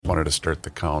wanted to start the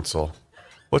council.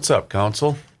 What's up,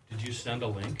 council? Did you send a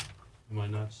link? Am I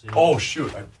not seeing Oh,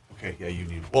 shoot. Okay, yeah, you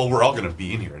need... Well, we're all going to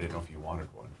be in here. I didn't know if you wanted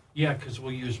one. Yeah, because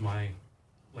we'll use my,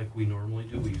 like we normally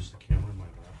do, we use the camera in my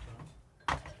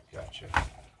laptop. Gotcha.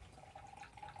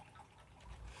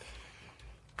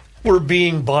 We're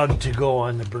being bugged to go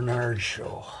on the Bernard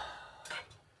show.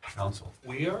 Council.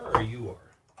 We are or you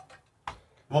are?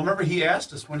 Well, remember he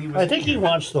asked us when he was... I think he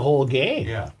wants the whole game.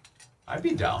 Yeah. I'd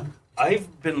be down.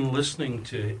 I've been listening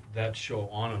to that show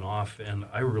on and off, and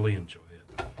I really enjoy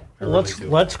it.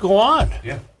 Let's go on.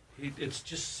 Yeah. It's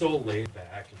just so laid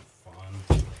back and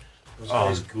fun. Those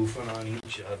guys goofing on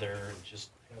each other and just...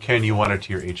 Ken, you want it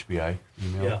to your HBI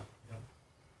email?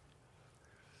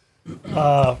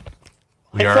 Yeah.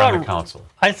 We are on the council.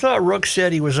 I thought Rook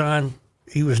said he was on.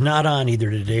 He was not on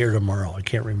either today or tomorrow. I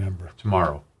can't remember.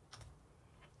 Tomorrow.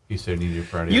 He said he needed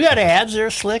Friday. You got ads there,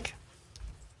 Slick?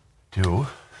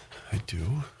 I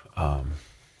do.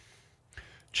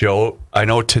 Joe, I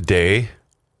know today...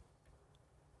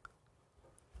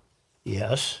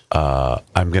 Yes.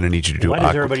 I'm going to need you to do... Why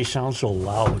does everybody sound so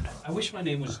loud? I wish my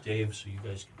name was Dave, so you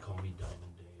guys could call me Diamond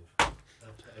Dave.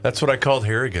 That's what I called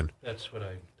Harrigan. That's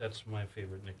my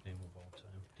favorite nickname of all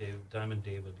time. Diamond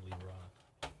David Lee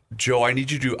Roth. Joe, I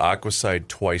need you to do Aquaside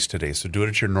twice today, so do it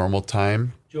at your normal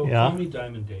time. Joe, call me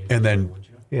Diamond Dave. And then would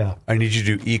you? Yeah. I need you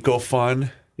to do Eco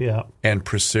Fun and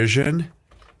Precision,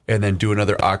 and then do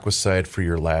another Aquaside for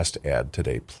your last ad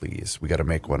today, please. We got to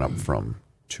make one up from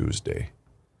Tuesday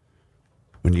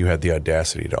when you had the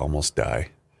audacity to almost die.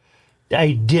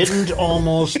 I didn't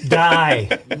almost die.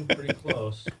 You were pretty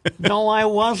close. No, I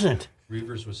wasn't.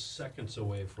 Reavers was seconds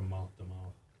away from mouth to mouth.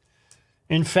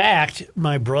 In fact,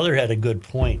 my brother had a good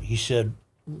point. He said,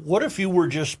 what if you were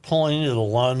just pulling into the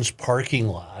Lund's parking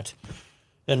lot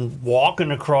and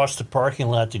walking across the parking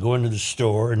lot to go into the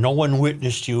store and no one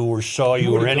witnessed you or saw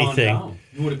you or anything?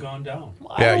 You would have gone down.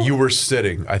 Yeah, you were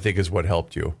sitting, I think is what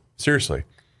helped you. Seriously.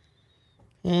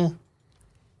 Damn,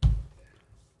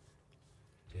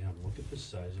 look at the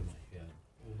size of my head.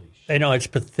 Holy shit. I know, it's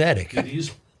pathetic.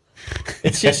 These...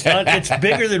 It's just it's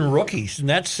bigger than Rookies, and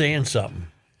that's saying something.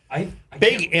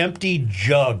 Big empty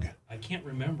jug. I can't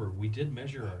remember. We did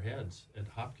measure our heads at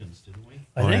Hopkins, didn't we?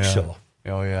 I think so.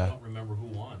 Oh, yeah. I don't remember who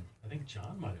won. I think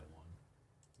John might have won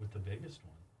with the biggest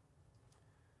one.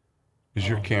 Is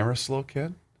your camera slow,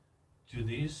 Ken? Do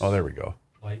these Oh, there we go.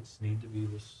 lights need to be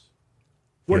this?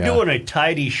 We're doing a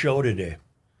tidy show today.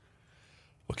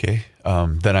 Okay.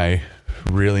 Then I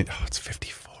really... Oh, it's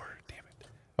 54. Damn it.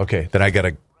 Okay, then I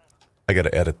gotta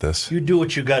edit this. You do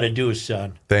what you got to do,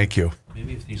 son. Thank you.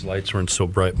 Maybe if these lights weren't so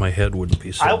bright, my head wouldn't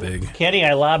be so big. Kenny,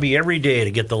 I lobby every day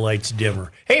to get the lights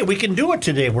dimmer. Hey, we can do it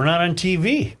today. We're not on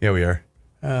TV. Yeah, we are.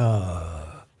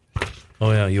 Oh,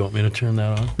 yeah. You want me to turn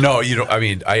that on? No, you don't. I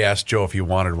mean, I asked Joe if you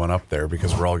wanted one up there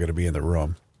because we're all going to be in the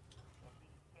room.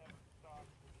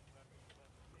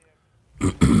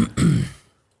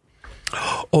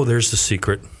 Oh, there's the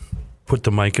secret. Put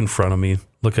the mic in front of me.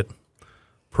 Look at...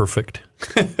 Perfect.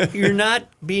 You're not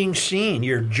being seen.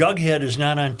 Your jughead is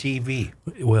not on TV.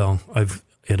 Well,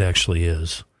 it actually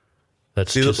is.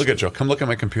 That's See, look at Joe. Come look at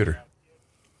my computer.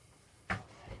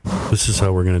 This is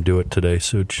how we're going to do it today,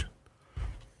 Such.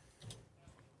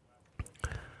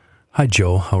 Hi,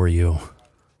 Joe. How are you?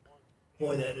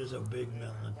 Boy, that is a big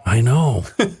melon. I know.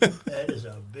 That is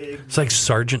a big It's like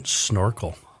Sergeant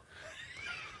Snorkel.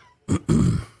 Well,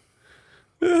 you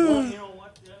know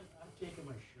what? I'm taking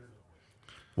my shirt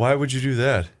off. Why would you do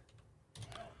that?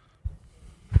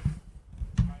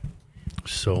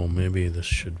 So maybe this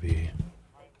should be...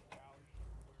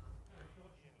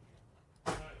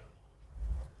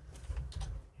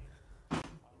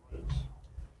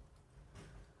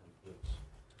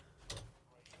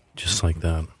 Just like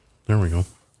that. There we go.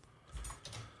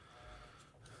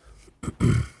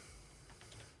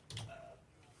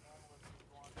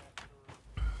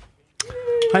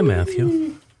 Hi,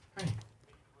 Matthew. Hi.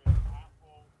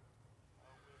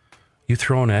 You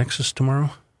throwing axes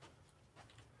tomorrow?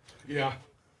 Yeah.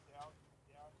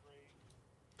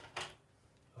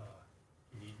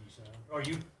 Or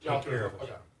you I'll take care of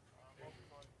okay. it.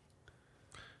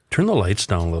 Turn the lights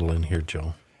down a little in here,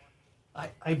 Joe.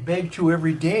 I beg to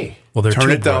every day. Well, they're Turn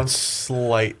too it down bright.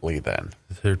 slightly then.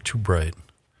 They're too bright.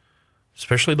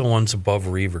 Especially the ones above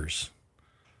Reavers.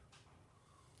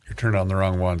 You're turning on the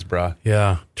wrong ones, brah.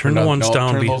 Yeah. Turn the ones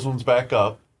down. Turn those ones back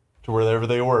up to wherever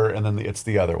they were, and then it's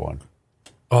the other one.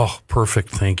 Oh, perfect.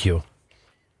 Thank you.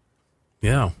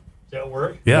 Yeah. Does that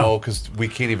work? Yeah. No, because we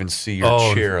can't even see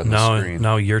your chair on the screen.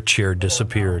 Now your chair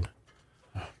disappeared.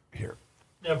 Here.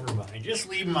 Never mind. Just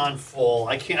leave them on full.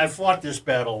 I fought this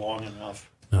battle long enough.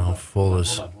 No, full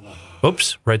is.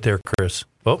 Oops, right there, Chris.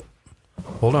 Oh,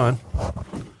 hold on.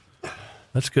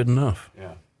 That's good enough.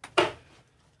 Yeah.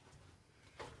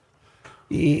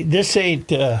 This ain't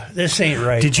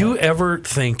right. Did you ever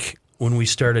think when we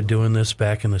started doing this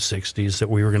back in the 60s that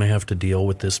we were going to have to deal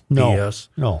with this BS?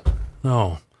 No.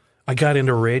 I got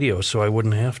into radio so I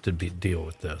wouldn't have to deal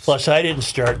with this. Plus, I didn't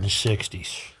start in the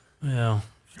 60s. Well,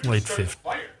 late 50s.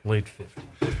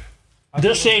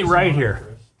 This ain't right here.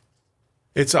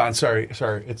 It's on. Sorry,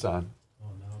 it's on.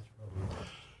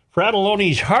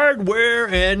 Fratelloni's Hardware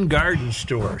and Garden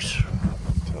Stores.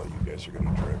 Tell you guys are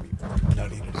going to drive me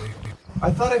nutty today.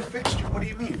 I thought I fixed you. What do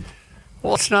you mean?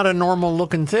 Well, it's not a normal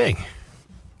looking thing.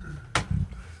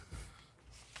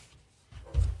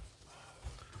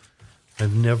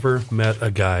 I've never met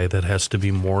a guy that has to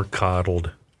be more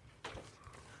coddled.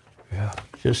 Yeah.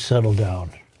 Just settle down.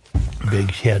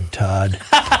 Big head Todd.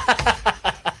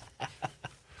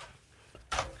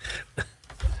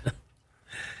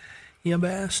 You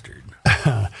bastard.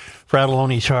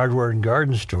 Fratelloni's Hardware and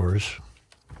Garden Stores.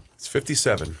 It's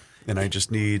 57, and I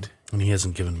just need... And he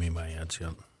hasn't given me my ads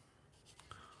yet.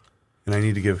 And I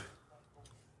need to give...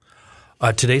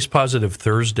 Today's Positive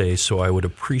Thursday, so I would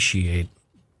appreciate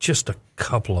just a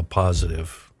couple of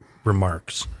positive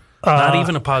remarks. Not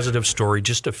even a positive story,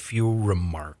 just a few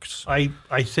remarks. I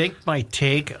think my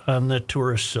take on the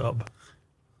tourist sub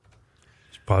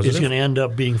Positive? is going to end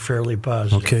up being fairly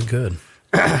positive. Okay, good.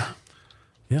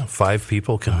 Yeah, 5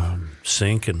 people can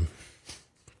sink and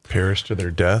Perish to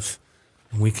their death.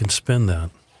 we can spin that.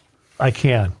 I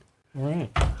can. All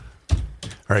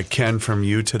right, Ken, from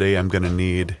you today, I'm going to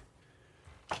need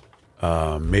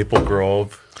Maple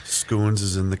Grove. Scoons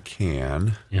is in the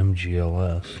can.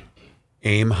 MGLS.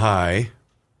 Aim high.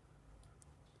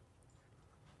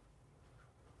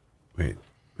 Wait,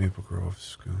 Maple Grove,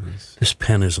 Scoons. This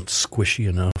pen isn't squishy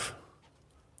enough.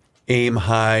 Aim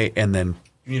high, and then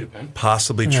You need a pen?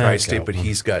 possibly Yeah, I Tri-State, got but one.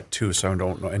 he's got 2, so I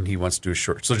don't know, and he wants to do a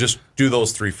short. So just do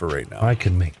those 3 for right now. I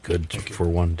can make good for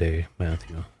one day,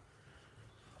 Matthew.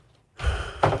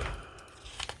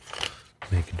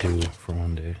 Make do for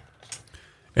one day.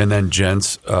 And then,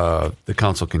 gents, the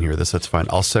council can hear this. That's fine.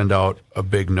 I'll send out a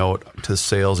big note to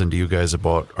sales and to you guys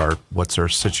about what's our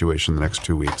situation the next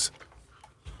 2 weeks.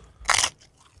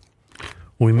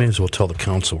 We may as well tell the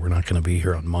council we're not going to be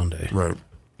here on Monday. Right.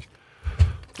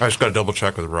 I just got to double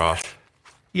check with Ross.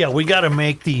 Yeah, we got to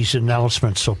make these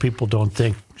announcements so people don't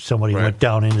think somebody Right. went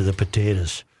down into the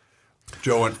potatoes.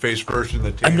 Joe went face first in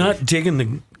the I'm not digging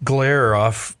the glare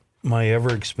off my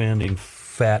ever-expanding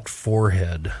fat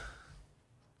forehead.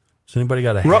 Has anybody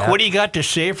got a hat? Rook, what do you got to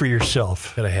say for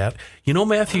yourself? Got a hat? You know,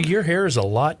 Matthew, your hair is a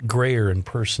lot grayer in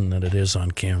person than it is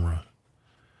on camera.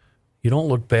 You don't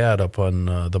look bad up on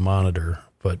the monitor,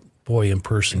 but boy, in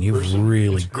person, you've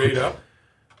really Grayed up?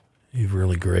 You've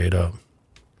really grayed up.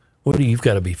 You've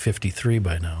got to be 53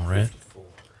 by now, right? 54.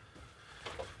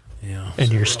 Yeah.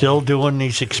 And you're still doing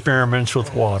these experiments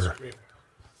with water.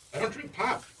 I don't drink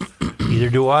pop. Neither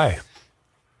do I.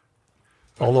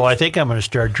 Although I think I'm going to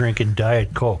start drinking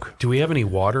Diet Coke. Do we have any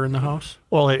water in the house?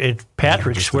 Well,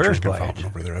 Patrick Just the swears drinking by it. fountain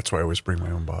over there. That's why I always bring my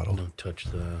own bottle. Don't touch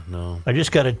the no. I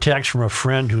just got a text from a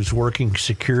friend who's working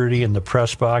security in the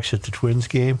press box at the Twins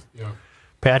game. Yeah.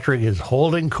 Patrick is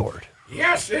holding court.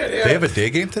 Yes, it is. They have a day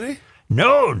game today?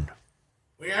 Known.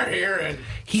 We are here in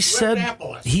He said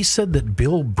Annapolis. that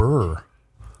Bill Burr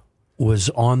was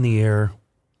on the air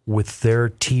with their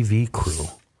TV crew,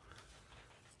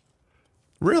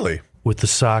 Really? with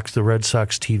the Red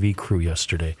Sox TV crew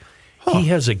yesterday. He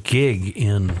has a gig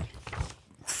in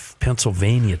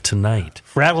Pennsylvania tonight.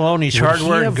 Fratelloni's Would Hardware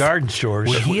he and have- Garden Stores.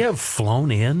 Would he have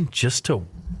flown in just to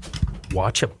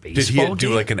watch a Did baseball he do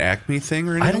game? like an Acme thing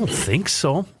or anything? I don't think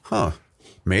so. Huh.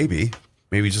 Maybe.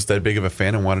 Maybe just that big of a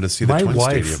fan and wanted to see the My Twin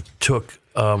wife Stadium. took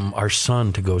our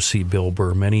son to go see Bill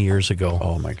Burr many years ago.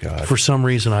 Oh, my God. For some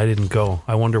reason, I didn't go.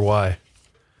 I wonder why.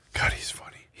 God, he's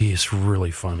funny. He's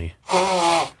really funny.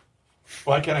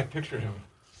 Why can't I picture him?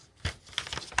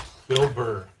 Bill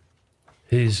Burr.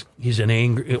 He's an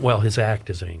angry. Well, his act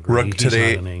is angry. Rook, He's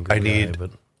today not an angry I guy, need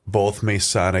but both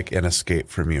Masonic and Escape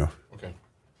from you. Okay.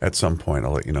 At some point,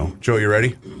 I'll let you know. Joe, you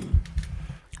ready?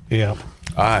 Yeah.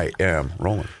 I am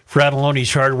rolling.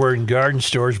 Fratelloni's Hardware and Garden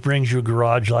Stores brings you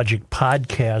Garage Logic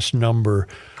podcast number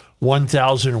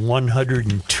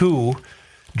 1102,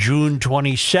 June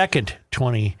 22nd,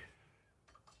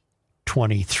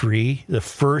 2023, the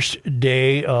first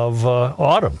day of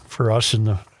autumn for us in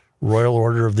the Royal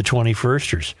Order of the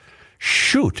 21sters.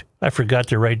 Shoot, I forgot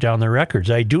to write down the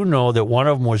records. I do know that one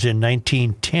of them was in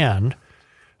 1910.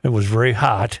 It was very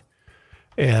hot.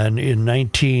 And in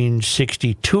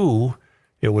 1962,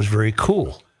 It was very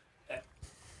cool.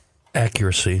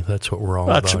 Accuracy, that's what we're all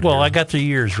about. Well, here. I got the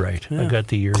years right. Yeah, I got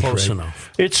the years close right.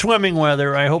 enough. It's swimming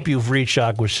weather. I hope you've reached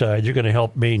Aquaside. They're going to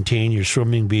help maintain your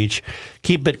swimming beach.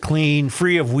 Keep it clean,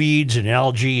 free of weeds and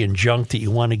algae and junk that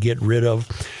you want to get rid of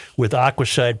with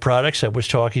Aquaside products. I was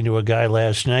talking to a guy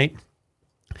last night.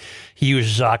 He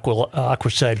uses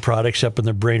Aquaside products up in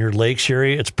the Brainerd Lakes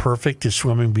area. It's perfect. His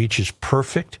swimming beach is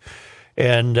perfect.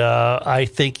 And I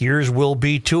think yours will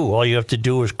be, too. All you have to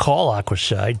do is call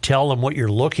Aquaside, tell them what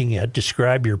you're looking at,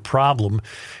 describe your problem,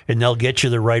 and they'll get you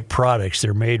the right products.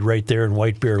 They're made right there in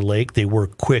White Bear Lake. They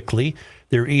work quickly.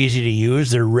 They're easy to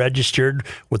use. They're registered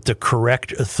with the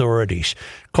correct authorities.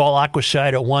 Call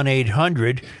Aquaside at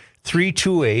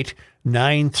 1-800-328-9350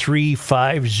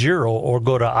 or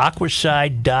go to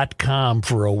aquaside.com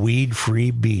for a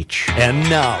weed-free beach. And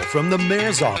now, from the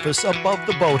mayor's office above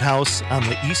the boathouse on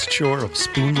the east shore of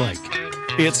Spoon Lake,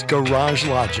 it's Garage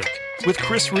Logic with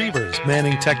Chris Reavers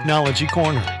manning Technology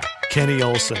Corner, Kenny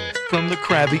Olson from the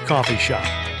Krabby Coffee Shop,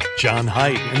 John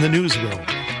Haidt in the newsroom,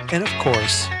 and of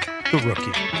course, the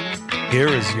Rookie. Here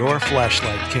is your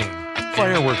flashlight king,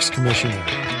 fireworks commissioner,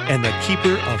 and the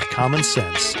keeper of common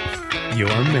sense,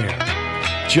 your mayor,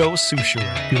 Joe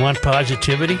Souchere. You want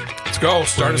positivity? Let's go.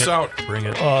 Start us out. Bring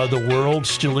it. The world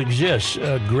still exists.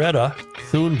 Greta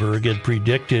Thunberg had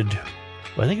predicted,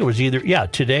 I think it was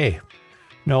today.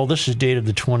 No, this is dated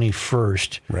the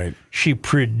 21st. Right. She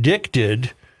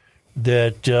predicted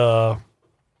that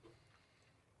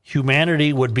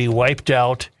humanity would be wiped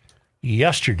out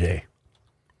yesterday.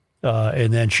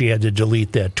 And then she had to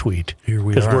delete that tweet. Here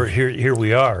we Because are. here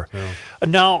we are. Yeah.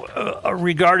 Now,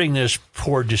 regarding this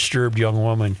poor, disturbed young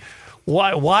woman,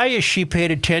 why is she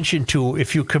paid attention to?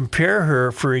 If you compare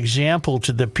her, for example,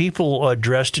 to the people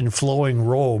dressed in flowing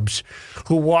robes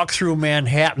who walk through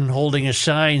Manhattan holding a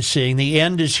sign saying the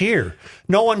end is here,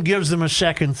 no one gives them a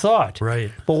second thought.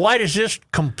 Right. But why does this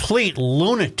complete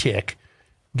lunatic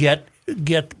get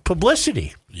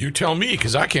publicity? You tell me,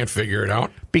 because I can't figure it out.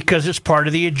 Because it's part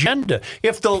of the agenda.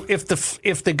 If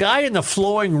the guy in the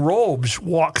flowing robes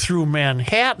walked through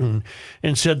Manhattan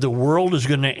and said the world is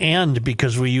going to end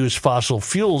because we use fossil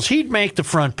fuels, he'd make the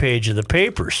front page of the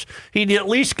papers. He'd at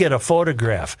least get a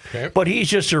photograph. Okay. But he's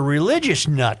just a religious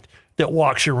nut that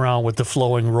walks around with the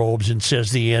flowing robes and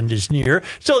says the end is near,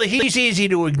 so that he's easy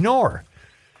to ignore.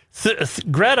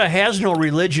 Greta has no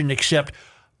religion except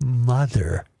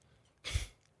mother.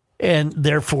 And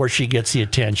therefore, she gets the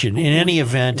attention. In any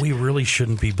event, we really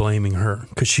shouldn't be blaming her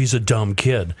because she's a dumb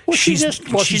kid. Well, she's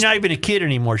not even a kid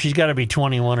anymore. She's got to be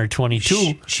 21 or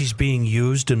 22. She's being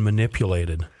used and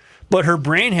manipulated. But her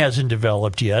brain hasn't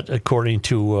developed yet, according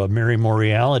to Mary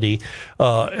Moriarty,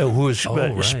 who is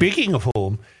speaking of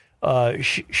whom.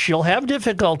 She'll have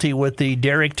difficulty with the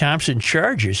Derrick Thompson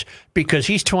charges because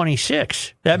he's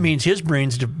 26. That means his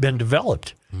brain's been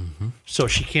developed. Mm-hmm. So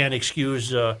she can't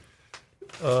excuse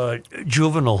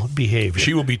juvenile behavior.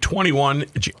 She will be 21.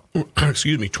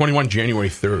 21 January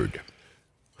 3rd.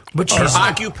 But her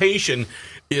occupation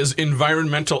is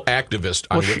environmental activist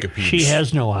on Wikipedia. She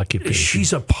has no occupation.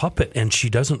 She's a puppet, and she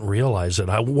doesn't realize it.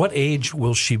 What age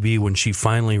will she be when she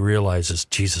finally realizes,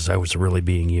 Jesus, I was really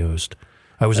being used?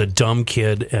 I was a dumb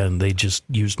kid, and they just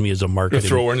used me as a marketing. To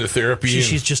throw her into therapy.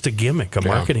 She's just a gimmick, a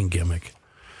marketing gimmick.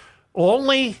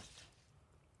 Only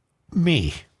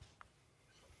me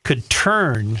could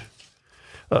turn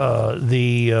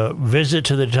the visit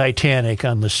to the Titanic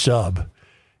on the sub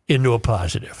into a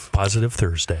positive. Positive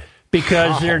Thursday.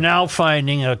 Because they're now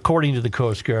finding, according to the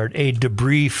Coast Guard, a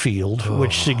debris field,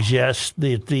 which suggests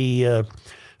that the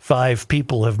 5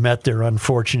 people have met their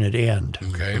unfortunate end.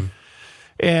 Okay.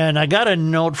 And I got a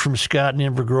note from Scott in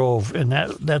Inver Grove, and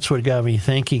that's what got me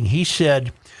thinking. He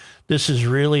said, this is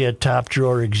really a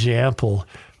top-drawer example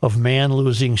of man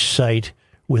losing sight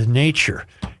with nature.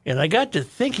 And I got to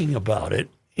thinking about it,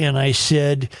 and I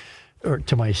said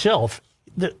to myself,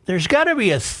 there's got to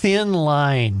be a thin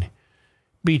line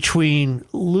between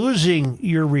losing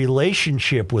your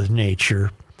relationship with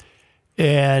nature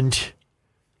and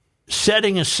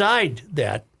setting aside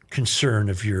that concern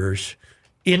of yours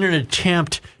in an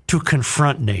attempt to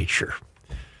confront nature.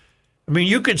 I mean,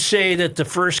 you could say that the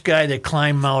first guy that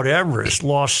climbed Mount Everest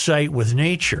lost sight with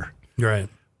nature. Right.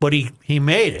 But he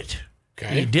made it.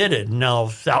 Okay. He did it. Now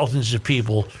thousands of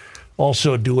people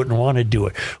also do it and want to do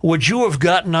it. Would you have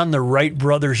gotten on the Wright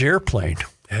brothers airplane?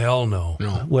 Hell no.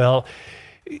 No. Well,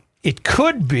 it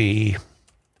could be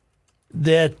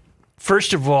that,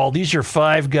 first of all, these are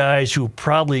 5 guys who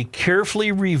probably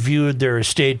carefully reviewed their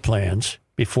estate plans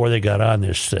before they got on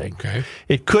this thing. Okay.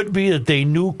 It could be that they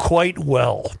knew quite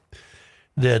well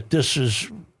that this is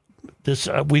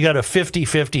we got a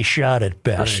 50-50 shot at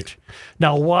best. Right.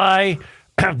 Now, why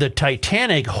the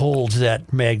Titanic holds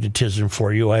that magnetism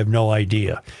for you, I have no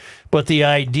idea. But the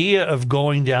idea of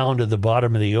going down to the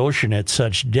bottom of the ocean at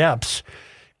such depths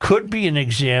could be an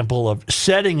example of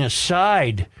setting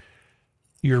aside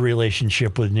your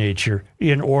relationship with nature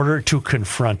in order to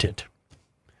confront it.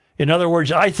 In other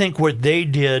words, I think what they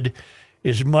did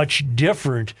is much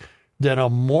different than a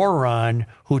moron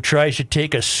who tries to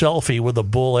take a selfie with a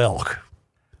bull elk.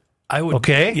 I would,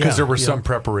 okay, Because there were some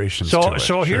preparations to it.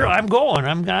 So here I'm going.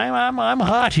 I'm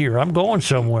hot here. I'm going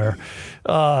somewhere.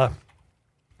 The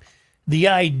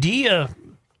idea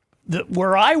that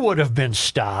where I would have been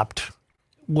stopped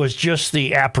was just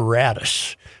the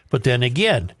apparatus. But then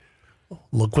again,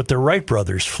 look what the Wright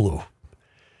brothers flew.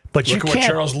 But Look at what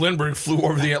Charles Lindbergh flew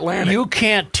over the Atlantic. You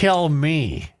can't tell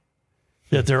me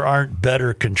that there aren't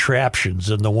better contraptions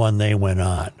than the one they went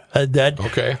on.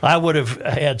 Okay. I would have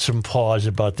had some pause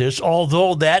about this,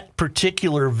 although that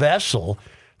particular vessel,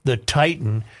 the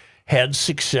Titan, had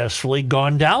successfully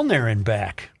gone down there and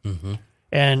back. Mm-hmm.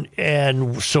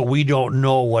 And so we don't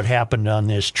know what happened on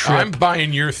this trip. I'm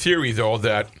buying your theory, though,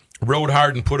 that rode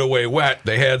hard and put away wet.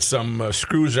 They had some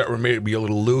screws that were made to be a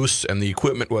little loose, and the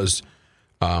equipment was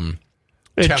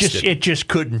tested. It just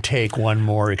couldn't take one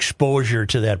more exposure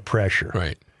to that pressure.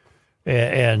 Right.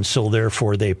 And so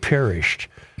therefore they perished.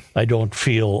 I don't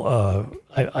feel,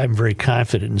 I'm very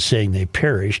confident in saying they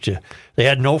perished. They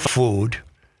had no food.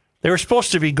 They were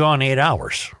supposed to be gone 8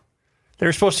 hours. They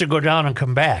were supposed to go down and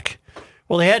come back.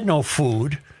 Well, they had no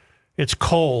food. It's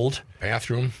cold.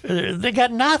 Bathroom. They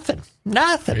got nothing.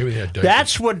 Nothing. Maybe they had diapers.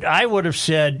 That's what I would have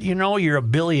said. You're a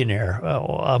billionaire.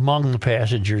 Among the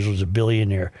passengers was a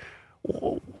billionaire.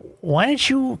 Why didn't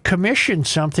you commission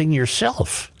something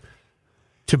yourself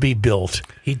to be built?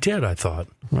 He did, I thought.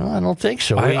 Well, I don't think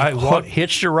so. I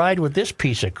hitched a ride with this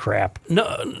piece of crap.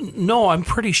 No, I'm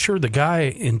pretty sure the guy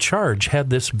in charge had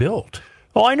this built.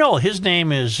 Oh, I know. His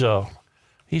name is,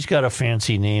 he's got a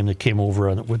fancy name that came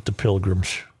over with the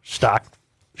Pilgrims.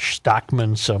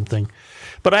 Stockman something.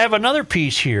 But I have another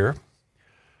piece here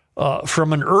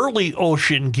from an early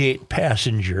Ocean Gate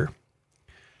passenger.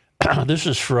 This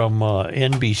is from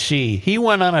NBC. He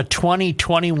went on a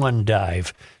 2021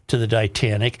 dive to the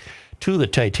Titanic,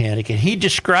 and he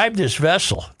described this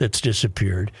vessel that's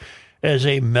disappeared as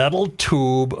a metal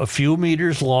tube a few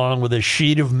meters long with a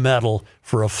sheet of metal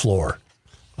for a floor.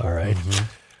 All right.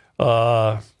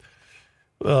 Mm-hmm.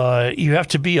 You have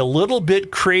to be a little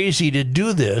bit crazy to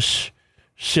do this,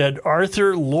 said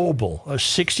Arthur Lobel, a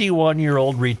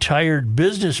 61-year-old retired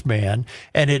businessman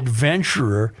and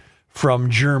adventurer from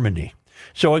Germany.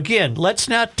 So again, let's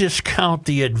not discount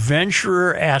the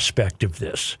adventurer aspect of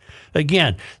this.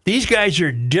 Again, these guys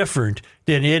are different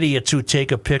than idiots who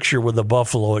take a picture with a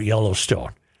buffalo at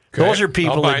Yellowstone. Okay. Those are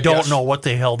people that don't know what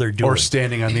the hell they're doing. Or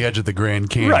standing on the edge of the Grand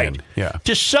Canyon. Right. Yeah.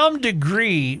 To some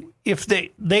degree, if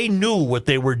they knew what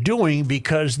they were doing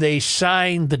because they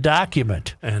signed the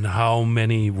document. And how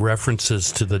many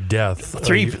references to the death?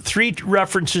 Three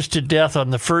references to death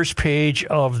on the first page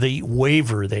of the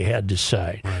waiver they had to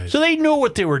sign. Right. So they knew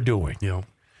what they were doing. Yeah.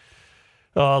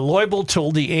 Loibel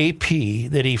told the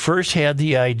AP that he first had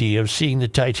the idea of seeing the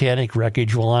Titanic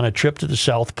wreckage while on a trip to the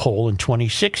South Pole in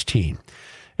 2016.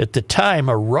 At the time,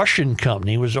 a Russian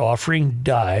company was offering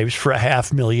dives for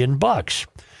 $500,000.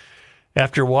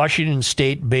 After Washington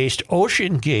State-based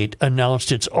Ocean Gate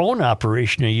announced its own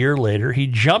operation a year later, he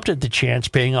jumped at the chance,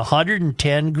 paying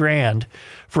 $110,000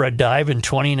 for a dive in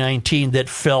 2019 that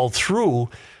fell through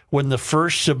when the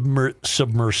first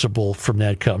submersible from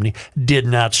that company did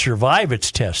not survive its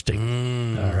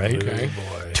testing. All right. Okay.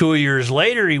 2 years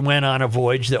later, he went on a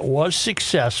voyage that was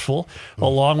successful,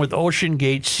 along with Ocean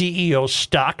Gate CEO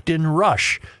Stockton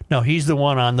Rush. Now, he's the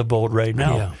one on the boat right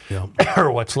now, or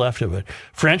what's left of it.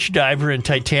 French diver and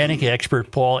Titanic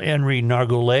expert Paul-Henri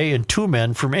Nargolet and 2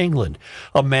 men from England.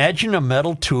 Imagine a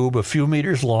metal tube a few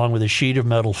meters long with a sheet of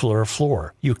metal for a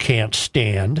floor. You can't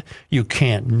stand. You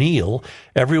can't kneel.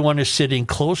 Everyone is sitting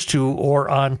close to or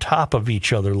on top of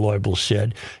each other, Loibel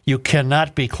said. You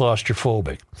cannot be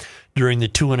claustrophobic. During the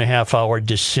 2.5-hour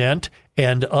descent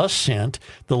and ascent,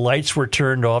 the lights were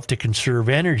turned off to conserve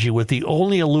energy, with the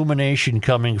only illumination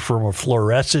coming from a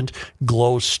fluorescent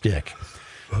glow stick.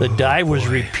 The dive was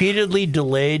repeatedly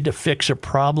delayed to fix a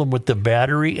problem with the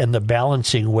battery and the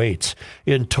balancing weights.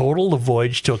 In total, the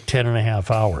voyage took 10.5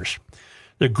 hours.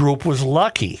 The group was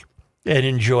lucky and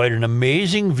enjoyed an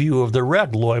amazing view of the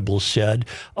wreck, Loibel said,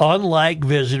 unlike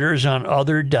visitors on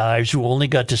other dives who only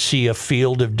got to see a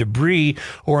field of debris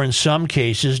or, in some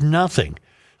cases, nothing.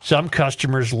 Some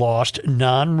customers lost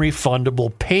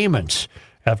non-refundable payments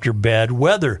after bad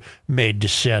weather made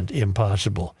descent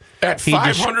impossible. At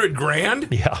 $500,000?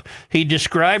 Yeah. He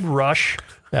described Rush,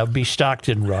 that would be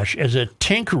Stockton Rush, as a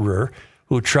tinkerer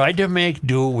who tried to make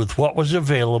do with what was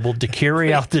available to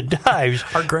carry out the dives.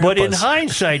 But in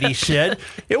hindsight, he said,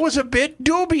 it was a bit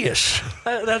dubious.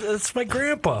 That's my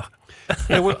grandpa.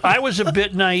 I was a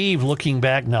bit naive looking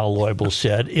back now, Leubel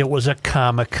said. It was a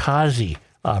kamikaze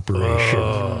operation.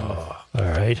 All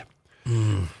right.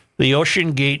 The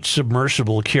Ocean Gate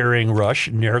submersible carrying Rush,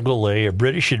 Nergolay, a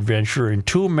British adventurer, and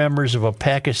 2 members of a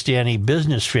Pakistani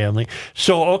business family.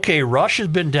 So, okay, Rush has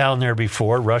been down there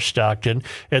before, Rush Stockton,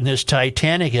 and this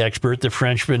Titanic expert, the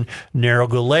Frenchman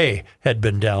Nergolay, had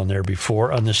been down there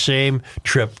before on the same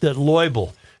trip that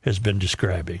Leubel has been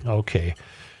describing. Okay.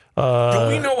 Do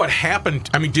we know what happened?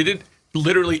 I mean, did it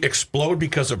literally explode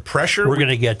because of pressure? We're going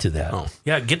to get to that. Oh.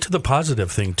 Yeah, get to the positive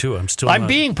thing too. I'm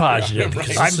being positive.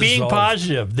 Yeah, I'm being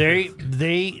positive.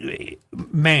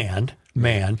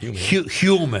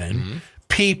 Human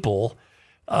people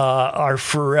are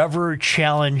forever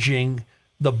challenging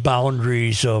the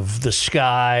boundaries of the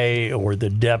sky or the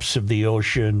depths of the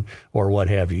ocean or what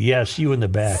have you. Yes, you in the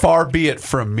back. Far be it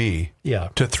from me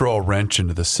to throw a wrench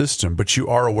into the system, but you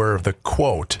are aware of the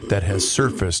quote that has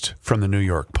surfaced from the New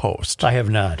York Post. I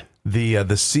have not. The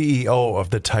CEO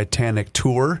of the Titanic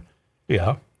tour,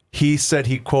 he said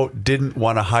he, quote, didn't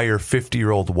want to hire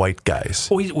 50-year-old white guys.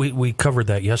 We covered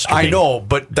that yesterday. I know,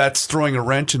 but that's throwing a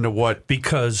wrench into what...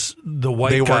 Because the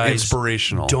white they guys weren't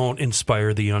inspirational. Don't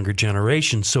inspire the younger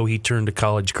generation, so he turned to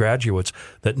college graduates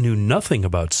that knew nothing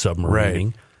about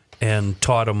submarining and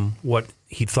taught them what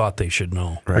he thought they should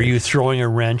know. Right. Are you throwing a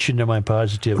wrench into my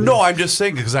positivity? No, I'm just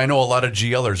saying because I know a lot of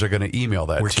GLers are going to email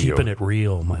that We're to you. We're keeping it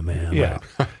real, my man. Yeah.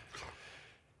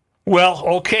 Well,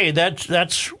 okay,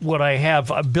 that's what I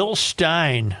have. Bill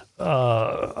Stein,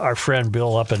 our friend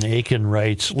Bill up in Aiken,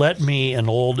 writes, let me, an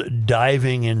old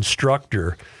diving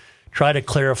instructor, try to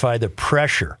clarify the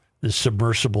pressure the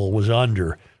submersible was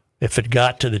under if it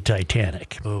got to the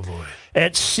Titanic. Oh, boy.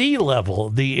 At sea level,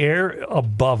 the air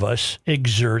above us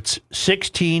exerts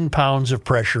 16 pounds of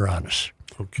pressure on us.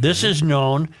 Okay. This is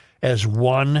known as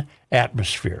 1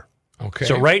 atmosphere. Okay.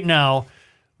 So right now,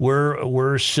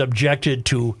 we're subjected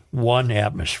to 1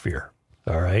 atmosphere.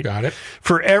 All right. Got it.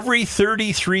 For every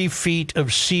 33 feet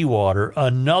of seawater,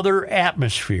 another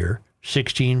atmosphere,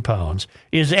 16 pounds,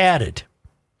 is added.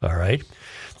 All right.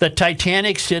 The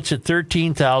Titanic sits at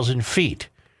 13,000 feet.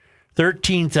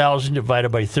 13,000 divided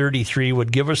by 33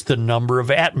 would give us the number of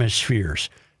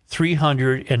atmospheres,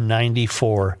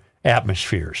 394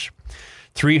 atmospheres.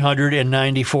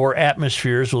 394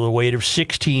 atmospheres with a weight of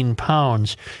 16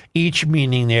 pounds, each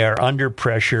meaning they are under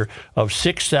pressure of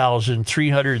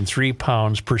 6,303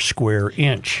 pounds per square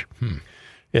inch.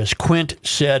 As Quint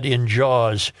said in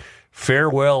Jaws,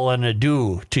 farewell and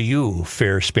adieu to you,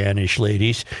 fair Spanish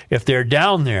ladies. If they're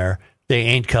down there, they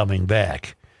ain't coming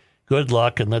back. Good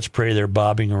luck, and let's pray they're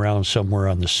bobbing around somewhere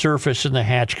on the surface and the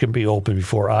hatch can be opened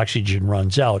before oxygen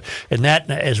runs out. And that,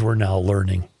 as we're now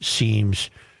learning, seems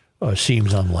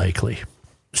unlikely.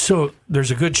 So there's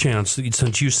a good chance, that,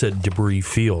 since you said debris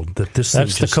field, that this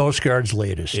that's the Coast Guard's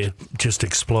latest. It just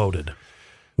exploded,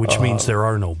 which means there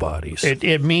are no bodies.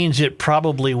 It means it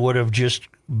probably would have just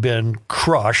been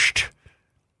crushed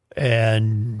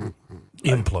and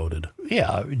imploded.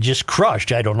 Yeah, just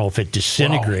crushed. I don't know if it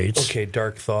disintegrates. Wow. Okay,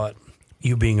 dark thought.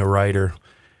 You being a writer,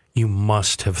 you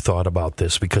must have thought about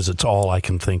this because it's all I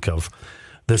can think of.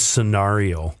 The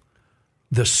scenario,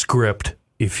 the script,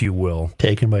 if you will.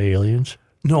 Taken by aliens?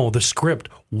 No, the script.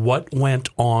 What went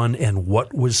on and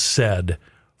what was said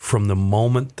from the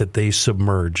moment that they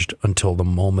submerged until the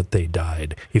moment they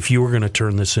died, if you were going to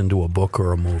turn this into a book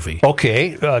or a movie.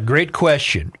 Okay, great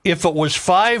question. If it was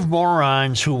 5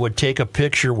 morons who would take a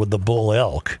picture with the bull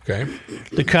elk,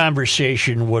 the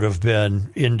conversation would have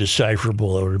been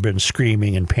indecipherable. It would have been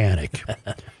screaming and panic.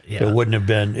 Yeah. It wouldn't have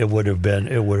been. It would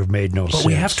have made no sense. But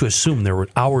we have to assume there were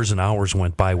hours and hours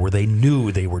went by where they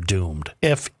knew they were doomed.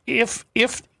 If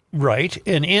right,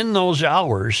 and in those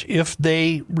hours, if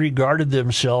they regarded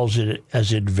themselves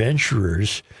as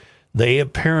adventurers, they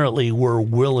apparently were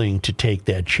willing to take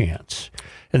that chance,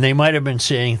 and they might have been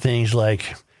saying things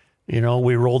like,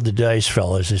 "We rolled the dice,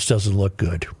 fellas. This doesn't look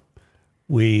good.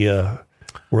 We're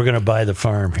going to buy the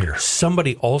farm here."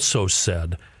 Somebody also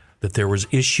said that there was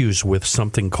issues with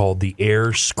something called the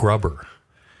air scrubber.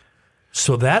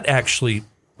 So that actually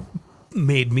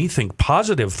made me think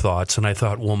positive thoughts, and I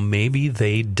thought, well, maybe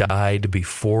they died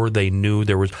before they knew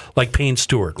there was, like Payne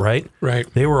Stewart, right? Right.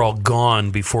 They were all gone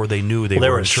before they knew they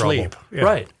were in asleep. trouble. Yeah.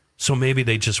 Right. So maybe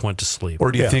they just went to sleep.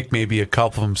 Or do you think maybe a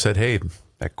couple of them said, hey,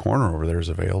 that corner over there is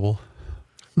available?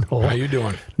 No. How you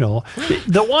doing? No.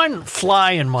 The one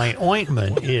fly in my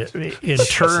ointment in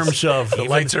terms of The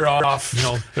lights are off. You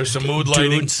know, There's some mood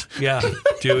lighting.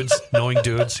 Dudes, knowing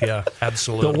dudes,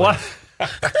 absolutely. the one.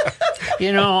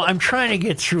 I'm trying to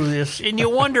get through this, and you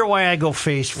wonder why I go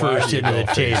face first into the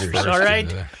taters. All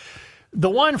right. The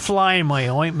one fly in my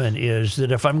ointment is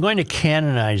that if I'm going to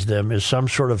canonize them as some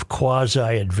sort of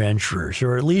quasi-adventurers,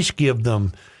 or at least give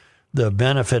them the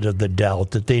benefit of the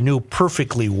doubt that they knew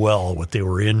perfectly well what they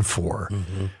were in for,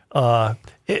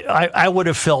 I would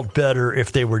have felt better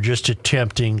if they were just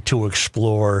attempting to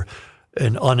explore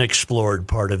an unexplored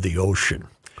part of the ocean.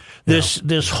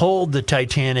 This hold the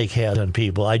Titanic has on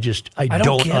people, I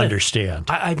don't understand.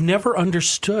 I've never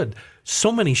understood.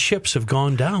 So many ships have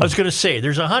gone down. I was going to say,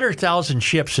 there's 100,000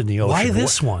 ships in the ocean. Why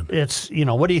this one? It's,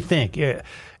 what do you think?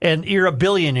 And you're a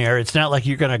billionaire. It's not like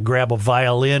you're going to grab a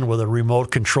violin with a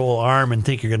remote control arm and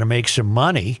think you're going to make some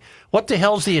money. What the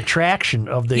hell's the attraction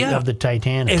of the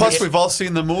Titanic? Plus, we've all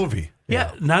seen the movie.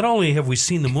 Yeah, not only have we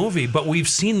seen the movie, but we've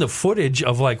seen the footage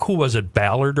of who was it,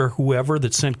 Ballard or whoever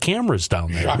that sent cameras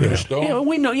down there. Shocker Stone. Yeah,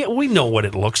 we know what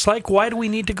it looks like. Why do we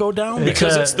need to go down there?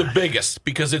 Because it's the biggest.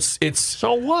 Because it's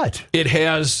so what? It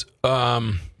has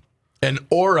an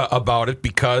aura about it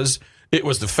because it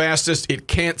was the fastest. It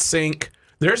can't sink.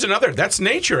 There's another. That's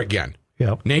nature again.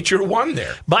 Yep. Nature won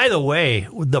there. By the way,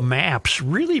 the maps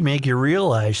really make you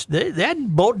realize that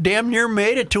boat damn near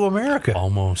made it to America.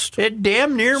 Almost. It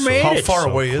damn near made How it. far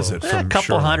away is it A from couple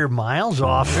shore? 100 miles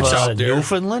off It's out there.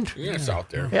 Newfoundland. Yeah, it's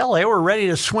out there. Hell, they were ready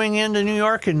to swing into New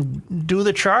York and do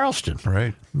the Charleston.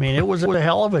 Right. I mean, it was a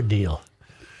hell of a deal.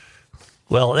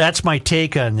 Well, that's my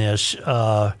take on this.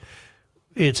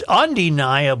 It's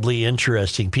undeniably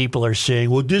interesting. People are saying,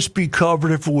 would this be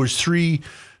covered if it was three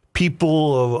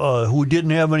people who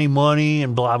didn't have any money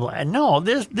and blah, blah. No,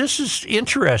 this is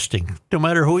interesting. No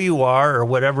matter who you are or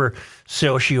whatever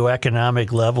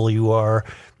socioeconomic level you are,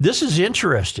 this is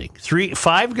interesting.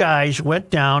 5 guys went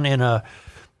down in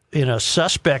a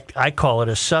suspect, I call it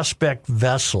a suspect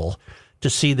vessel, to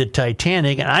see the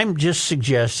Titanic. And I'm just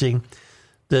suggesting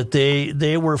that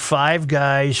they were 5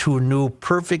 guys who knew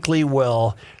perfectly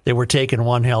well they were taking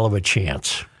one hell of a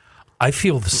chance. I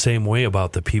feel the same way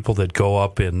about the people that go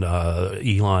up in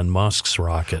Elon Musk's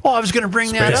rocket. Oh, I was going to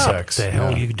bring that up. What the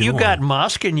hell are you doing? You got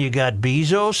Musk and you got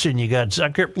Bezos and you got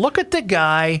Zucker. Look at the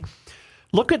guy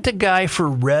for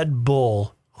Red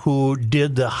Bull who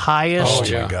did the highest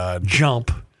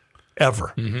jump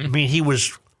ever. Mm-hmm. I mean, he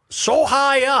was so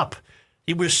high up,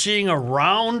 he was seeing a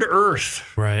round Earth.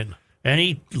 Right. And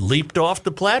he leaped off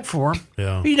the platform.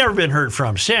 Yeah. He's never been heard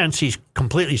from since. He's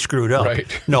completely screwed up.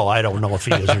 Right. No, I don't know if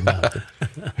he is or not.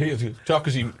 He tough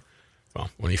because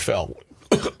when he fell,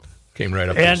 came right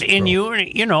up. And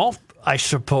I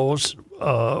suppose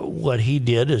what he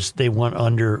did is they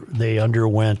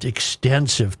underwent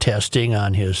extensive testing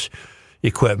on his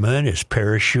equipment, his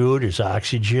parachute, his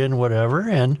oxygen, whatever,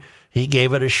 and he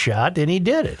gave it a shot and he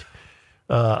did it.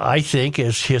 I think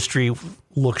as history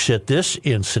looks at this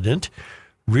incident,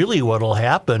 really what will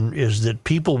happen is that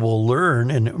people will learn,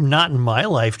 and not in my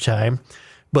lifetime,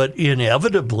 but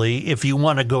inevitably, if you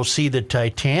want to go see the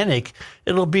Titanic,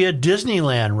 it'll be a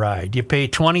Disneyland ride. You pay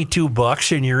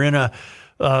 $22 and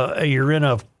you're in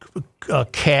a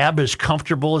cab as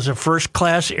comfortable as a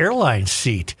first-class airline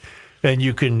seat. And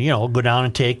you can, go down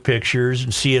and take pictures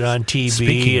and see it on TV.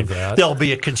 Speaking and of that, there'll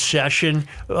be a concession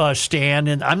stand,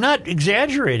 and I'm not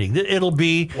exaggerating. It'll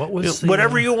be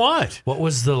whatever you want. What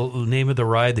was the name of the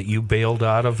ride that you bailed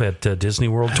out of at Disney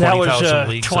World? 20,000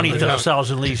 Leagues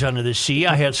 20,000 Leagues Under the Sea.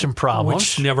 I had some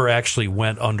problems. Which never actually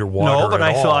went underwater. No, but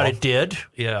I all. thought it did.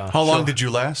 Yeah. How long did you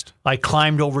last? I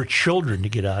climbed over children to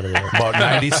get out of there. About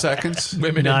 90 seconds?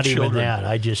 Women Not and even children. that.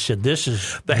 I just said, this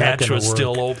is The not hatch gonna was work.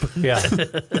 still open. Yeah.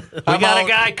 We got a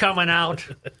guy coming out.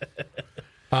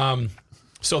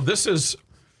 So this is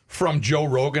from Joe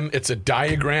Rogan. It's a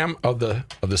diagram of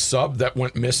the sub that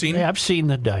went missing. Yeah, I've seen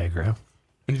the diagram.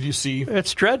 And did you see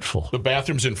It's dreadful. the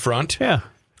bathrooms in front? Yeah.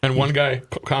 And one guy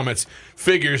comments,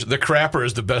 figures the crapper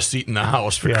is the best seat in the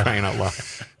house for crying out loud.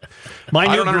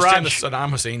 I don't understand the Saddam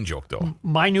Hussein joke, though.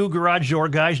 My new garage door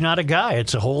guy's not a guy.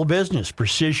 It's a whole business.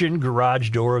 Precision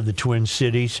Garage Door of the Twin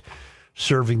Cities,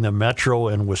 serving the metro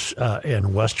and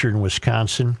western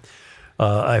Wisconsin.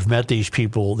 I've met these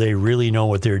people. They really know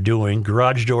what they're doing.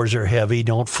 Garage doors are heavy.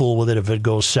 Don't fool with it if it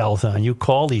goes south on you.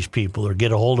 Call these people or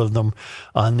get a hold of them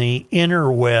on the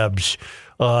interwebs.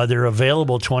 They're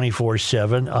available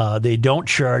 24/7. They don't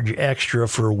charge extra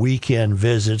for weekend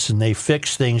visits, and they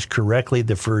fix things correctly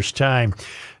the first time,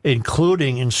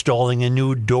 including installing a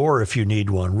new door if you need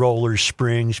one, rollers,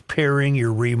 springs, pairing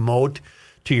your remote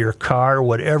to your car,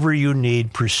 whatever you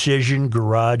need, Precision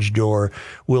Garage Door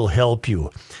will help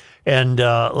you. And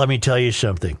let me tell you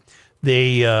something.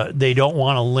 They don't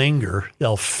want to linger.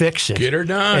 They'll fix it. Get her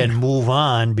done. And move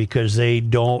on because they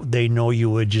know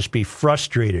you would just be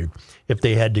frustrated if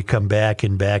they had to come back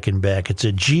and back and back. It's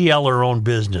a GLer-owned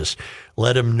business.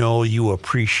 Let them know you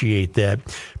appreciate that.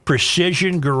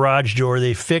 Precision Garage Door.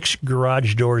 They fix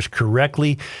garage doors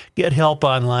correctly. Get help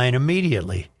online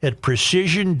immediately at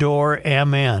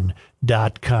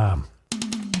precisiondoormn.com.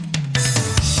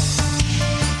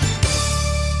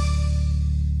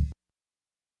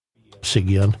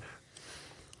 Again.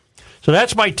 So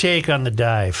that's my take on the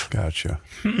dive. Gotcha.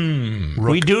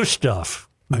 We do stuff.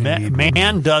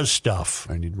 Man does stuff.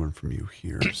 I need one from you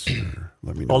here, sir.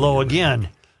 Let me know. Although, again,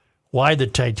 why the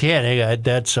Titanic,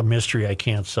 that's a mystery I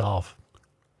can't solve.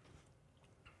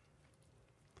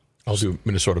 I'll do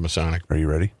Minnesota Masonic. Are you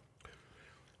ready?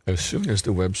 As soon as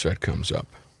the website comes up.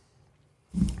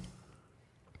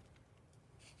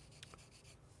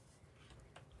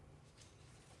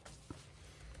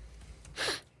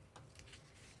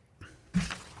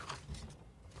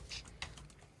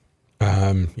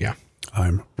 Yeah.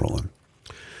 I'm rolling.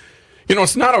 You know,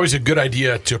 it's not always a good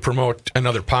idea to promote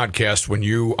another podcast when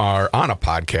you are on a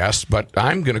podcast, but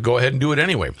I'm going to go ahead and do it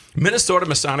anyway. Minnesota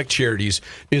Masonic Charities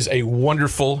is a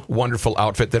wonderful, wonderful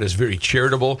outfit that is very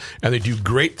charitable, and they do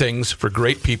great things for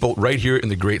great people right here in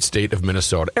the great state of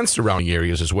Minnesota and surrounding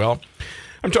areas as well.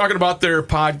 I'm talking about their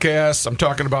podcasts. I'm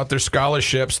talking about their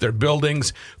scholarships, their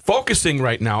buildings, focusing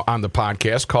right now on the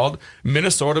podcast called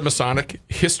Minnesota Masonic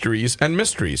Histories and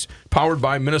Mysteries, powered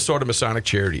by Minnesota Masonic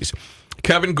Charities.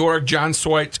 Kevin Gorg, John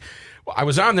Sweitz. I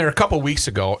was on there a couple weeks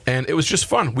ago, and it was just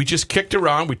fun. We just kicked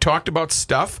around. We talked about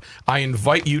stuff. I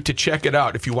invite you to check it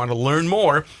out. If you want to learn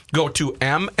more, go to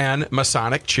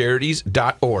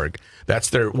mnmasoniccharities.org.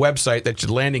 That's their website. That's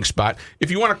your landing spot.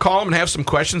 If you want to call them and have some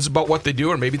questions about what they do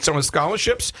or maybe some of the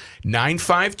scholarships,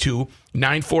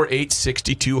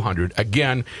 952-948-6200.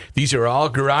 Again, these are all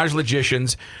garage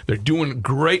logicians. They're doing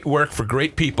great work for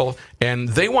great people, and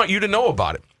they want you to know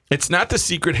about it. It's not the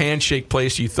secret handshake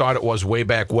place you thought it was way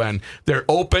back when. They're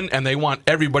open, and they want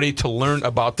everybody to learn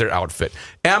about their outfit.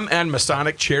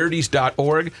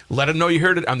 mnmasoniccharities.org. Let them know you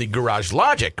heard it on the Garage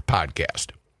Logic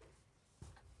podcast.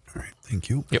 All right. Thank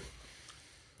you. Yep.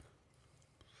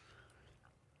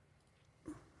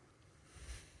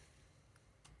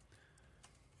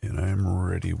 And I'm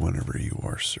ready whenever you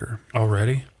are, sir.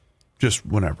 Already? Just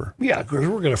whenever. Yeah, we're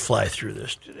going to fly through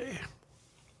this today.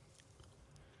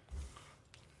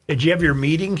 Did you have your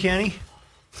meeting, Kenny?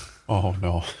 Oh,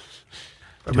 no.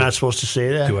 I'm not supposed to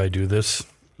say that? Do I do this?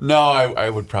 No, I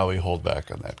would probably hold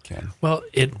back on that, Ken. Well,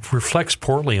 it reflects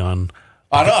poorly on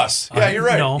us. Yeah, you're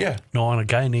right. No, on a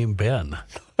guy named Ben.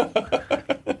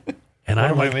 And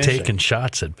I like taking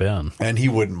shots at Ben. And he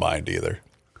wouldn't mind either.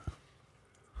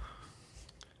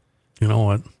 You know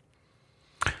what?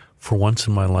 For once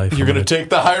in my life, you're going to take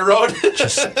the high road?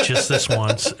 just this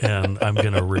once, and I'm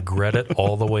going to regret it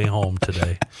all the way home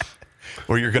today.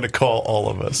 Or you're going to call all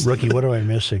of us. Rookie, what am I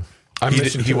missing?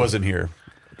 He wasn't here.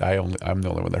 I'm the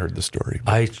only one that heard the story.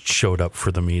 I showed up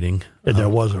for the meeting. And there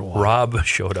wasn't one. Rob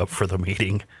showed up for the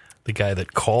meeting. The guy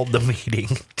that called the meeting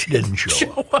didn't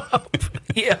show up.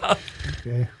 Yeah.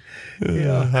 Okay.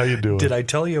 Yeah. How you doing? Did I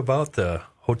tell you about the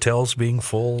hotels being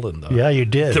full and yeah, you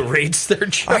did. The rates they're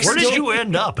charging? Where did you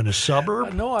end up? In a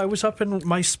suburb? No, I was up in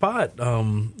my spot,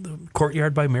 the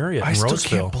Courtyard by Marriott in Roseville. I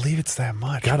still can't believe it's that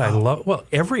much. God, wow.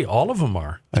 All of them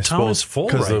are. The town is full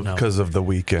right now. Because of the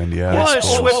weekend, yeah. Well, it's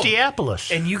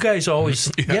Swiftiapolis. And you guys always,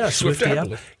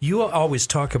 Swiftiapolis. You always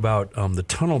talk about the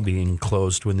tunnel being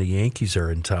closed when the Yankees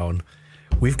are in town.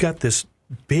 We've got this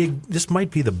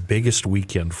might be the biggest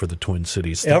weekend for the Twin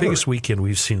Cities. The biggest weekend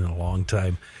we've seen in a long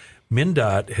time.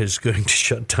 MnDOT is going to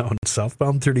shut down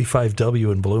southbound 35W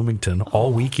in Bloomington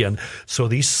all weekend. So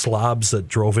these slobs that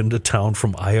drove into town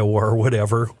from Iowa or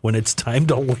whatever, when it's time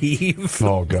to leave.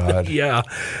 Oh, God. Yeah.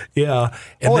 And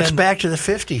it's back to the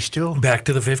 50s, too. Back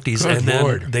to the 50s. Good and then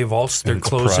Lord. they're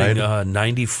closing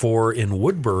 94 in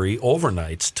Woodbury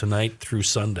overnights tonight through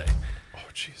Sunday. Oh,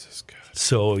 Jesus God.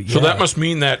 So that must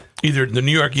mean that either the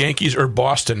New York Yankees or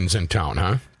Boston's in town,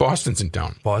 huh? Boston's in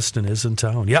town. Boston is in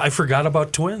town. Yeah, I forgot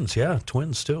about Twins. Yeah,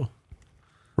 Twins too.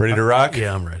 Ready to rock?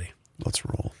 Yeah, I'm ready. Let's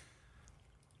roll.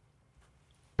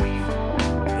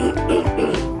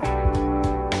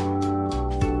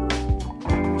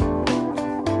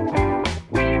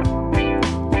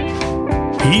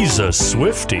 He's a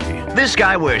Swiftie. This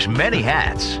guy wears many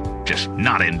hats, just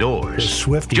not indoors.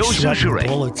 Swiftie Joe sweating Souchere.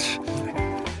 bullets.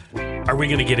 Are we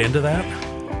going to get into that?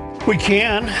 We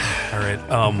can. All right.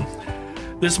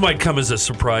 This might come as a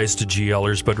surprise to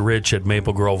GLers, but Rich at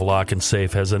Maple Grove Lock and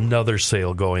Safe has another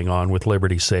sale going on with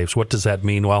Liberty Safes. What does that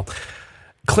mean? Well,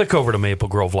 click over to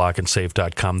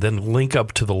maplegrovelockandsafe.com, then link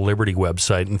up to the Liberty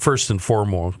website, and first and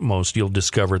foremost, you'll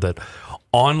discover that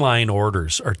online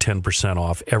orders are 10%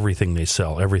 off everything they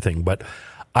sell, everything. But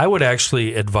I would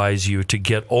actually advise you to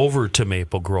get over to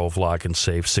Maple Grove Lock and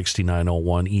Safe,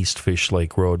 6901 East Fish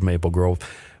Lake Road, Maple Grove.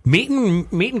 Meet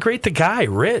and greet the guy,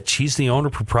 Rich. He's the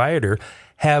owner-proprietor.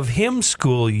 Have him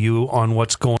school you on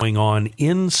what's going on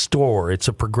in store. It's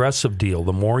a progressive deal.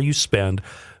 The more you spend,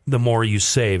 the more you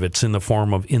save. It's in the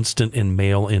form of instant and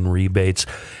mail-in rebates.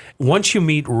 Once you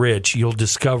meet Rich, you'll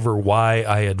discover why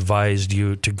I advised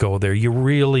you to go there. You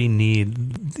really need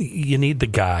the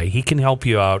guy. He can help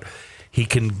you out. He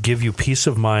can give you peace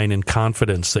of mind and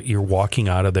confidence that you're walking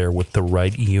out of there with the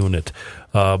right unit.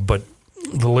 But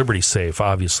the Liberty Safe,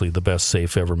 obviously the best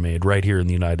safe ever made, right here in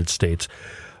the United States,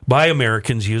 by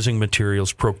Americans using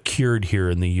materials procured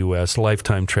here in the U.S.,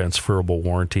 lifetime transferable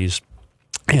warranties.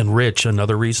 And Rich,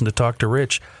 another reason to talk to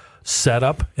Rich,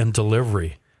 setup and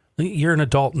delivery. You're an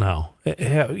adult now.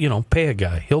 Pay a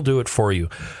guy. He'll do it for you.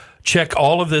 Check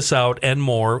all of this out and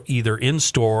more, either in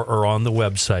store or on the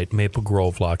website,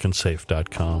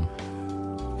 maplegrovelockandsafe.com.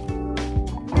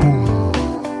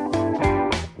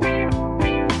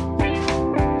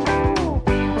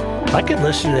 I could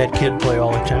listen to that kid play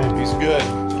all the time. He's good.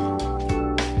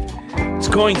 It's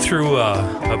going through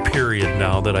a period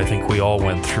now that I think we all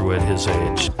went through at his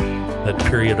age. That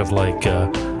period of like,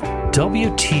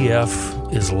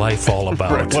 WTF is life all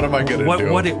about? Right, what am I going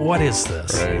to do? What is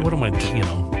this? Right. What am I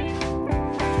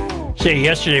doing? Say,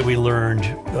 yesterday we learned,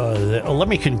 let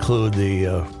me conclude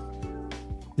the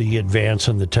advance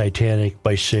on the Titanic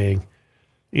by saying,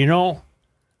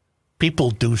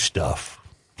 people do stuff.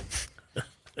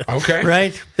 Okay.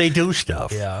 Right? They do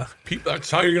stuff. Yeah.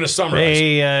 That's how you're going to summarize.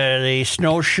 They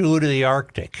snowshoe to the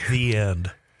Arctic. The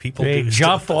end. People They do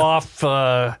jump stuff.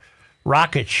 off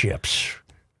rocket ships.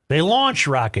 They launch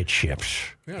rocket ships.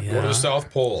 Go to the South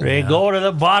Pole. They go to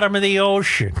the bottom of the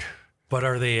ocean. But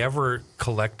are they ever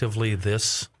collectively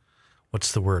this?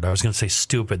 What's the word? I was going to say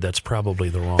stupid. That's probably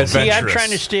the wrong. See, I'm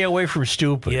trying to stay away from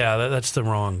stupid. Yeah, that's the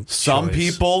wrong. Some choice.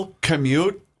 people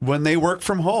commute when they work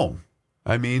from home.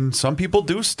 I mean, some people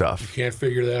do stuff. Can't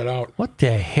figure that out. What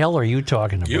the hell are you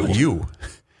talking about? You.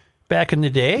 Back in the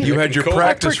day? You had your I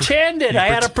practice. pretended. I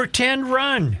had a pretend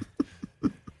run.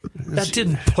 That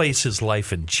didn't place his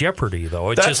life in jeopardy,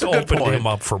 though. It That's just a good opened point. him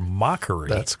up for mockery.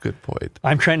 That's a good point.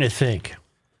 I'm trying to think.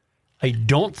 I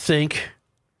don't think,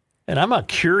 and I'm a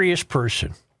curious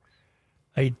person.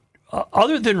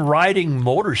 Other than riding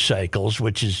motorcycles,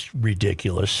 which is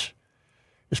ridiculous,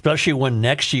 especially when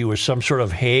next to you is some sort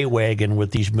of hay wagon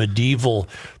with these medieval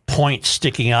points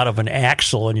sticking out of an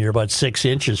axle and you're about 6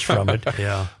 inches from it.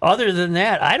 Yeah. Other than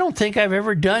that, I don't think I've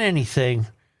ever done anything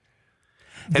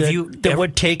that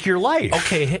would take your life.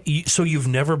 Okay, so you've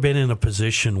never been in a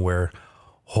position where,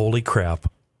 holy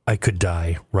crap, I could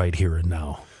die right here and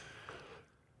now.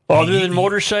 Other than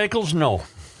motorcycles, no.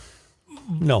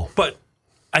 No. But,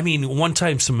 I mean, one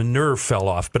time some nerve fell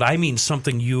off, but I mean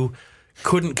something you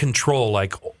couldn't control,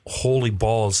 like, holy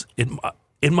balls,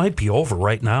 it might be over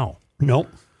right now. Nope.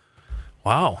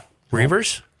 Wow.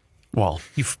 Reavers? Well,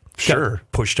 You've sure.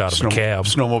 got pushed out of a cab.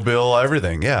 Snowmobile,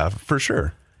 everything. Yeah, for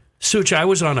sure. Such, I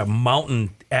was on a mountain,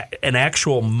 an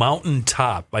actual mountain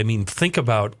top. I mean, think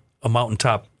about a mountain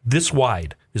top this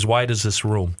wide, as wide as this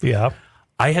room. Yeah.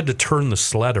 I had to turn the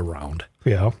sled around.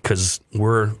 Yeah. Because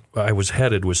where I was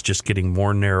headed was just getting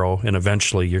more narrow, and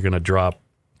eventually you're going to drop,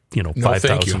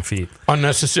 5,000 feet.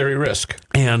 Unnecessary risk.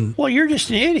 And Well, you're just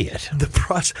an idiot.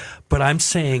 but I'm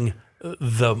saying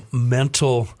the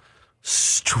mental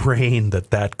strain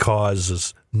that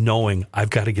causes, knowing I've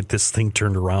got to get this thing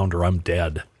turned around or I'm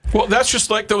dead. Well, that's just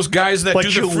like those guys that But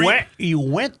do the free. you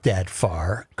went that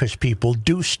far because people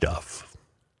do stuff.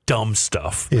 Dumb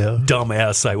stuff. Yeah.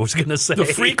 Dumbass, I was going to say. The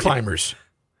free climbers,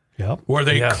 Yep. where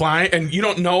they Yeah. climb, and you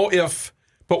don't know if.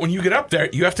 But when you get up there,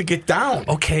 you have to get down.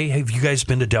 Okay, have you guys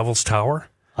been to Devil's Tower?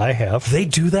 I have. They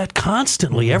do that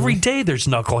constantly. Every day there's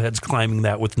knuckleheads climbing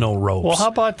that with no ropes. Well, how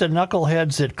about the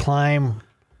knuckleheads that climb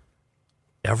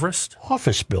Everest?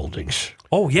 office buildings?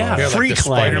 Oh, yeah. Yeah, like free the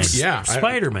Spider- climbing. Yeah,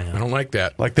 Spider-Man. I don't like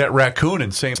that. Like that raccoon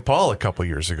in St. Paul a couple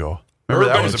years ago.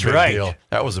 Remember, that was a big right. deal.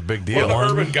 That was a big Well, deal. the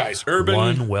urban guys,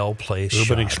 One well-placed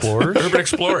shot. Explorers? urban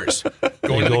explorers,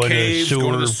 going to go the into caves,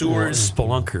 going to the sewer- sewers.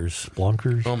 Spelunkers.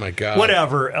 Blunkers? Oh my God!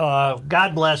 Whatever.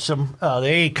 God bless them.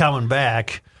 They ain't coming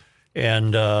back.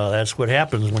 And that's what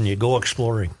happens when you go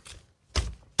exploring.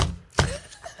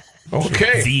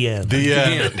 Okay, The end. The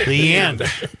end. The end.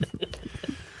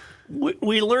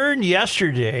 We learned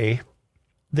yesterday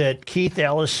that Keith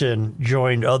Ellison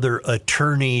joined other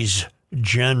attorneys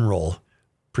general,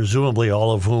 presumably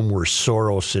all of whom were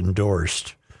Soros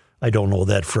endorsed. I don't know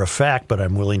that for a fact, but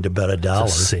I'm willing to bet $1.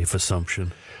 It's a safe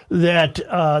assumption.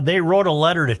 That they wrote a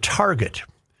letter to Target,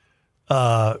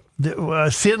 a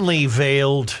thinly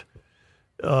veiled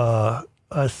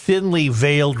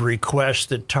request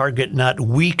that Target not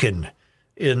weaken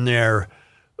in their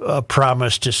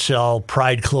promise to sell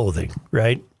Pride clothing,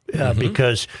 right?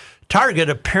 Because Target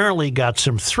apparently got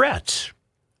some threats.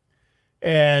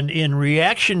 And in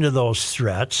reaction to those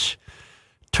threats,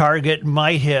 Target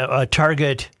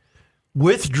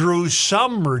withdrew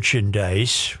some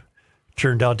merchandise,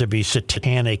 turned out to be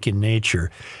satanic in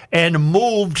nature, and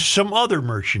moved some other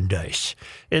merchandise.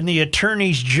 And the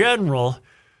attorneys general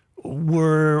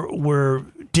were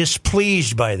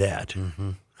displeased by that,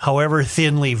 however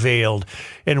thinly veiled,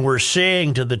 and were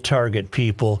saying to the Target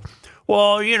people,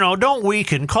 well, don't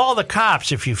weaken. Call the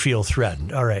cops if you feel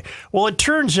threatened. All right. Well, it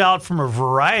turns out from a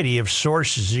variety of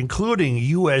sources, including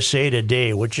USA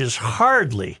Today, which is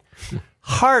hardly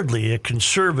a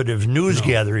conservative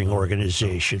news-gathering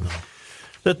organization,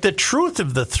 that the truth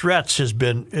of the threats has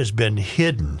been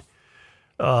hidden.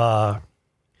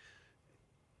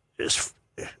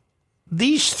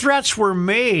 These threats were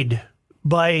made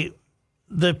by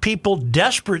the people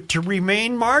desperate to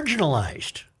remain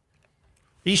marginalized.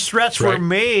 These threats were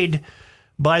made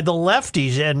by the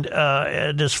lefties, and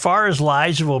as far as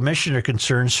lies of omission are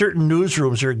concerned, certain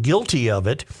newsrooms are guilty of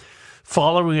it.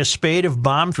 Following a spate of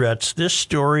bomb threats, this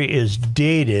story is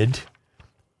dated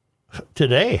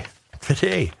today,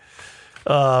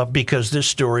 because this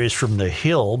story is from The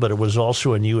Hill, but it was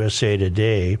also in USA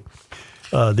Today.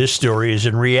 This story is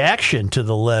in reaction to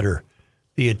the letter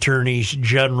the attorneys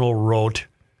general wrote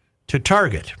to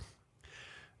Target.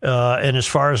 And as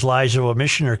far as lies of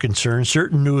omission are concerned,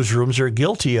 certain newsrooms are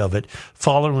guilty of it,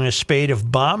 following a spate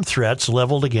of bomb threats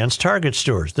leveled against Target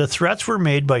stores. The threats were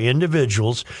made by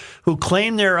individuals who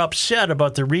claim they're upset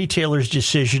about the retailer's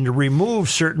decision to remove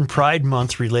certain Pride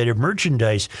Month-related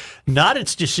merchandise, not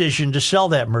its decision to sell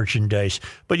that merchandise.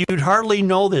 But you'd hardly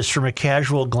know this from a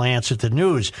casual glance at the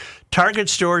news. Target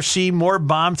stores see more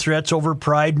bomb threats over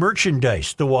Pride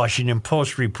merchandise, the Washington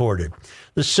Post reported.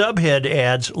 The subhead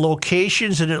adds,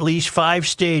 locations in at least 5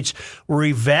 states were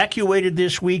evacuated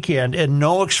this weekend and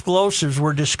no explosives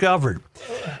were discovered.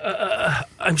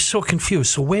 I'm so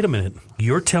confused. So wait a minute.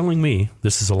 You're telling me,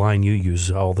 this is a line you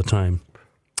use all the time,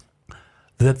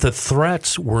 that the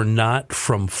threats were not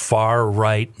from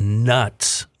far-right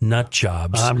nut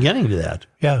jobs. I'm getting to that.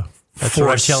 Yeah. That's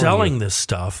for selling this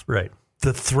stuff. Right.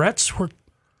 The threats were,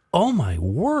 oh my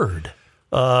word.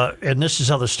 And this is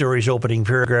how the story's opening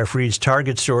paragraph reads.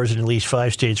 Target stores in at least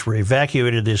 5 states were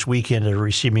evacuated this weekend and are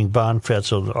receiving bomb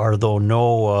threats, although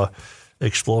no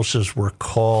explosives were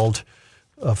found.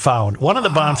 One of the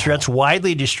bomb threats,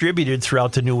 widely distributed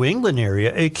throughout the New England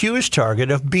area, accused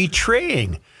Target of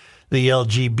betraying the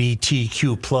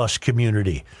LGBTQ plus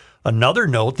community. Another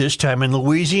note, this time in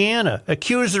Louisiana,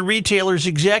 accused the retailer's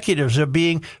executives of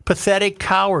being pathetic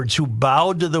cowards who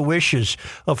bowed to the wishes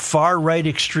of far-right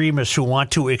extremists who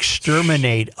want to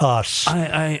exterminate us.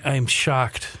 I'm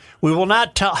shocked. We will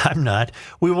not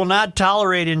We will not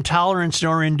tolerate intolerance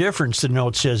nor indifference, the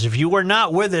note says. If you are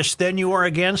not with us, then you are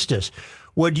against us.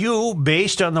 Would you,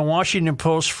 based on the Washington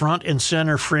Post front and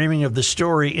center framing of the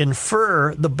story,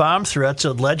 infer the bomb threats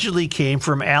allegedly came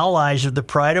from allies of the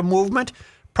Pride movement?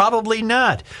 Probably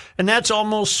not. And that's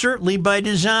almost certainly by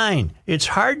design. It's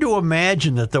hard to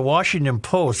imagine that the Washington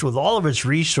Post, with all of its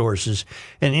resources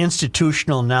and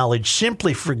institutional knowledge,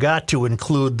 simply forgot to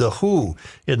include the who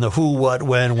in the who, what,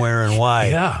 when, where, and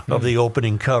why of the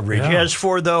opening coverage. Yeah. As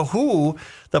for the who,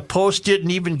 the Post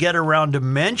didn't even get around to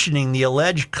mentioning the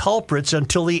alleged culprits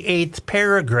until the 8th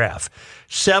paragraph.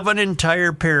 7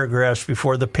 entire paragraphs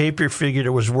before the paper figured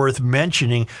it was worth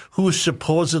mentioning who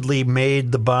supposedly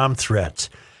made the bomb threats.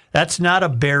 That's not a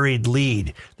buried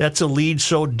lead. That's a lead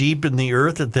so deep in the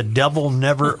earth that the devil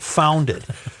never found it.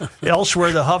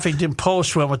 Elsewhere, the Huffington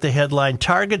Post went with the headline,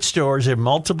 Target stores in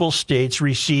multiple states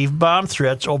receive bomb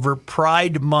threats over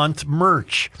Pride Month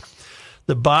merch.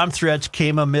 The bomb threats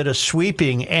came amid a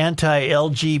sweeping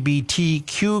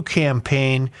anti-LGBTQ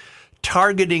campaign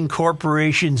targeting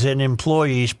corporations and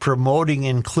employees promoting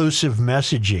inclusive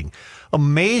messaging.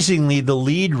 Amazingly, the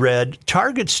lead read,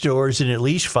 Target stores in at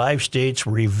least 5 states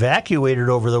were evacuated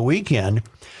over the weekend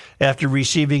after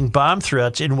receiving bomb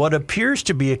threats in what appears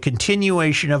to be a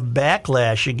continuation of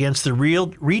backlash against the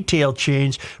retail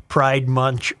chain's Pride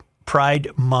Month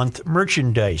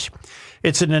merchandise.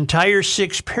 It's an entire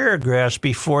 6 paragraphs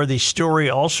before the story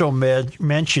also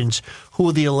mentions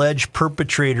who the alleged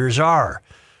perpetrators are.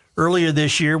 Earlier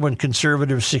this year, when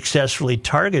conservatives successfully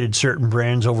targeted certain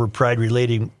brands over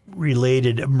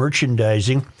pride-related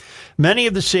merchandising, many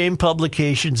of the same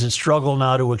publications that struggle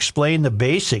now to explain the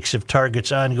basics of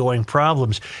Target's ongoing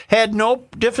problems had no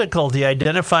difficulty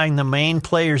identifying the main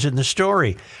players in the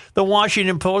story. The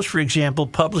Washington Post, for example,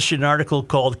 published an article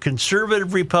called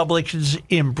 "Conservative Republicans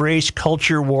Embrace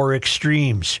Culture War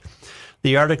Extremes."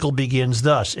 The article begins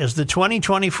thus: as the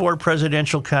 2024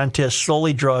 presidential contest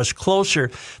slowly draws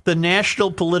closer, the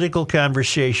national political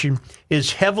conversation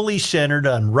is heavily centered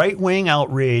on right-wing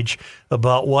outrage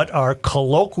about what are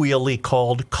colloquially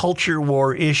called culture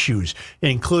war issues,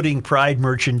 including pride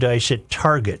merchandise at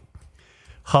Target.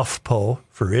 HuffPo,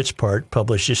 for its part,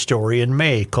 published a story in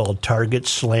May called "Target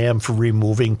Slam for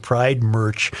Removing Pride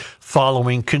Merch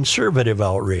Following Conservative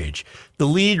Outrage." The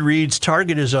lead reads,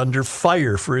 "Target is under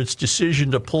fire for its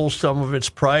decision to pull some of its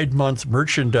Pride Month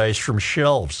merchandise from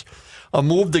shelves. A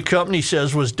move the company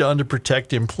says was done to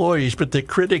protect employees, but the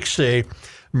critics say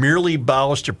merely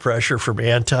bows to pressure from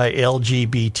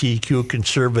anti-LGBTQ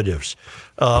conservatives."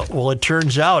 Well, it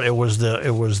turns out it was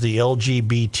the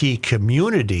LGBT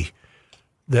community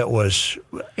that was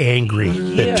angry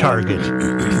that Target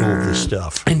moved the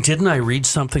stuff. And didn't I read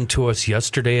something to us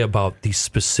yesterday about the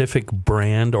specific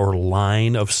brand or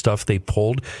line of stuff they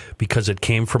pulled because it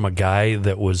came from a guy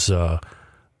that was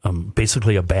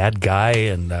basically a bad guy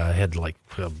and had like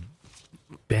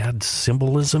bad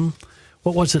symbolism?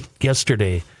 What was it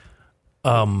yesterday?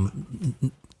 God,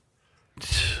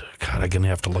 I'm going to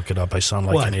have to look it up. I sound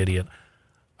like an idiot.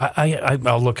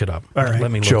 I'll look it up. All right. Let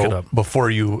me Joe, look it up.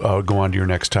 Before you go on to your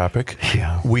next topic,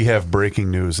 we have breaking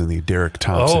news in the Derrick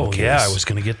Thompson case. Yeah, I was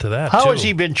going to get to that, How too. has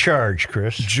he been charged,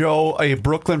 Chris? Joe, a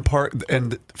Brooklyn Park,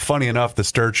 and funny enough, the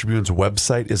Star Tribune's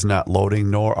website is not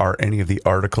loading, nor are any of the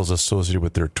articles associated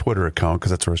with their Twitter account, because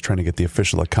that's where I was trying to get the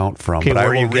official account from. Okay, but where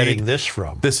are you getting this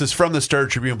from? This is from the Star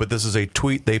Tribune, but this is a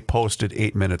tweet they posted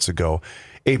 8 minutes ago.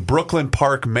 A Brooklyn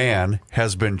Park man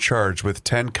has been charged with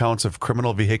 10 counts of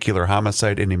criminal vehicular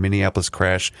homicide in a Minneapolis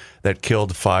crash that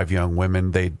killed 5 young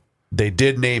women. They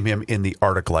did name him in the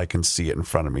article. I can see it in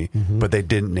front of me, but they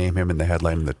didn't name him in the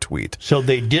headline in the tweet. So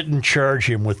they didn't charge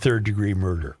him with third-degree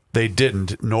murder. They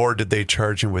didn't, nor did they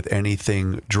charge him with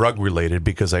anything drug-related,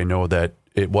 because I know that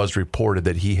it was reported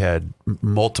that he had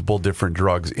multiple different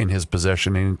drugs in his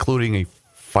possession, including a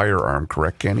firearm,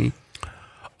 correct, Kenny?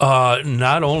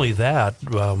 Not only that,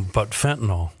 but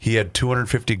fentanyl. He had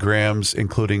 250 grams,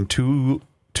 including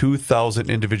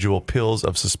 2,000 individual pills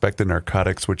of suspected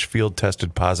narcotics, which field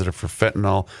tested positive for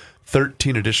fentanyl,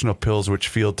 13 additional pills, which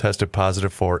field tested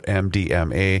positive for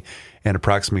MDMA, and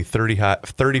approximately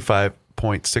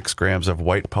 35.6 grams of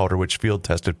white powder, which field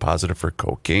tested positive for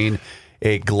cocaine.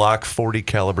 A Glock 40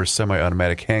 caliber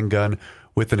semi-automatic handgun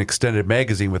with an extended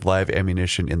magazine with live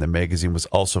ammunition in the magazine was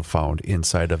also found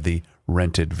inside of the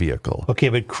rented vehicle. Okay,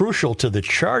 but crucial to the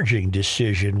charging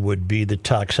decision would be the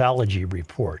toxicology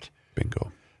report.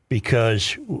 Bingo.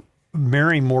 Because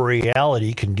Mary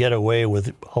Moriality can get away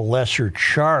with a lesser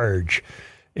charge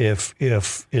if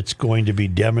it's going to be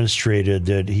demonstrated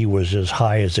that he was as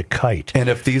high as a kite. And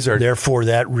if these are... Therefore,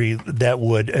 that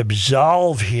would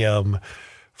absolve him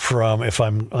from, if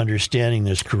I'm understanding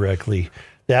this correctly,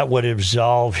 that would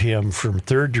absolve him from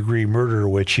third-degree murder,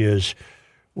 which is,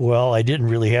 well, I didn't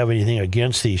really have anything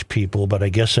against these people, but I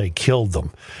guess I killed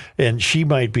them. And she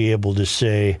might be able to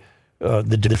say,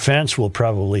 the defense will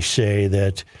probably say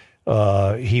that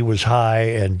he was high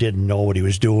and didn't know what he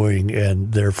was doing,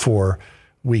 and therefore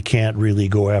we can't really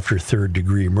go after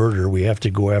third-degree murder. We have to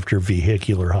go after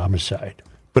vehicular homicide.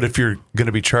 But if you're going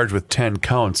to be charged with 10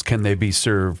 counts, can they be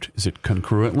served, is it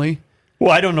concurrently?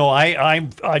 Well, I don't know.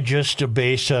 I just,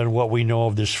 based on what we know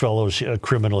of this fellow's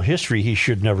criminal history, he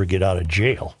should never get out of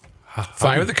jail.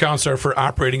 5 of the counts are for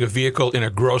operating a vehicle in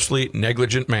a grossly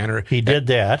negligent manner. He did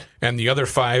that. And the other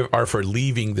 5 are for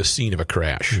leaving the scene of a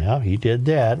crash. Yeah, he did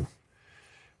that.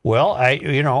 Well, I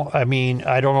don't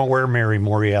know where Mary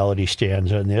Moriality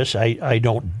stands on this. I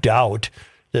don't doubt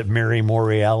that Mary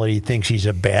Moriality thinks he's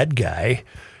a bad guy.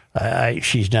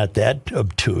 She's not that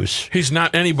obtuse. He's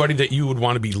not anybody that you would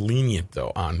want to be lenient,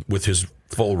 though, on with his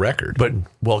full record. But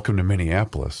welcome to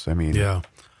Minneapolis. I mean... Yeah.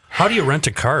 How do you rent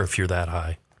a car if you're that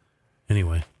high?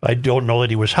 Anyway. I don't know that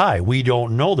he was high. We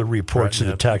don't know the reports of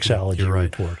the toxicology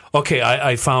report. Okay,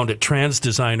 I found it. Trans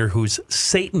designer whose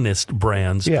Satanist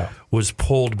brands was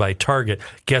pulled by Target.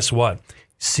 Guess what?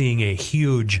 Seeing a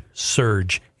huge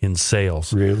surge in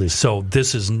sales. Really? So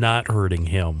this is not hurting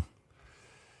him.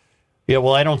 Yeah,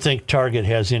 well, I don't think Target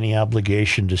has any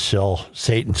obligation to sell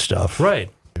Satan stuff. Right.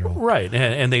 Right.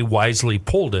 And they wisely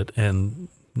pulled it, and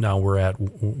now we're at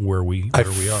where we are.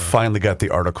 Finally got the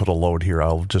article to load here.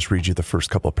 I'll just read you the first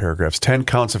couple of paragraphs. 10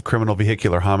 counts of criminal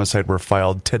vehicular homicide were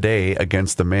filed today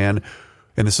against the man,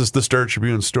 and this is the Star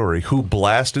Tribune story, who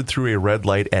blasted through a red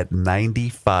light at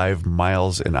 95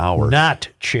 miles an hour. Not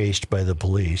chased by the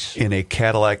police. In a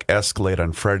Cadillac Escalade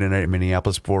on Friday night in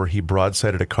Minneapolis before he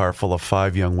broadsided a car full of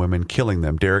 5 young women, killing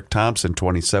them. Derrick Thompson,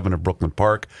 27, of Brooklyn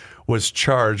Park, was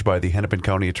charged by the Hennepin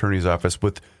County Attorney's Office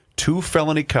with 2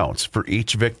 felony counts for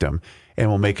each victim and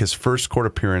will make his first court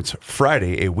appearance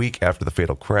Friday, a week after the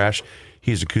fatal crash.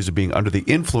 He's accused of being under the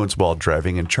influence while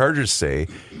driving, and charges say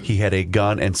he had a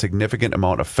gun and significant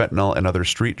amount of fentanyl and other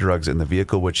street drugs in the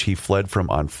vehicle, which he fled from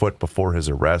on foot before his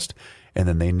arrest. And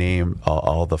then they name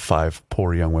all the 5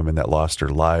 poor young women that lost their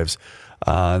lives.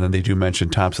 And then they do mention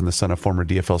Thompson, the son of former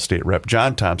DFL state rep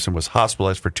John Thompson, was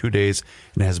hospitalized for 2 days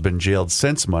and has been jailed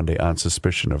since Monday on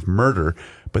suspicion of murder.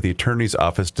 But the attorney's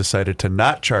office decided to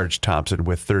not charge Thompson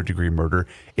with third-degree murder,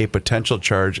 a potential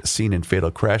charge seen in fatal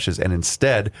crashes, and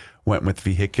instead went with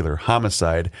vehicular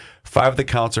homicide. 5 of the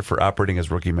counts are for operating,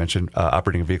 as Rookie mentioned,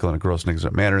 operating a vehicle in a gross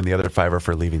negligent manner, and the other 5 are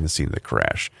for leaving the scene of the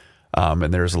crash.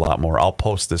 And there's a lot more. I'll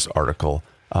post this article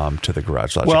to the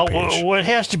Garage Logic page. Well, what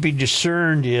has to be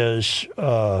discerned is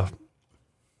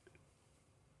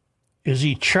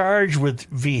he charged with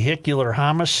vehicular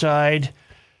homicide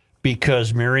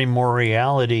because Mary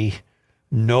Moriality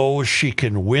knows she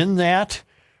can win that?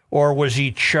 Or was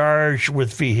he charged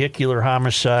with vehicular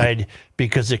homicide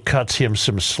because it cuts him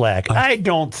some slack? I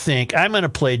don't think, I'm going to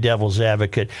play devil's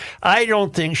advocate, I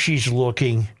don't think she's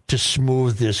looking to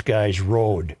smooth this guy's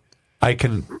road. I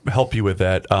can help you with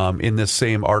that. In this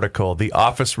same article, the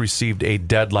office received a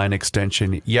deadline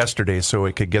extension yesterday so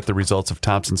it could get the results of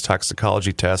Thompson's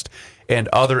toxicology test and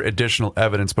other additional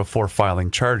evidence before filing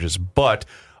charges. But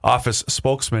office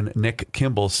spokesman Nick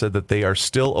Kimball said that they are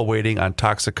still awaiting on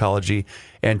toxicology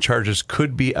and charges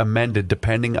could be amended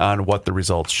depending on what the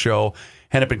results show.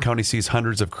 Hennepin County sees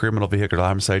hundreds of criminal vehicular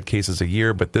homicide cases a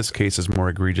year, but this case is more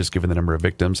egregious given the number of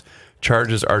victims.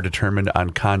 Charges are determined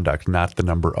on conduct, not the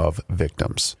number of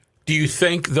victims. Do you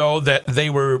think, though, that they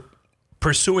were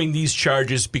pursuing these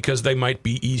charges because they might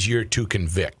be easier to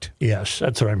convict? Yes,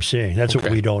 that's what I'm saying. That's what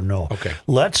we don't know. Okay.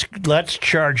 Let's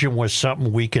charge him with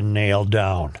something we can nail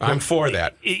down. I'm for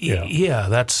that. Yeah,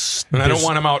 that's... And I don't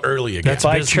want him out early again. If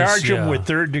I charge him with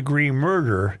third-degree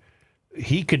murder,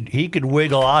 he could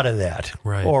wiggle out of that,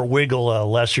 right, or wiggle a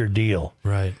lesser deal.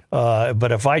 Right.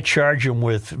 But if I charge him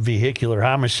with vehicular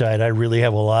homicide, I really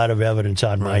have a lot of evidence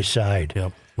on my side.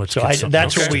 Yep.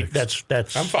 That's what we. That's.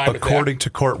 I'm fine According to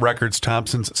court records,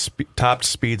 Thompson's topped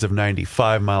speeds of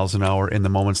 95 miles an hour in the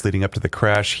moments leading up to the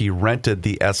crash. He rented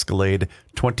the Escalade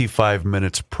 25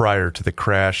 minutes prior to the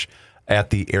crash at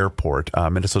the airport.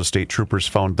 Minnesota State troopers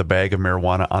found the bag of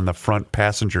marijuana on the front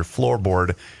passenger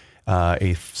floorboard.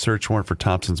 A search warrant for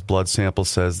Thompson's blood sample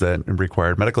says that it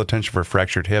required medical attention for a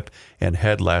fractured hip and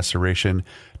head laceration.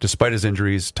 Despite his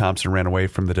injuries, Thompson ran away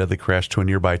from the deadly crash to a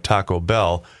nearby Taco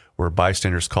Bell, where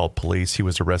bystanders called police. He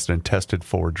was arrested and tested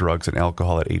for drugs and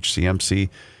alcohol at HCMC.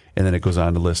 And then it goes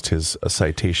on to list his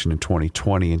citation in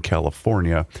 2020 in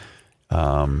California.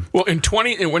 Well,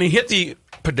 when he hit the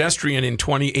pedestrian in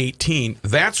 2018,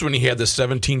 that's when he had the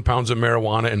 17 pounds of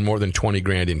marijuana and more than 20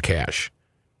 grand in cash.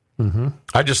 Mm-hmm.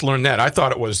 I just learned that. I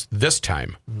thought it was this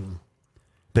time.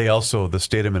 They also, the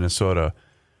state of Minnesota,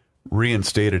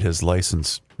 reinstated his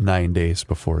license 9 days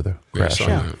before the crash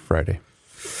on Friday.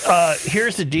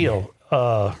 Here's the deal.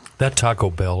 That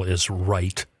Taco Bell is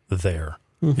right there.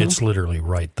 Mm-hmm. It's literally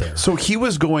right there. So he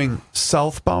was going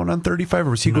southbound on 35,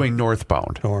 or was he going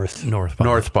northbound?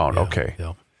 Northbound, Yeah, okay.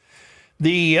 Yeah.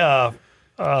 The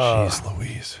Jeez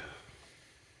Louise.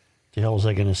 the hell was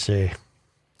I going to say?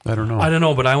 I don't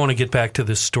know, but I want to get back to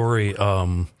this story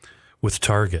with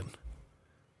Target.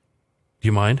 Do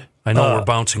you mind? I know we're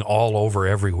bouncing all over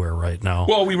everywhere right now.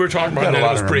 Well, we were talking about that.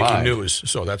 It was breaking news,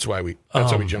 so that's why we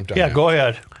jumped on that. Yeah, go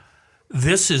ahead.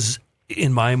 This is,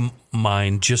 in my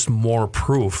mind, just more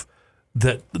proof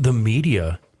that the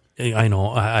media, I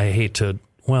know, I hate to,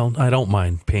 well, I don't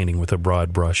mind painting with a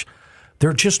broad brush.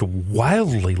 They're just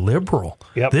wildly liberal.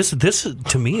 Yep. This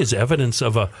to me is evidence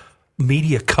of a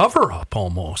media cover-up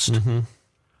almost. Mm-hmm.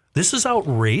 This is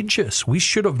outrageous. We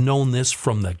should have known this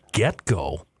from the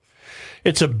get-go.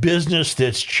 It's a business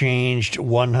that's changed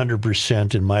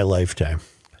 100% in my lifetime.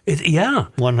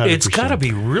 100%. It's got to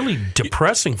be really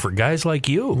depressing for guys like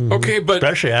you. Mm-hmm. Okay, but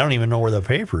especially, I don't even know where the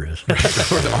paper is.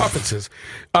 Where the office is.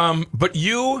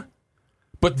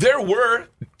 But there were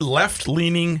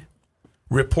left-leaning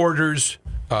reporters,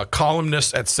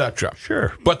 columnists, etc.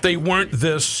 Sure. But they weren't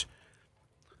this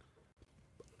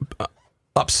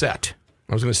upset.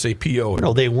 I was going to say PO.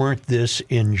 No, they weren't this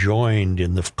enjoined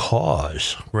in the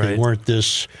cause. Right.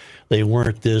 They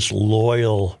weren't this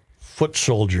loyal foot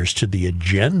soldiers to the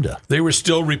agenda. They were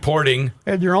still reporting.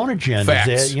 They had their own agendas.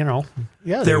 Facts.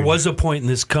 There was a point in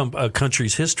this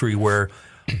country's history where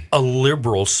a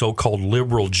liberal, so-called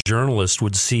liberal journalist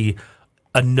would see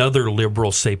another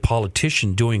liberal, say,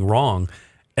 politician doing wrong,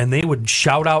 and they would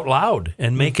shout out loud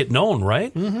and make it known,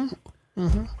 right? Mm-hmm.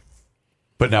 Mm-hmm.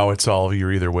 But now it's all,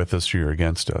 you're either with us or you're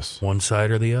against us. One side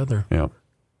or the other. Yeah.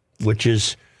 Which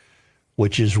is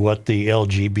what the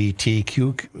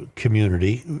LGBTQ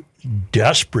community,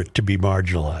 desperate to be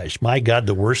marginalized. My God,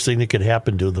 the worst thing that could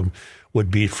happen to them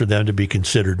would be for them to be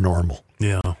considered normal.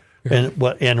 Yeah. And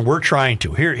we're trying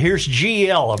to. Here's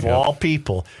GL of all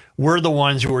people. We're the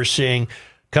ones who are saying,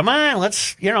 come on,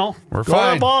 let's, we're go to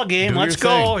fine. a ball game. Do Let's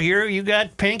your go. thing. Here, you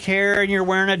got pink hair and you're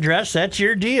wearing a dress. That's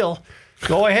your deal.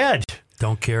 Go ahead.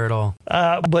 Don't care at all.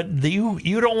 But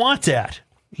you don't want that.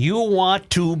 You want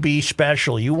to be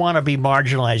special. You want to be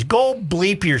marginalized. Go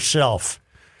bleep yourself.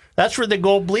 That's where the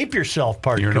go bleep yourself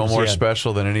part You're no comes more in.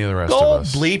 special than any of the rest Go of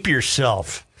us. bleep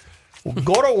yourself.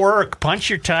 Go to work. Punch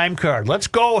your time card. Let's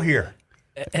go here.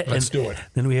 Let's do it.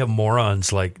 Then we have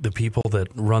morons like the people that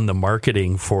run the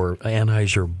marketing for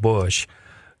Anheuser-Busch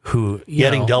who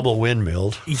Getting double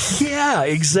windmilled. Yeah,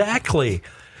 exactly.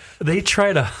 They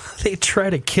try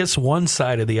to kiss one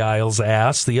side of the aisle's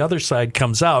ass. The other side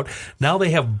comes out. Now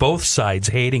they have both sides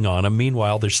hating on them.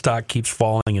 Meanwhile, their stock keeps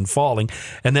falling and falling.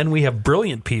 And then we have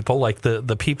brilliant people like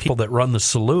the people that run the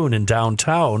saloon in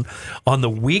downtown on the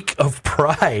week of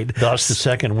Pride. Thus the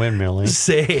second windmilling.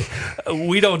 Say,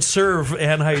 we don't serve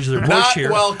Anheuser-Busch Not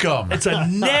here. welcome. It's a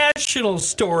national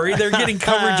story. They're getting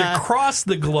coverage across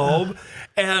the globe.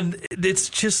 And it's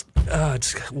just,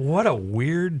 what a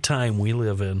weird time we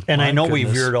live in. And My I know we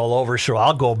goodness. veered all over, so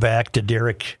I'll go back to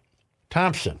Derrick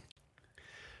Thompson.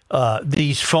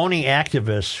 These phony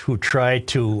activists who try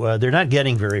to, they're not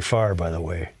getting very far, by the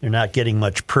way. They're not getting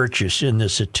much purchase in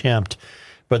this attempt.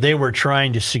 But they were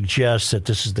trying to suggest that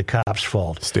this is the cops'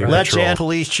 fault. Let's end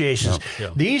police chases. Yeah.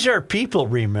 These are people,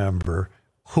 remember,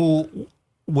 who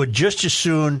would just as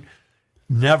soon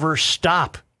never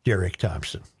stop Derrick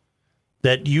Thompson.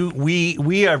 That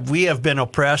we have been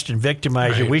oppressed and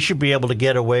victimized, and we should be able to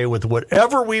get away with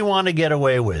whatever we want to get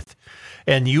away with.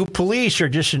 And you police are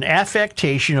just an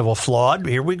affectation of a flawed,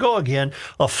 here we go again,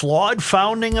 a flawed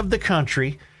founding of the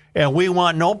country, and we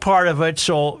want no part of it.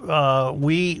 So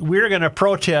we're going to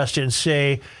protest and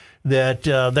say that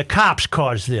the cops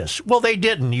caused this. Well, they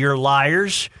didn't. You're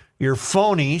liars. You're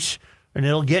phonies. And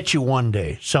it'll get you one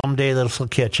day. Someday that'll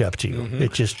catch up to you.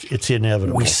 Mm-hmm. It's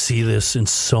inevitable. We see this in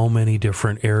so many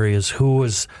different areas. Who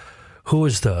was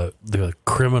the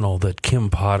criminal that Kim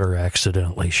Potter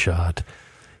accidentally shot?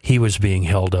 He was being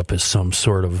held up as some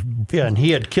sort of... Yeah, and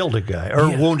he had killed a guy, or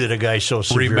wounded a guy so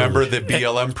severely. Remember the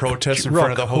BLM protest in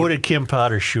front of the Who did Kim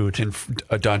Potter shoot?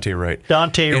 Dante Wright.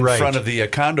 Dante Wright. In front of the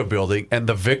condo building, and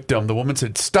the victim, the woman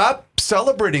said, "Stop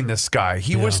celebrating this guy.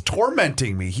 He was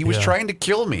tormenting me. He was trying to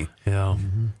kill me." Yeah.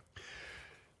 Mm-hmm.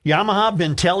 Yamaha,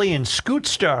 Bentelli, and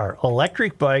Scootstar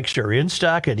electric bikes are in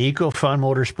stock at EcoFun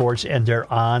Motorsports, and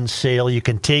they're on sale. You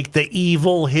can take the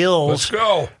evil hills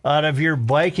out of your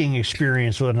biking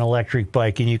experience with an electric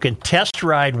bike, and you can test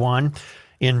ride one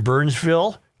in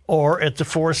Burnsville or at the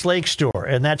Forest Lake store,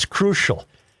 and that's crucial.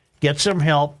 Get some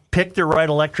help, pick the right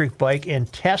electric bike,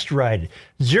 and test ride it.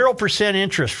 0%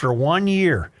 interest for 1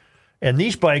 year, and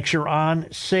these bikes are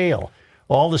on sale.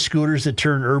 All the scooters that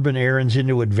turn urban errands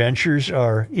into adventures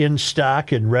are in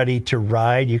stock and ready to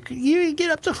ride. You can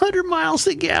get up to 100 miles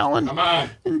a gallon. Come on.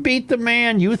 And beat the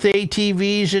man. Youth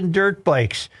ATVs and dirt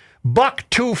bikes.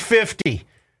 $1,250.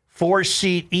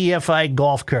 4-seat EFI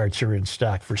golf carts are in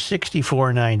stock for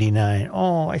 $64.99.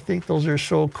 Oh, I think those are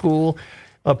so cool.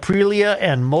 Aprilia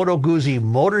and Moto Guzzi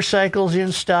motorcycles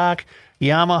in stock.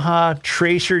 Yamaha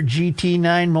Tracer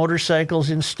GT9 motorcycles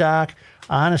in stock.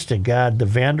 Honest to God, the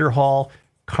Vanderhall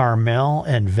Carmel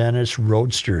and Venice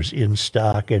Roadsters in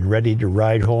stock and ready to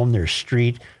ride home. They're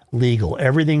street legal.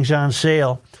 Everything's on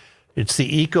sale. It's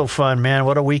the EcoFun, man.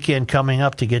 What a weekend coming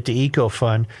up to get to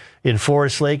EcoFun. In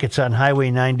Forest Lake, it's on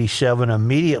Highway 97,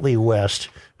 immediately west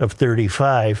of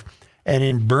 35. And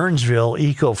in Burnsville,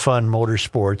 EcoFun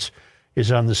Motorsports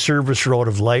is on the service road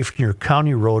of life near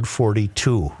County Road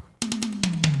 42.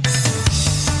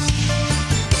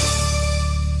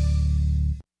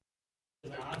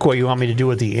 What you want me to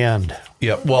do at the end?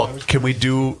 Yeah. Well, can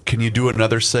you do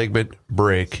another segment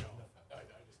break?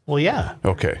 Well, yeah.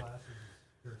 Okay.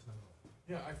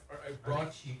 Yeah, I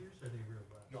broad cheaters or are they real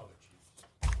broad? No,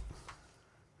 they're cheaters.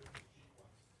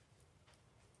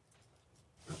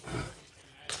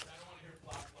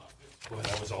 Boy,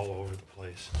 that was all over the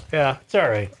place. Yeah, it's all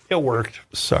right. It worked.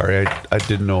 Sorry, I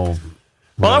didn't know.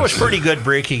 Well, that was pretty good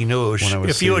breaking news. When I was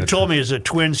If you seeing had it. told me it was a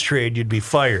Twins trade, you'd be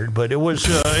fired. But it was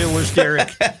Derrick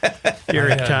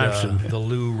Thompson. The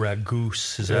Lou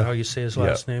Ragoose. Is that how you say his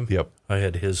last name? Yep. I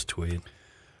had his tweet.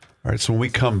 All right, so when we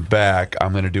come back,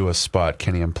 I'm going to do a spot.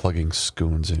 Kenny, I'm plugging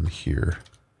Scoons in here.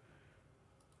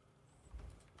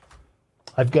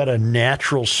 I've got a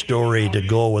natural story to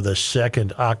go with a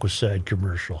second Aquaside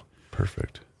commercial.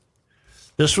 Perfect.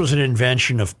 This was an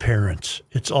invention of parents.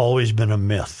 It's always been a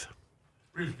myth.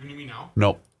 You mean now?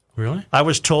 Nope. Really? I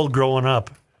was told growing up,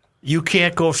 you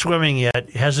can't go swimming yet.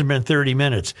 It hasn't been 30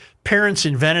 minutes. Parents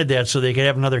invented that so they could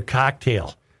have another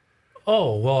cocktail.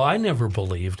 Oh, well, I never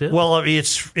believed it. Well,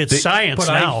 it's science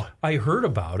but now. I heard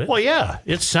about it. Well, yeah,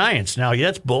 it's science now.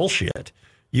 That's bullshit.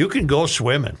 You can go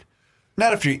swimming.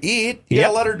 Not if you eat. You got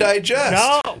to let her digest.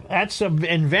 No, that's an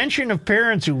invention of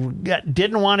parents who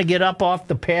didn't want to get up off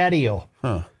the patio.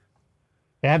 Huh.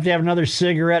 They have to have another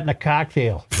cigarette and a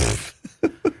cocktail.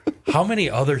 How many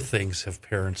other things have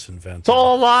parents invented? It's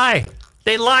all a lie.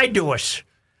 They lied to us.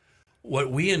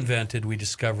 What we invented, we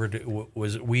discovered,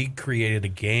 was we created a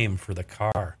game for the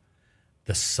car,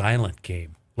 the silent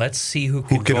game. Let's see who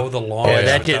can go the longest. Yeah,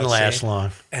 that didn't without last saying-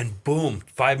 long. And boom,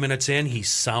 5 minutes in, he's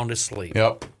sound asleep.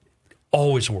 Yep.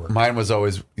 Always worked. Mine was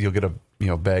always, you'll get a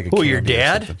bag of Who, your candy or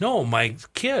dad? something. No, my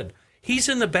kid. He's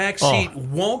in the back seat,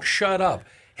 won't shut up.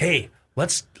 Hey,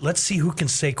 let's see who can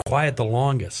stay quiet the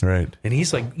longest. Right. And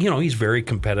he's like, he's very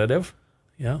competitive.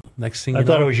 Yeah. Next thing I you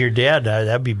thought know, it was your dad.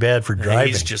 That'd be bad for and driving.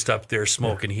 he's just up there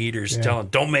smoking heaters, telling,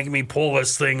 "Don't make me pull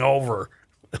this thing over."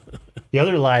 The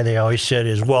other lie they always said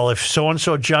is, well, if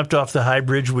so-and-so jumped off the high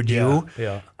bridge, would you?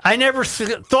 Yeah. I never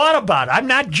thought about it. I'm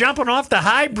not jumping off the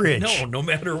high bridge. No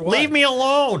matter what. Leave me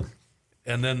alone.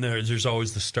 And then there's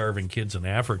always the starving kids in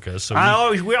Africa. So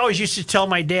We always used to tell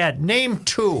my dad, name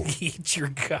two. eat your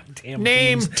goddamn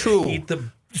Name beans. two. Eat the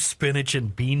spinach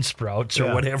and bean sprouts or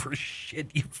Yeah. whatever shit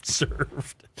you've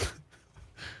served.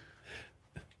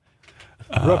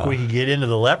 Brooke, we could get into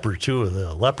the leper, too,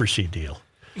 the leprosy deal.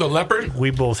 The leopard?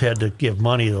 We both had to give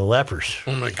money to the lepers.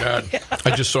 Oh, my God.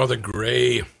 I just saw the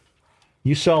gray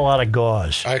You saw a lot of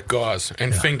gauze. gauze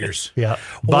and fingers. Yeah.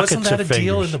 Wasn't Buckets that a of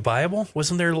deal fingers. in the Bible?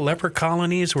 Wasn't there leper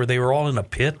colonies where they were all in a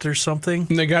pit or something?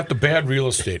 And they got the bad real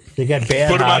estate. They got bad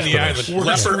Put them on the hospitals. island.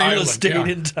 Worst Leper real island, estate yeah.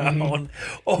 in town.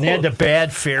 Oh, They had the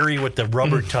bad ferry with the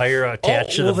rubber tire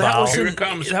attached to the that bow. was Here it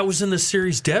comes. that was in the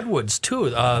series Deadwoods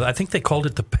too. I think they called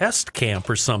it the pest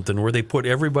camp or something, where they put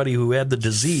everybody who had the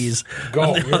disease Go.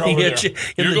 on the, You're on the over edge there.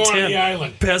 in You're the going to tent, the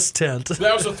island. pest tent.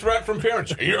 That was a threat from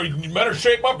parents. You better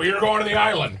shape up or you're going to the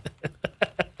island.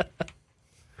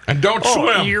 And don't Oh,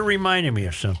 swim. you're reminding me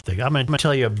of something. I'm going to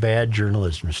tell you a bad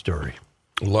journalism story.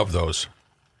 Love those.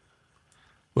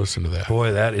 Listen to that.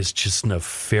 Boy, that is just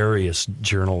nefarious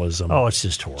journalism. Oh, it's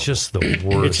just horrible. just the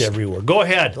worst. It's everywhere. Go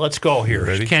ahead. Let's go here.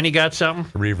 Ready? Kenny got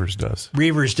something? Reavers does.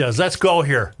 Reavers does. Let's go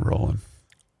here. Rolling.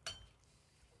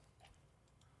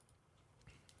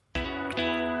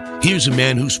 Here's a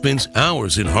man who spends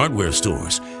hours in hardware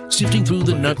stores, sifting through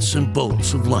the nuts and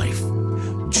bolts of life.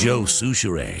 Joe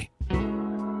Souchere.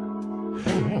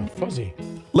 Fuzzy.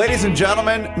 Ladies and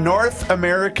gentlemen, North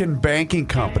American Banking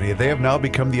Company. They have now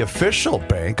become the official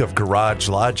bank of Garage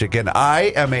Logic, and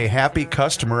I am a happy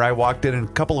customer. I walked in a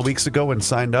couple of weeks ago and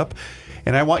signed up,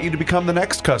 and I want you to become the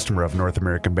next customer of North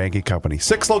American Banking Company.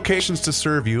 6 locations to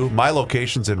serve you. My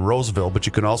location's in Roseville, but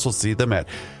you can also see them at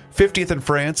 50th and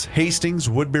France, Hastings,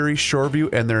 Woodbury,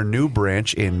 Shoreview, and their new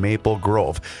branch in Maple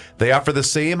Grove. They offer the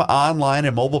same online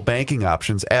and mobile banking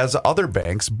options as other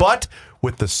banks, but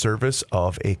with the service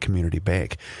of a community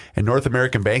bank. And North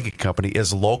American Banking Company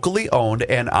is locally owned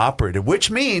and operated,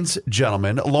 which means,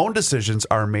 gentlemen, loan decisions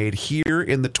are made here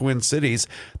in the Twin Cities.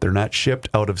 They're not shipped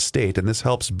out of state, and this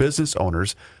helps business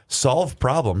owners solve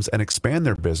problems and expand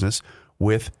their business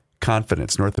with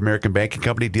confidence. North American Banking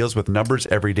Company deals with numbers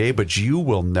every day, but you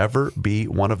will never be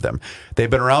one of them. They've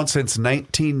been around since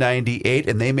 1998,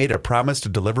 and they made a promise to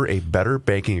deliver a better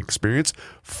banking experience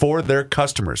for their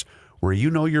customers, where you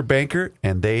know your banker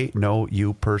and they know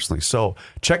you personally. So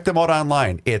check them out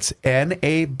online. It's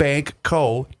nabankco.com,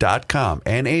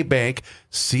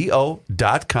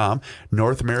 nabankco.com.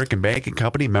 North American Banking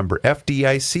Company, member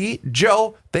FDIC.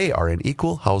 Joe, they are an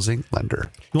equal housing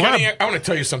lender. Kenny, I want to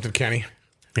tell you something, Kenny.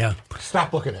 Yeah.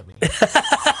 Stop looking at me.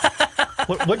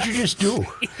 What'd you just do?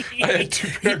 I had 2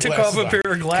 pair He took off a pair of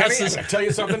Kenny, I'm glasses. going to tell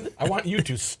you something. I want you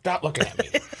to stop looking at me.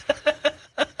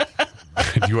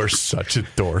 Do you You are such a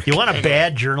dork. You want a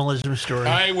bad journalism story?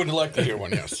 I would like to hear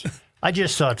one, yes. I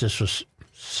just thought this was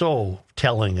so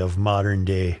telling of modern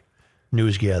day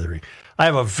news gathering. I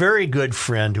have a very good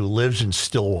friend who lives in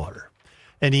Stillwater.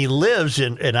 And he lives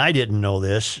in, and I didn't know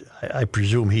this, I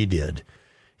presume he did.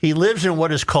 He lives in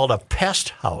what is called a pest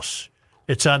house.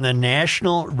 It's on the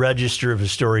National Register of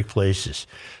Historic Places.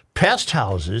 Pest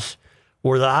houses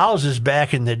were the houses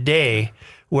back in the day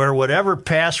where whatever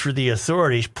passed for the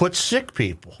authorities put sick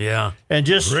people. Yeah. And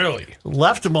just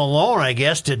left them alone, I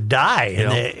guess, to die.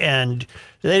 And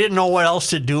they didn't know what else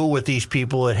to do with these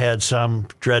people that had some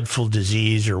dreadful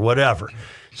disease or whatever.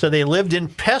 So they lived in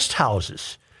pest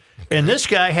houses. And this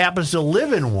guy happens to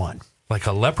live in one. Like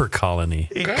a leper colony.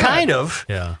 Kind of.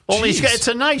 Yeah. Only it's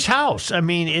a nice house. I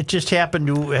mean, it just happened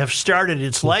to have started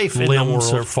its life in the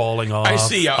Limbs world. are falling off. I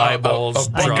see eyeballs.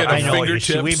 a bucket I of know.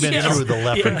 fingertips. We've been through the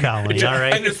leper colony, all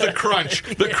right? And it's the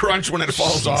crunch when it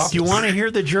falls off. Do you want to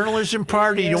hear the journalism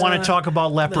part, or do you want to talk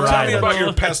about leper Tell me island? about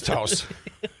your pest house.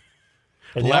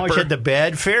 And they always had the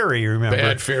bad fairy, remember?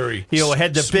 Bad fairy. You know,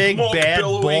 had the big, Smoke bad,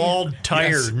 billowing. bald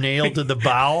tire nailed to the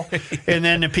bow. And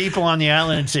then the people on the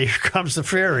island would say, here comes the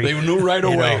fairy. They knew right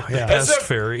away. Pest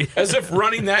fairy. As if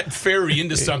running that ferry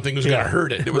into something was going to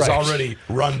hurt it. It was already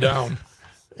run down.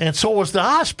 And so was the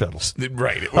hospital.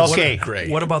 Right. It was great.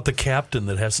 What about the captain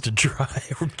that has to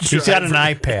drive? He's got an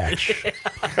eye patch.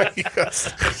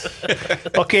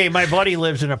 Okay, my buddy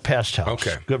lives in a pest house.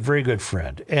 Okay. Very good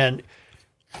friend. And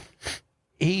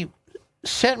he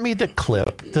sent me the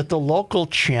clip that the local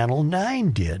Channel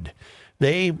 9 did.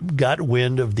 They got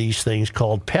wind of these things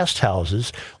called pest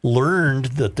houses, learned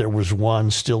that there was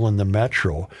one still in the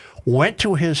metro, went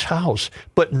to his house,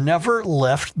 but never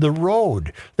left the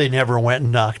road. They never went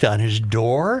and knocked on his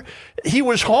door. He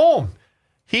was home.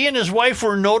 He and his wife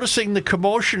were noticing the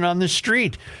commotion on the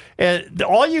street. And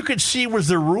all you could see was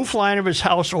the roof line of his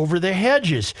house over the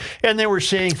hedges. And they were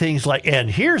saying things like,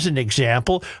 and here's an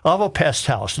example of a pest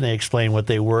house. And they explained what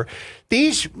they were.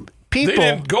 These people... They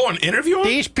didn't go and interview him?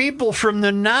 These people from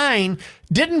the 9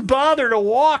 didn't bother to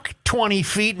walk 20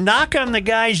 feet, knock on the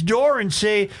guy's door and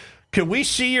say, can we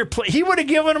see your place? He would have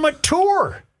given him a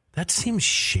tour. That seems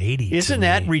shady. Isn't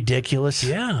that ridiculous?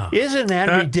 Yeah. Isn't that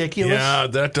ridiculous? Yeah,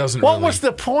 that doesn't What really... was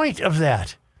the point of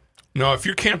that? No, if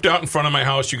you're camped out in front of my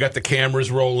house, you got the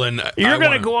cameras rolling. You're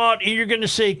going to go out and you're going to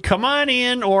say, come on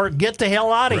in or get the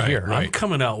hell out of here. I'm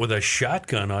coming out with a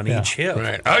shotgun on each hip.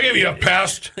 Right. I'll give you a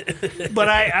pest. But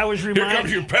I was Here reminded.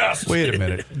 comes your pest. Wait a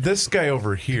minute. This guy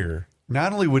over here,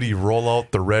 not only would he roll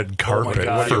out the red carpet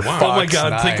God. for Oh Fox my God,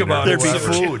 9 think about or it. There'd be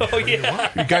whatever. food. Oh,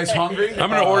 yeah. You guys hungry? I'm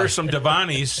going to order some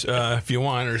Devanis if you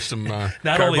want, or some Not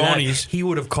only that, Carbonis. he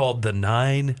would have called the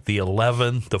 9, the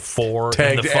 11, the 4,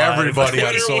 Tagged and the 5. everybody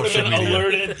on Twitter would have social been media.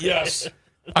 alerted. Yes.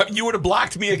 You would have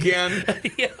blocked me again.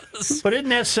 Yes. But isn't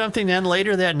that something? Then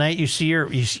later that night, you see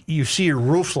your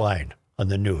roof line on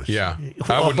the news. Yeah.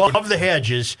 Above the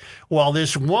hedges, while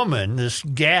this woman, this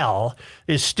gal,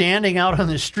 is standing out on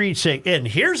the street saying, and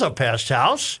here's a pest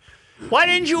house. Why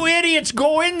didn't you idiots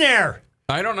go in there?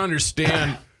 I don't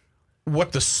understand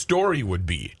what the story would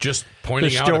be. Just The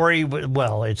pointing out. story,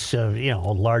 well, it's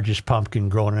largest pumpkin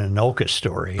grown in Anoka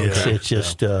story. It's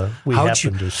just we happen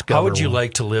to discover. How would you one.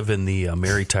 like to live in the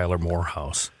Mary Tyler Moore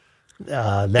house?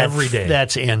 Every day?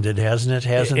 That's ended, hasn't it?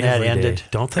 Hasn't that Every day. ended?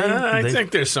 Don't they? I They-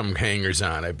 think there's some hangers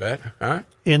on, I bet. Huh?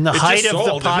 In the It height just of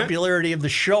sold, the didn't it? popularity of the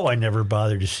show, I never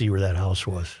bothered to see where that house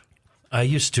was. I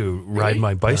used to ride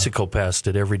my bicycle past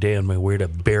it every day on my way to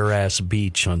Bare Ass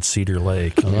Beach on Cedar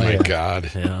Lake. Oh, my God.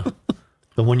 Yeah.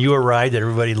 But when you arrived, did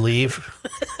everybody leave?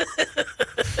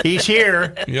 He's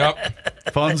here.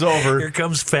 Yep. Fun's over Here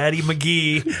comes Fatty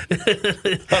McGee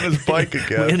on his bike in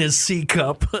again. his C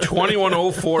cup.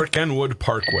 2104 Kenwood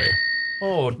Parkway.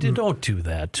 Oh, don't do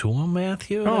that to him,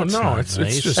 Matthew. Oh, That's no, not it's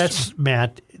nice. just- That's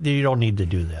Matt. You don't need to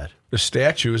do that. The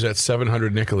statue is at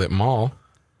 700 Nicollet Mall.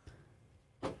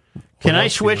 Can I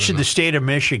switch to the state of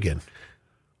Michigan?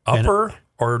 upper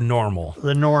or normal.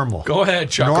 The normal. Go ahead,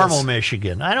 Chuckles. Normal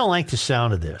Michigan. I don't like the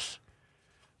sound of this.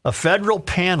 A federal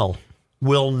panel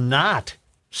will not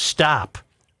stop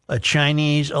a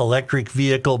Chinese electric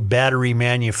vehicle battery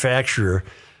manufacturer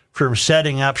from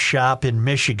setting up shop in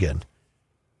Michigan,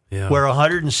 where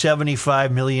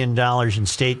 $175 million in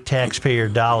state taxpayer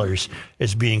dollars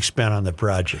is being spent on the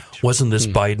project. Wasn't this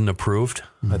Biden approved?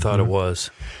 I thought it was.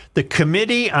 The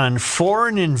Committee on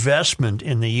Foreign Investment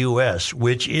in the U.S.,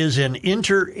 which is an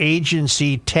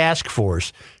interagency task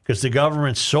force, because the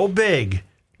government's so big,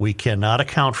 we cannot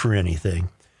account for anything,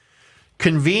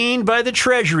 convened by the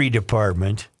Treasury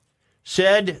Department,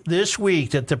 said this week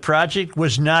that the project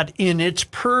was not in its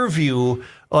purview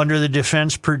under the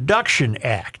Defense Production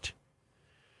Act.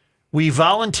 We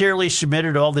voluntarily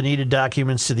submitted all the needed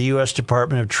documents to the U.S.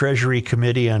 Department of Treasury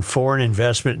Committee on Foreign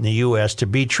Investment in the U.S. to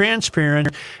be transparent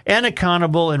and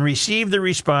accountable, and received the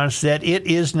response that it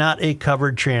is not a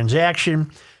covered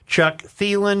transaction. Chuck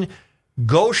Thielen,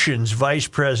 Goshen's Vice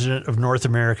President of North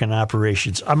American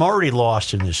Operations. I'm already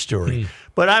lost in this story,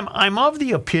 but I'm of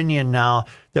the opinion now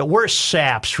that we're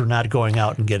saps for not going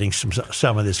out and getting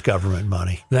some of this government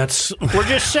money. We're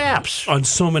just saps on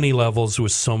so many levels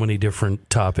with so many different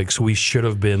topics. We should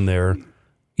have been there.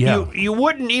 Yeah, you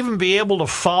wouldn't even be able to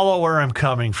follow where I'm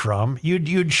coming from.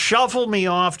 You'd shuffle me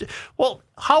off. Well,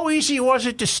 how easy was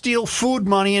it to steal food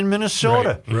money in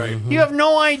Minnesota? Right. You have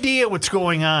no idea what's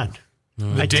going on.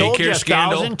 The I told you daycare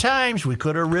scandal. 1,000 times we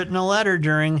could have written a letter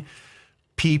during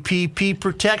PPP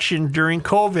protection during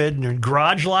COVID, and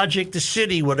Garage Logic, the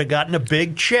city, would have gotten a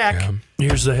big check. Yeah.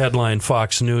 Here's the headline: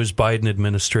 Fox News, Biden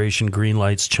administration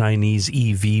greenlights Chinese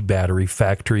EV battery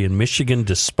factory in Michigan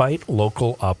despite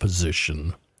local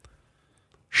opposition.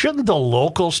 Shouldn't the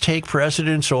locals take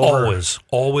precedence over?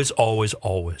 Always.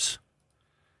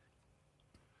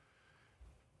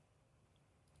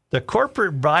 The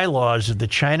corporate bylaws of the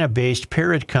China-based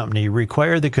parent company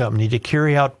require the company to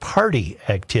carry out party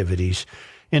activities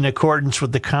in accordance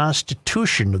with the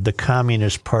Constitution of the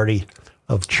Communist Party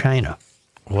of China.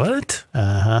 What?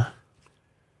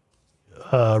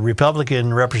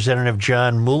 Republican Representative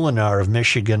John Molinar of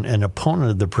Michigan, an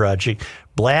opponent of the project,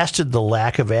 blasted the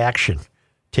lack of action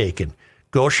taken.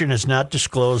 Goshen has not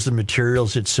disclosed the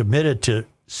materials it submitted to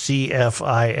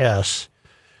CFIS.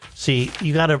 See,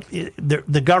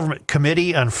 the government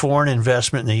Committee on Foreign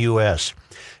Investment in the U.S.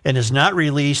 and has not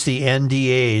released the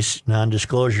NDAs,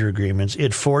 non-disclosure agreements,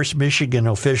 it forced Michigan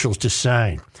officials to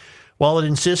sign. While it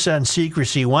insists on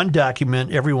secrecy, one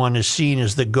document everyone has seen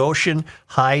is the Goshen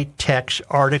High-Tech's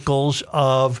Articles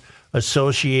of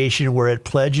Association, where it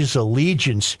pledges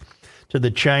allegiance to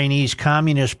the Chinese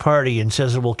Communist Party and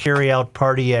says it will carry out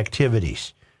party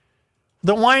activities.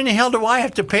 Then why in the hell do I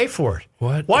have to pay for it?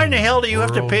 What? Why in the hell do you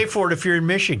have to pay for it if you're in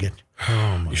Michigan?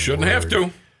 You shouldn't have to.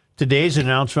 Today's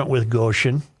announcement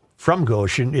from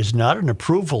Goshen is not an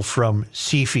approval from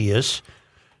CFIUS,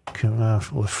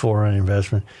 with foreign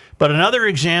investment, but another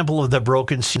example of the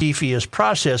broken CFIUS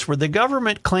process where the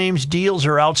government claims deals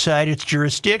are outside its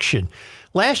jurisdiction.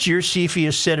 Last year,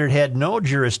 CFIUS said it had no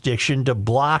jurisdiction to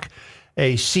block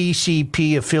a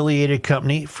CCP-affiliated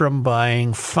company from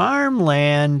buying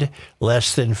farmland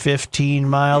less than 15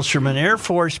 miles from an Air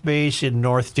Force base in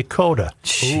North Dakota.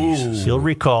 Jesus. You'll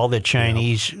recall that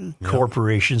Chinese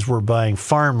corporations were buying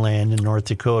farmland in North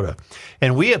Dakota.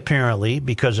 And we apparently,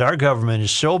 because our government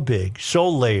is so big, so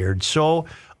layered, so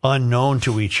unknown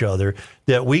to each other,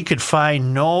 that we could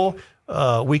find no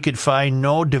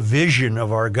division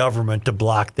of our government to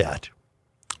block that.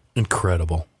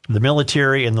 Incredible. The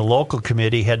military and the local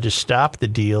committee had to stop the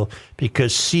deal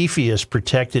because CFIUS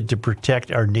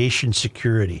protect our nation's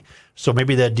security. So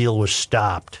maybe that deal was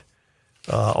stopped.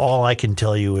 All I can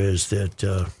tell you is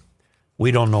that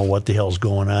we don't know what the hell's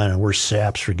going on, and we're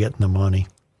saps for getting the money.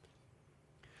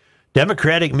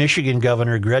 Democratic Michigan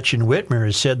Governor Gretchen Whitmer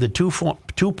has said the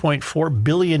 $2.4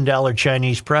 billion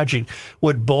Chinese project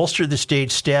would bolster the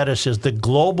state's status as the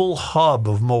global hub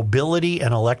of mobility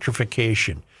and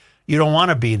electrification. You don't want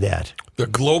to be that. The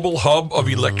global hub of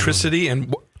electricity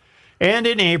and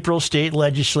in April, state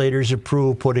legislators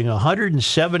approved putting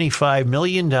 $175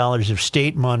 million of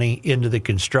state money into the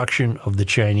construction of the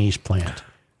Chinese plant.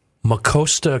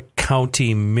 Mecosta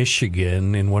County,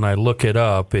 Michigan, and when I look it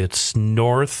up, it's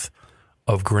north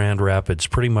of Grand Rapids,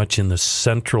 pretty much in the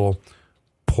central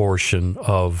portion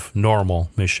of Normal,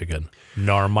 Michigan.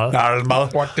 Normal.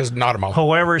 What is normal?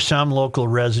 However, some local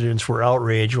residents were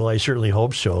outraged. Well, I certainly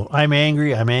hope so. I'm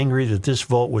angry that this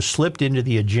vote was slipped into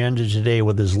the agenda today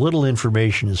with as little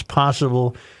information as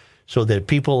possible so that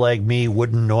people like me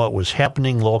wouldn't know it was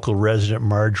happening. Local resident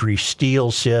Marjorie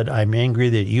Steele said, I'm angry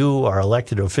that you, our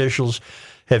elected officials,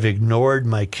 have ignored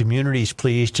my community's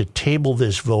pleas to table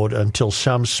this vote until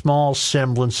some small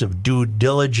semblance of due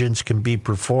diligence can be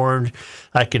performed.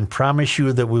 I can promise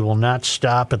you that we will not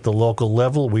stop at the local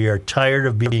level. We are tired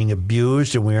of being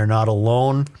abused, and we are not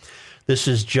alone. This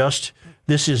is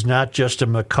not just a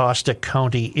Mecosta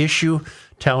County issue.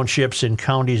 Townships and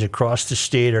counties across the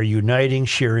state are uniting,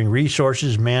 sharing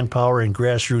resources, manpower, and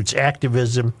grassroots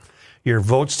activism. Your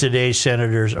votes today,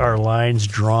 senators, are lines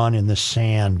drawn in the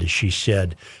sand, she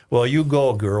said. Well, you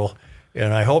go, girl,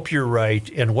 and I hope you're right.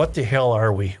 And what the hell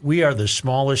are we? We are the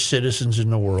smallest citizens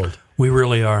in the world. We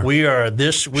really are. We are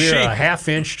a half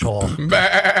inch tall. Look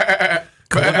at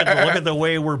Look at the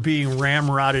way we're being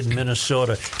ramrodded in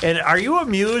Minnesota. And are you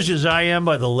amused as I am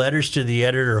by the letters to the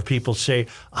editor of people say,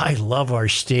 I love our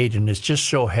state and it's just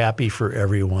so happy for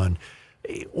everyone?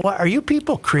 What, are you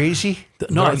people crazy?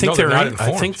 No, I think they're not I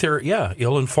informed. think they're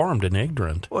ill-informed and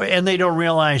ignorant. And they don't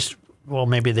realize, well,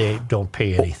 maybe they don't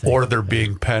pay anything. Or they're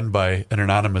being penned by an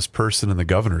anonymous person in the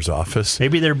governor's office.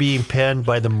 Maybe they're being penned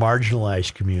by the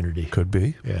marginalized community. Could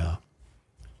be. Yeah.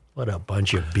 What a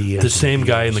bunch of BS. The same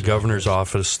guy in the governor's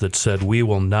office that said we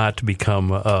will not become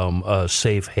a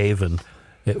safe haven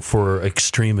for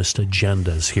extremist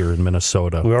agendas here in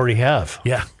Minnesota. We already have.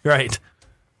 Yeah, right.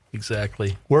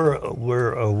 Exactly. We're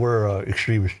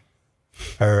extremists.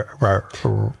 Don't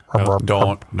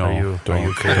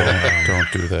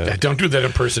do that. Don't do that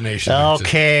impersonation.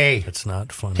 Okay. It's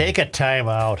not funny. Take a time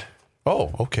out.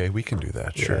 Oh, okay. We can do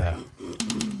that. Sure. Yeah.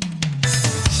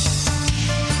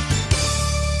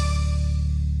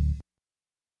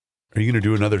 Are you going to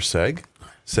do another segment?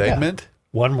 Yeah.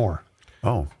 One more.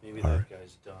 Oh. Maybe that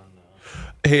guy's done.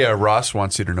 Hey, Ross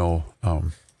wants you to know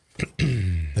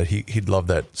that he'd love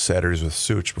that Saturdays with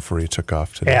Such before he took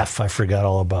off today. I forgot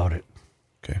all about it.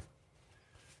 Okay.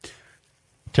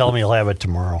 Tell him he'll have it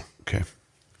tomorrow. Okay.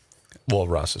 Well,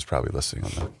 Ross is probably listening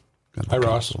on the Hi,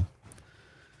 Ross. console.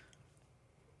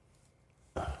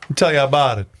 I'll tell you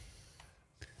about it.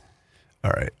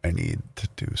 All right. I need to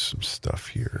do some stuff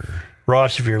here.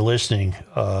 Ross, if you're listening,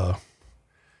 I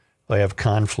have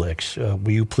conflicts.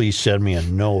 Will you please send me a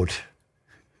note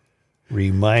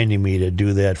reminding me to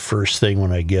do that first thing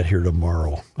when I get here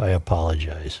tomorrow? I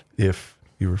apologize. If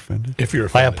you were offended? If you're I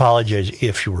offended. apologize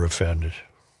if you were offended.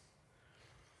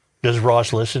 Does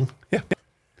Ross listen? Yeah.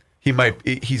 He might.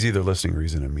 He's either listening or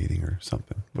he's in a meeting or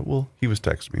something. But he was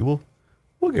texting me.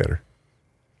 We'll get her.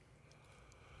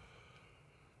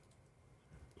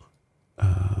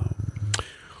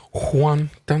 Dun,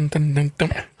 dun, dun,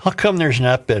 dun. How come there's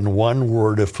not been one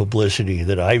word of publicity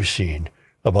that I've seen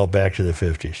about Back to the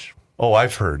 50s? Oh,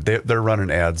 I've heard. They're running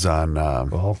ads on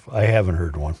Well, I haven't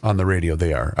heard one. on the radio.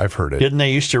 They are. I've heard it. Didn't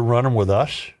they used to run them with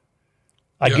us?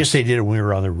 I Yes. guess they did it when we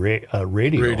were on the radio.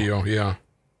 Radio, yeah.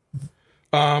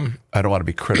 I don't want to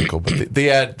be critical, but the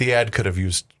ad could have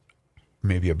used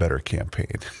maybe a better campaign.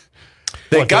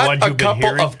 They What, the got ones a you've been couple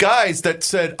hearing? of guys that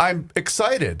said, "I'm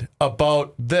excited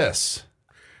about this."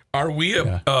 Are we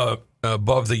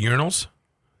above the urinals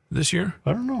this year?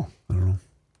 I don't know. I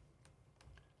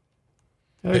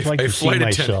always like a to see flight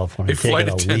myself when I'm flight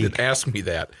taking a attendant leak. asked me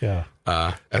that Yeah.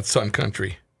 at Sun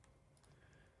Country.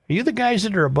 Are you the guys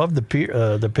that are above the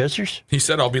pissers? He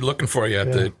said, I'll be looking for you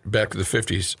at the back to the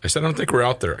 50s. I said, I don't think we're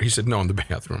out there. He said, no, in the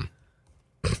bathroom.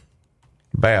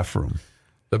 Bathroom.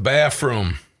 The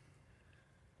bathroom.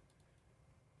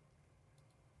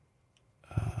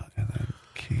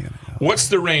 What's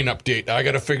the rain update? I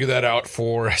got to figure that out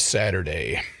for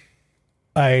Saturday.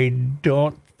 I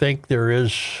don't think there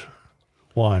is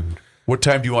one. What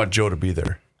time do you want Joe to be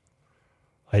there?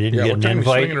 I didn't Yeah, get what an time you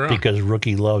swinging invite around? because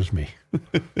Rookie loves me.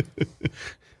 Because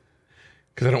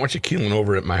I don't want you keeling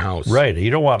over at my house. Right. You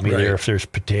don't want me Right. there if there's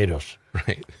potatoes.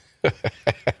 Right.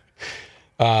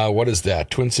 What is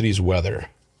that? Twin Cities weather.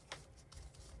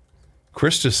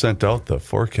 Chris just sent out the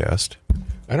forecast.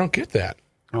 I don't get that.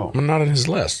 Oh. I'm not on his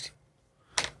list.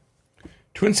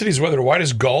 Twin Cities weather. Why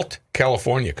does Galt,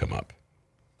 California come up?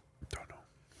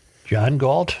 John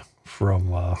Galt from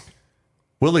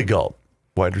Willie Galt,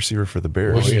 wide receiver for the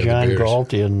Bears. wasn't yeah, the John Bears.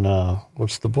 Galt in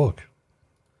what's the book?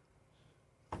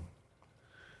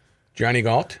 Johnny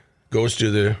Galt goes to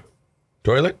the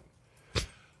toilet.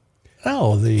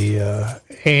 Oh, the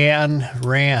Anne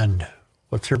Rand.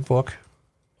 What's her book?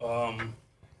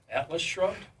 Atlas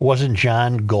Shrugged? Wasn't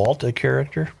John Galt a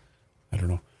character? I don't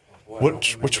know.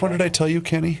 Which one did I tell you,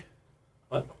 Kenny?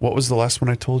 What? What was the last one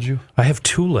I told you? I have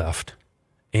two left.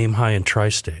 Aim High and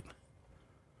Tri-State.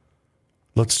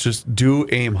 Let's just do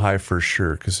Aim High for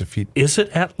sure, because if he Is it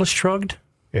Atlas Shrugged?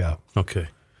 Yeah. Okay.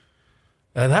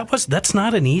 That's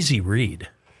not an easy read.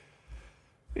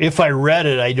 If I read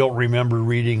it, I don't remember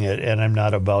reading it, and I'm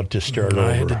not about to start over.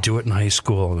 I had to do it in high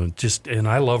school, and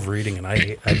I love reading, and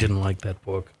I didn't like that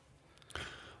book.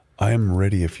 I am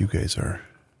ready if you guys are.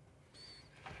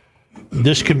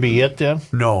 This can be it then?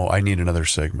 No, I need another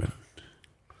segment.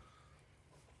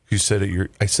 You said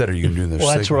it. I said, are you going to do another Well,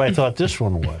 segment? that's what I thought this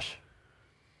one was.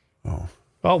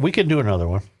 Oh, we can do another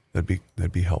one. That'd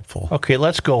be helpful. Okay,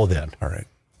 let's go then. All right.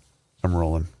 I'm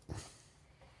rolling.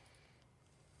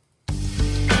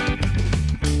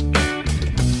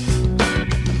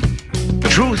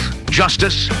 Truth,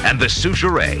 justice, and the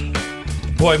Suture.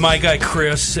 Boy, my guy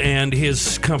Chris and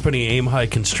his company Aim High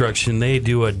Construction, they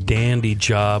do a dandy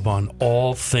job on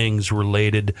all things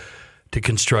related to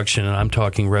construction, and I'm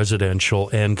talking residential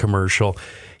and commercial.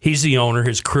 He's the owner.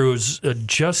 His crew's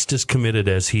just as committed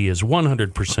as he is,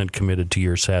 100% committed to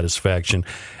your satisfaction.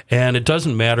 And it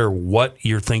doesn't matter what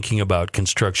you're thinking about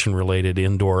construction-related,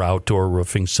 indoor, outdoor,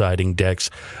 roofing, siding, decks,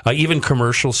 even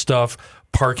commercial stuff,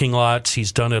 parking lots.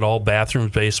 He's done it all,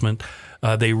 bathrooms, basement.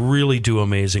 They really do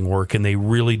amazing work, and they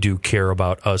really do care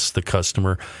about us, the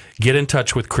customer. Get in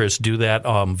touch with Chris. Do that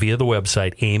via the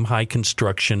website,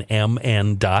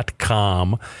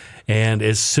 aimhighconstructionmn.com. And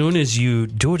as soon as you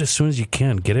do it, as soon as you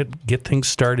can, get things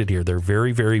started here. They're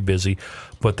very, very busy,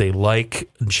 but they like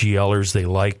GLers. They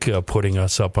like putting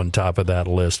us up on top of that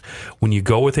list. When you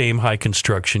go with Aim High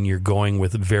Construction, you're going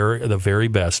with the very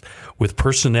best with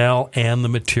personnel and the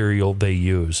material they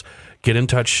use. Get in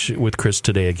touch with Chris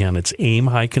today. Again, it's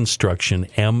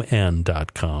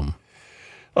aimhighconstructionmn.com.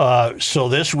 So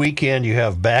this weekend you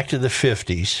have Back to the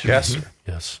 50s. Yes, sir.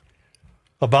 Yes.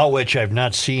 About which I've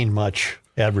not seen much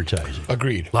advertising.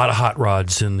 Agreed. A lot of hot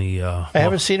rods in the... I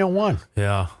haven't seen a one.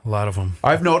 Yeah, a lot of them.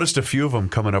 I've noticed a few of them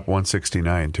coming up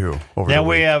 169 too. Now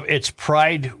we have, it's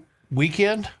Pride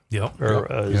weekend? Yep. Or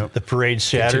the parade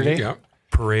Saturday? Yep.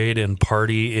 Parade and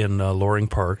party in Loring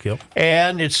Park. Yep.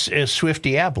 And it's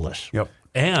Swiftiapolis. Yep.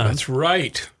 And That's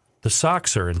right. the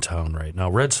Sox are in town right now,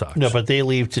 Red Sox. No, but they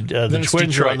leave to the it's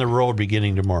Twins are Detroit. on the road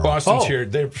beginning tomorrow. Boston's here.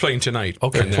 They're playing tonight.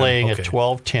 Okay. They're playing Okay. at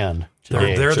 12:10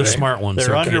 They're today. the smart ones.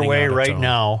 They're getting underway out of right town.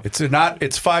 now. It's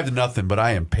 5-0, but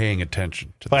I am paying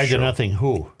attention to the 5-0.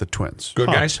 Who? The Twins. Good,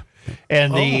 guys.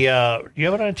 And the you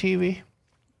have it on TV?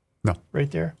 No.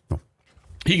 Right there.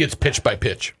 He gets pitch by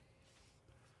pitch.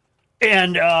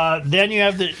 And then you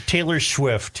have the Taylor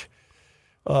Swift.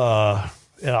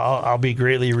 I'll be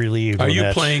greatly relieved. Are when you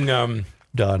that's playing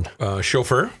done?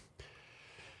 chauffeur?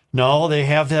 No, they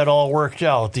have that all worked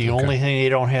out. The only thing they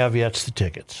don't have yet's the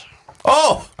tickets.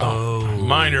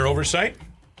 Minor oversight.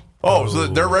 So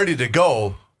they're ready to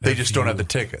go. They just don't have the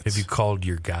tickets. Have you called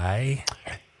your guy?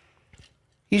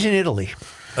 He's in Italy.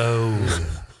 Oh.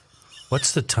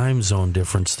 What's the time zone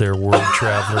difference there, world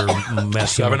traveler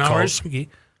Matthew 7 hours? Mikulski?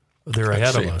 They're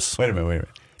ahead of us. Wait a minute.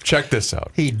 Check this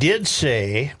out. He did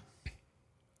say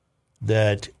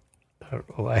that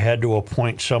I had to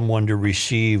appoint someone to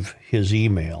receive his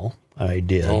email. I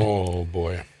did. Oh,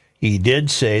 boy. He did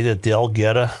say that they'll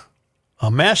get a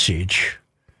message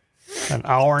an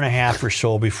hour and a half or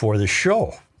so before the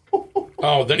show.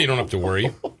 Oh, then you don't have to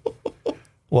worry.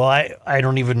 Well, I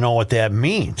don't even know what that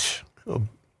means.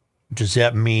 Does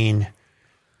that mean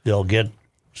they'll get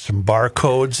some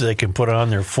barcodes they can put on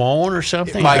their phone or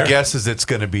something? My guess is it's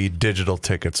going to be digital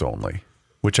tickets only,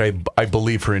 which I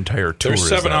believe her entire tour They're is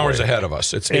 7 that hours way. ahead of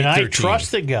us. It's 8:13. And I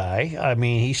trust the guy. I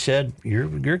mean, he said, you're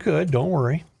good. Don't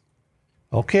worry.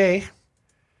 Okay.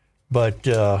 But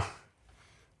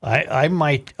I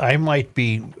might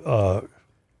be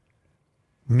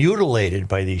mutilated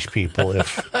by these people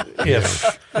if this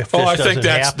I think doesn't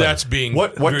happen. that's being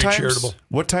What very time? charitable.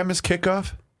 What time is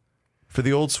kickoff for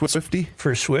the old Swifty?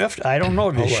 For Swift. I don't know.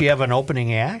 Does she have an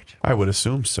opening act? I would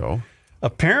assume so.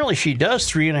 Apparently, she does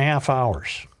 3.5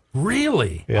 hours.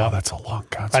 Really? Yeah, Oh, that's a long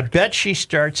concert. I bet she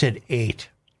starts at 8.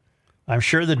 I'm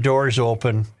sure the doors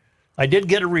open. I did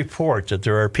get a report that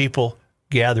there are people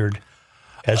gathered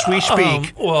as we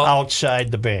speak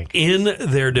outside the bank. In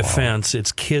their defense,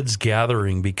 it's kids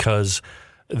gathering because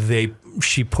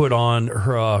she put on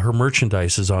her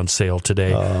merchandise is on sale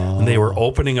today, and they were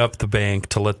opening up the bank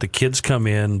to let the kids come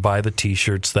in, buy the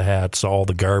T-shirts, the hats, all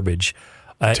the garbage.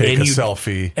 Take a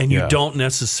selfie. And you don't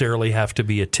necessarily have to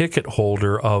be a ticket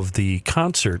holder of the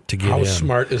concert to get in. How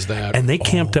smart is that? And they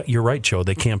camped out. You're right, Joe.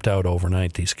 They camped out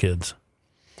overnight, these kids.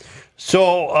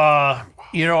 So,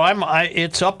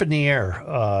 it's up in the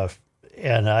air,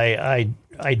 and I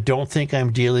don't think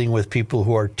I'm dealing with people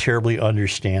who are terribly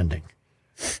understanding.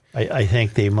 I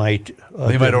think they might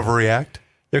overreact.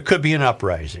 There could be an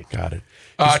uprising. Got it.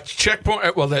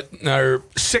 Checkpoint. Well,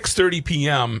 6:30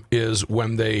 p.m. is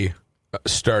when they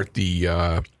start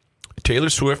the Taylor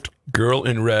Swift, Girl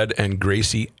in Red, and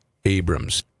Gracie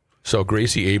Abrams. So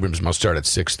Gracie Abrams must start at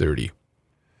 6:30.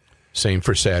 Same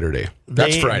for Saturday.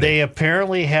 That's Friday. They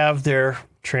apparently have their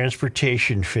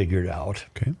transportation figured out.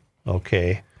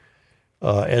 Okay.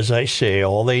 As I say,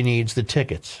 all they need is the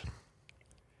tickets.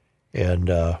 And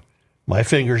my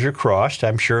fingers are crossed.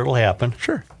 I'm sure it'll happen.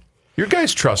 Sure. Your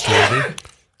guy's trustworthy.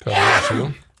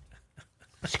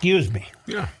 Excuse me.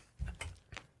 Yeah.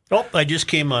 Oh, I just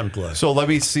came unplugged. So let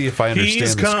me see if I understand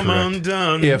He's this come correct.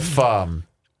 undone.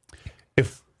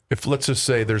 If let's just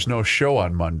say there's no show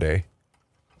on Monday.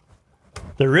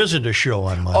 There isn't a show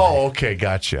on Monday. Oh, okay,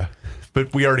 gotcha.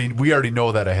 But we already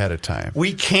know that ahead of time.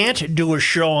 We can't do a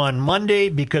show on Monday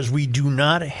because we do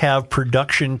not have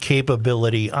production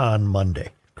capability on Monday.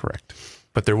 Correct.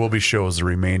 But there will be shows the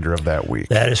remainder of that week.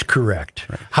 That is correct.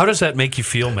 Right. How does that make you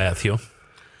feel, Matthew?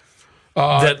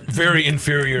 That very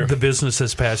inferior. The business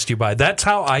has passed you by. That's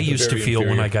how I used to feel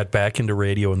when I got back into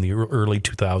radio in the early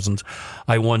 2000s.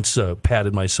 I once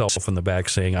patted myself on the back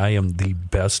saying, I am the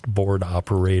best board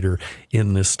operator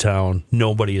in this town.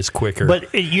 Nobody is quicker.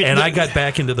 I got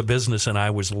back into the business, and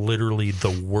I was literally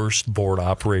the worst board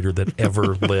operator that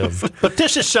ever lived. But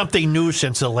this is something new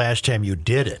since the last time you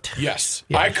did it. Yes.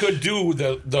 I could do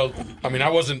I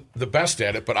wasn't the best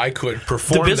at it, but I could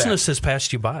perform The business has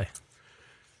passed you by.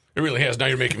 It really has. Now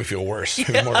you're making me feel worse.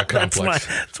 It's more complex.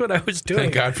 That's what I was doing.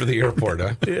 Thank God for the airport,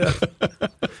 huh? Yeah.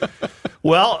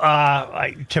 Well,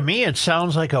 to me, it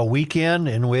sounds like a weekend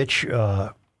in which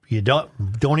you don't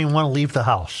even want to leave the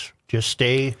house. Just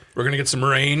stay. We're going to get some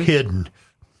rain. Hidden.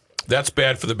 That's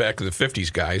bad for the back of the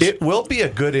 50s, guys. It will be a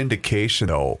good indication,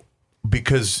 though,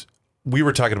 because we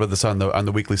were talking about this on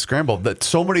the Weekly Scramble, that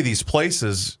so many of these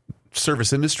places,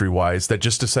 service industry-wise, that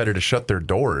just decided to shut their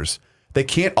doors. They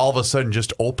can't all of a sudden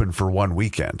just open for one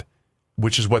weekend,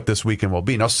 which is what this weekend will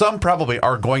be. Now, some probably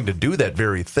are going to do that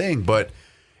very thing, but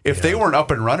if they weren't up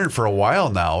and running for a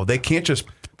while now, they can't just,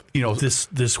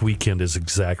 This weekend is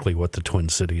exactly what the Twin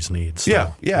Cities need.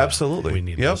 So, yeah, absolutely. We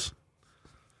need Yep. this.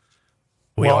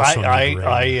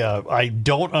 I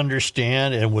don't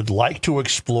understand and would like to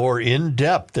explore in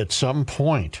depth at some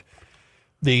point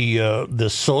the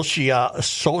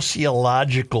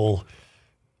sociological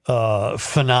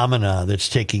phenomena that's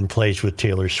taking place with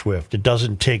Taylor Swift. It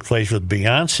doesn't take place with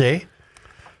Beyonce.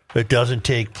 It doesn't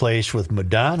take place with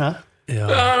Madonna.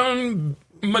 Yeah.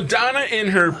 Madonna in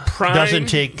her prime doesn't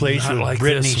take place with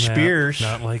Britney Spears.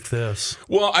 Not like this.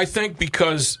 Well, I think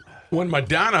because when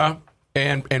Madonna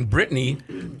and Britney,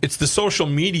 it's the social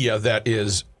media that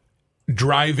is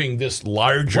driving this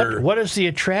larger. What is the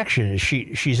attraction?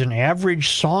 She's an average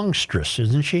songstress,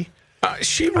 isn't she?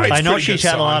 She writes. I know pretty she's good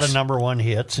had a lot of songs. #1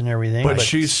 hits and everything, But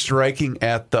she's striking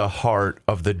at the heart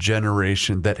of the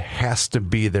generation that has to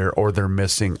be there, or they're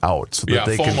missing out, so that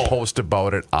they FOMO. can post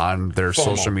about it on their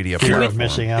social media fear platform. of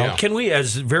missing out. Yeah. Can we,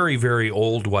 as very, very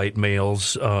old white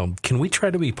males, can we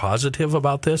try to be positive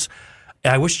about this?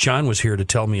 I wish John was here to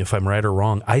tell me if I'm right or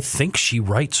wrong. I think she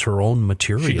writes her own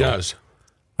material. She does.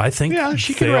 I think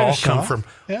she can they write a all come song. from.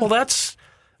 Yeah. Well, that's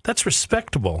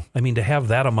respectable. I mean, to have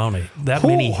that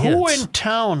many hits. Who in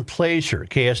town plays her?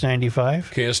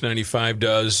 KS95? KS95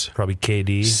 does. Probably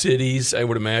KD. Cities, I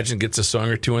would imagine, gets a song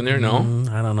or two in there. No,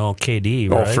 I don't know. KD,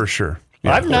 Oh, right? for sure.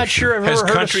 I'm not sure I've has ever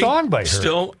heard a country song by her.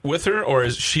 still with her, or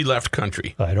has she left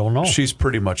country? I don't know. She's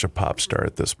pretty much a pop star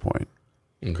at this point.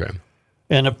 Okay.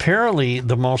 And apparently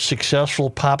the most successful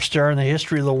pop star in the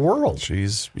history of the world.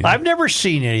 She's I've never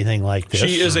seen anything like this.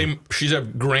 She's a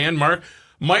grand mark.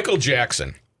 Michael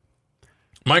Jackson,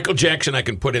 I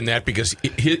can put in that because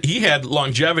he had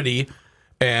longevity,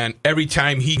 and every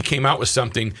time he came out with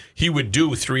something, he would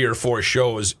do 3 or 4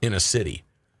 shows in a city.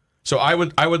 So I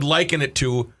would liken it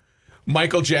to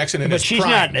Michael Jackson in But his she's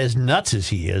prime. not as nuts as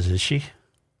he is she?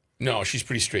 No, she's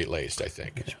pretty straight-laced, I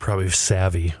think. Probably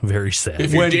savvy, very savvy.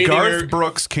 If you're when dating Garth her-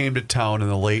 Brooks came to town in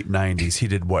the late 90s, he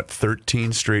did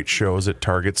 13 straight shows at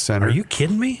Target Center? Are you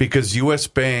kidding me? Because US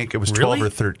Bank, it was 12 Really?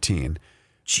 or 13.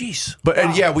 Jeez. But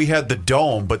and yeah, we had the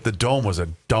Dome, but the Dome was a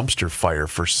dumpster fire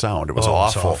for sound. It was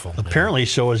awful. Apparently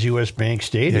so is US Bank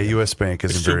Stadium. Yeah, US Bank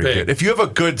isn't It's too very big. good. If you have a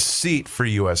good seat for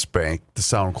US Bank, the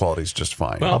sound quality is just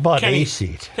fine. How about Kenny, any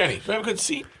seat? Kenny, do I have a good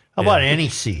seat? How about any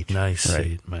seat? Nice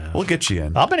seat, man. We'll get you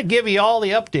in. I'm going to give you all the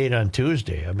update on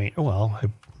Tuesday. I mean,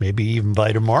 maybe even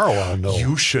by tomorrow I'll know.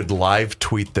 You should live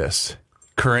tweet this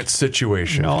current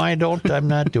situation. No, I don't. I'm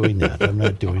not doing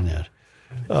that.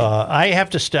 I have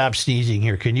to stop sneezing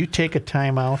here. Can you take a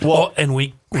time out? Well, and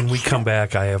when we come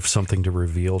back, I have something to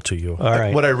reveal to you. All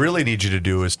right. What I really need you to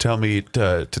do is tell me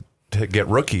to get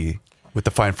Rookie with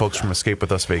the fine folks from Escape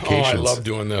With Us Vacations. Oh, I love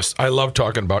doing this. I love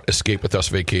talking about Escape With Us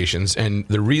Vacations. And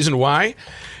the reason why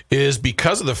is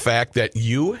because of the fact that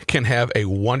you can have a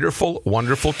wonderful,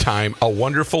 wonderful time, a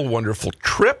wonderful, wonderful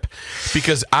trip,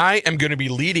 because I am going to be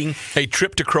leading a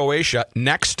trip to Croatia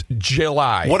next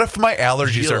July. What if my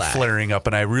allergies are flaring up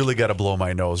and I really got to blow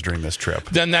my nose during this trip?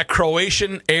 Then that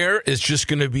Croatian air is just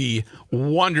going to be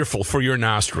wonderful for your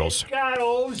nostrils. Got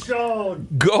ozone.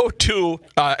 Go to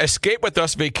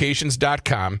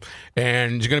escapewithusvacations.com,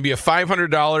 and there's going to be a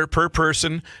 $500 per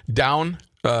person down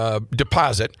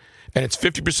deposit and it's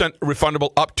 50%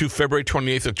 refundable up to February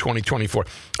 28th of 2024.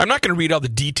 I'm not going to read all the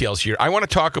details here. I want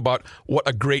to talk about what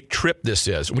a great trip this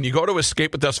is. When you go to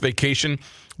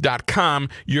escapewithusvacation.com,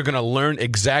 you're going to learn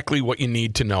exactly what you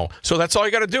need to know. So that's all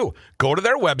you got to do. Go to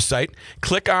their website,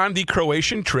 click on the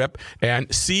Croatian trip,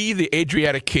 and see the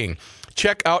Adriatic King.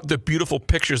 Check out the beautiful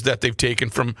pictures that they've taken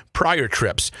from prior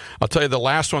trips. I'll tell you, the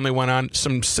last one they went on,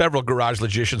 several garage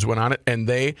logicians went on it, and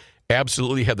they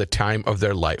absolutely had the time of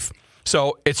their life.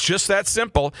 So it's just that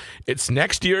simple. It's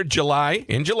next year, in July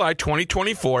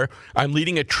 2024. I'm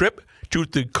leading a trip to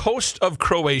the coast of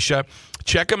Croatia.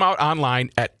 Check them out online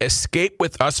at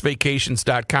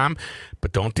escapewithusvacations.com.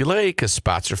 But don't delay, because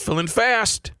spots are filling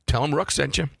fast. Tell them Rook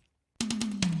sent you.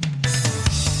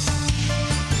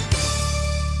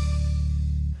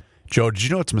 Joe, did you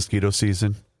know it's mosquito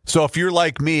season? So if you're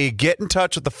like me, get in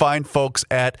touch with the fine folks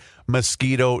at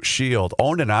Mosquito Shield,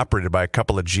 owned and operated by a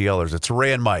couple of GLers. It's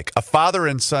Ray and Mike, a father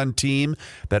and son team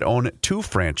that own 2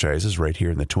 franchises right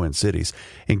here in the Twin Cities.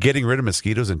 And getting rid of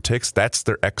mosquitoes and ticks, that's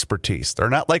their expertise. They're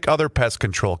not like other pest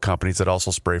control companies that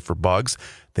also spray for bugs.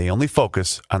 They only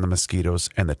focus on the mosquitoes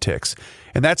and the ticks.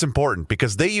 And that's important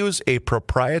because they use a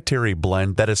proprietary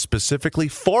blend that is specifically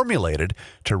formulated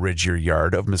to rid your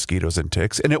yard of mosquitoes and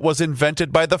ticks. And it was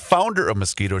invented by the founder of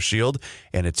Mosquito Shield,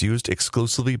 and it's used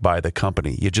exclusively by the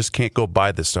company. You just can't go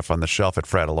buy this stuff on the shelf at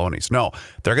Fratelloni's. No,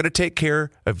 they're going to take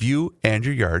care of you and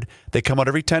your yard. They come out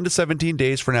every 10 to 17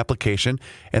 days for an application,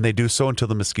 and they do so until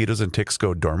the mosquitoes and ticks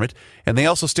go dormant. And they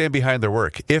also stand behind their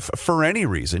work. If for any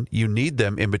reason you need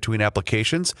them in between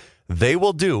applications, they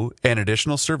will do an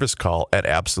additional service call at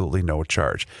absolutely no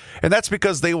charge. And that's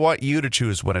because they want you to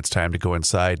choose when it's time to go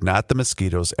inside, not the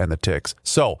mosquitoes and the ticks.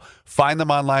 So find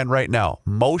them online right now,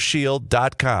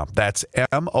 moshield.com. That's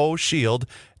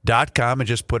moshield.com, and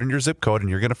just put in your zip code and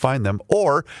you're going to find them.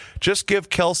 Or just give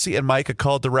Kelsey and Mike a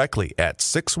call directly at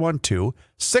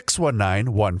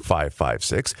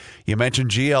 612-619-1556. You mention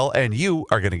GL and you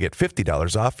are going to get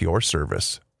 $50 off your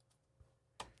service.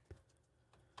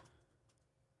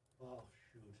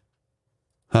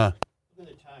 Huh? Look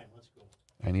at the time. Let's go.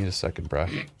 I need a second, bro.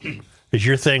 Is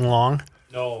your thing long?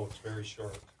 No, it's very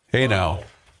short. Hey, now.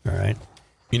 All right.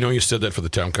 You know you said that for the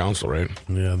town council, right?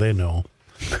 Yeah, they know.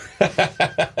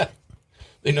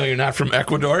 They know you're not from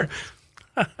Ecuador?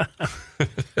 I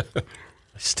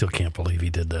still can't believe he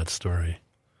did that story.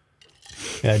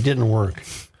 Yeah, it didn't work.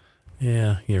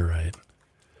 Yeah, you're right.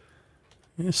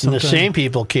 And the same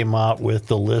people came out with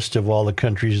the list of all the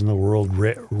countries in the world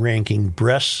ranking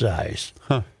breast size.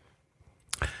 Huh.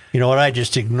 You know what? I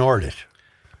just ignored it.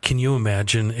 Can you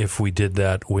imagine if we did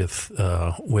that with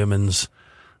women's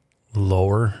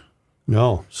lower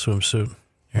swimsuit?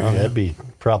 Oh, that'd be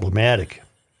problematic.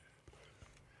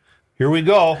 Here we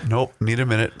go. Nope, need a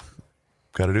minute.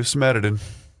 Got to do some editing.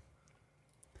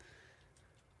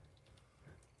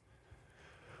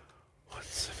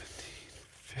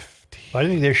 I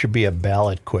think there should be a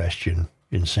ballot question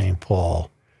in St.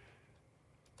 Paul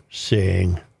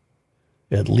saying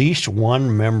at least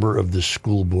one member of the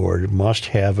school board must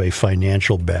have a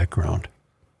financial background.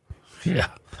 Yeah,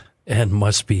 and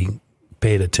must be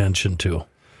paid attention to.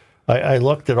 I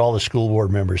looked at all the school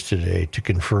board members today to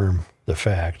confirm the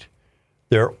fact.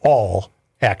 They're all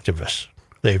activists.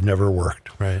 They've never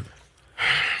worked. Right.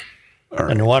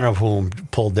 And one of whom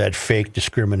pulled that fake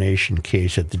discrimination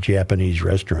case at the Japanese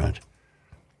restaurant.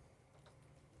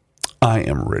 I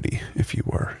am ready, if you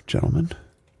are, gentlemen.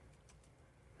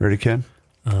 Ready, Ken?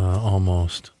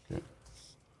 Almost. Okay.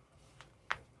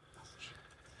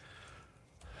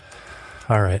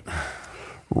 All right.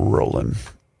 Rolling.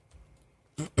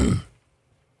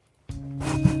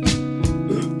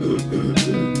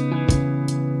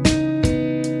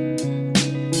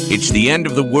 It's the end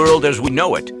of the world as we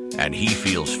know it, and he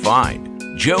feels fine.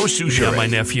 Joe Souchere. Yeah, my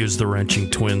nephew's the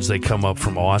Wrenching Twins. They come up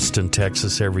from Austin,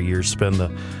 Texas every year, spend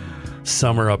the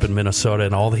summer up in Minnesota,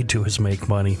 and all they do is make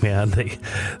money, man.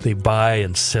 They buy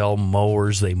and sell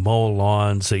mowers, they mow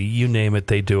lawns, you name it,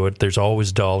 they do it. There's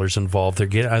always dollars involved. They're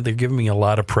giving me a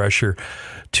lot of pressure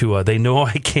to. They know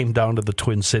I came down to the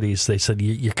Twin Cities. They said,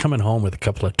 "You're coming home with a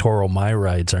couple of Toro My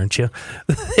Rides, aren't you?"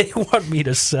 They want me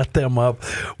to set them up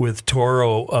with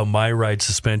Toro My Ride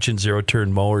suspension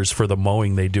zero-turn mowers for the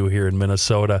mowing they do here in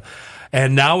Minnesota.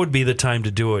 And now would be the time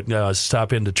to do it.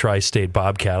 Stop into Tri-State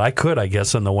Bobcat. I could, I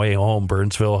guess, on the way home.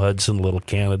 Burnsville, Hudson, Little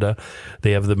Canada.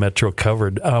 They have the metro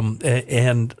covered.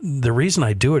 And the reason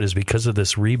I do it is because of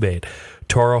this rebate.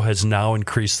 Toro has now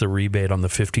increased the rebate on the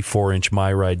 54-inch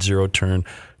My Ride zero-turn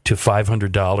to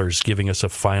 $500, giving us a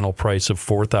final price of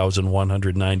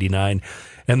 $4,199.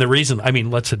 And the reason, I mean,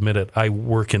 let's admit it, I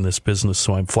work in this business,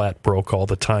 so I'm flat broke all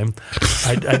the time.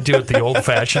 I do it the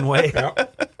old-fashioned way.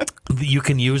 You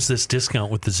can use this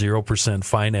discount with the 0%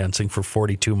 financing for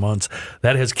 42 months.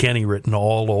 That has Kenny written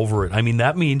all over it. I mean,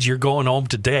 that means you're going home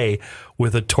today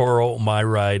with a Toro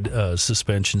MyRide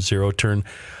suspension zero-turn.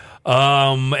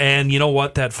 And you know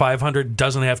what? That $500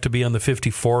 doesn't have to be on the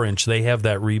 54-inch. They have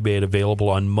that rebate available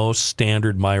on most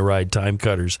standard MyRide time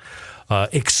cutters,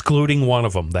 excluding one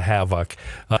of them, the Havoc.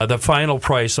 The final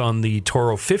price on the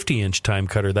Toro 50-inch time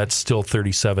cutter, that's still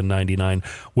 $37.99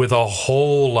 with a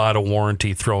whole lot of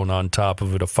warranty thrown on top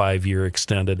of it, a 5-year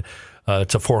extended.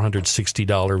 It's a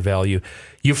 $460 value.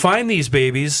 You find these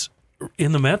babies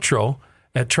in the Metro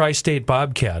at Tri-State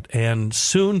Bobcat and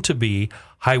soon to be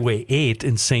Highway 8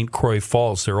 in St. Croix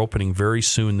Falls. They're opening very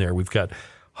soon there. We've got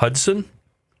Hudson,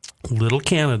 Little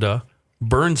Canada,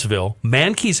 Burnsville,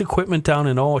 Mankey's Equipment down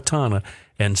in Owatonna,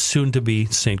 and soon to be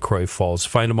St. Croix Falls.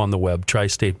 Find them on the web,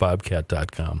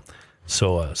 tristatebobcat.com.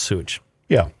 So, Such.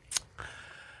 Yeah.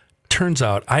 Turns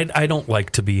out I don't like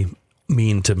to be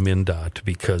mean to MnDOT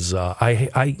because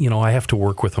I have to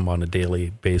work with them on a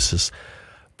daily basis.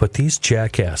 But these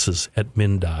jackasses at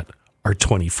MnDOT are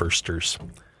 21sters.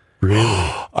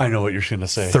 Really? I know what you're going to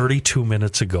say. 32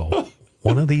 minutes ago,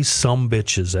 one of these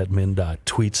sumbitches at MnDOT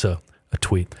tweets a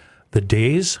tweet. The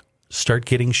days start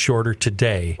getting shorter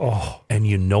today, and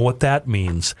you know what that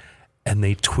means. And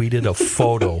they tweeted a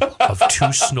photo of 2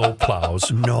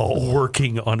 snowplows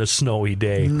working on a snowy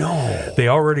day. No. They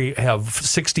already have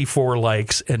 64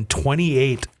 likes and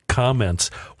 28 comments,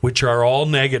 which are all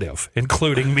negative,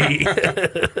 including me.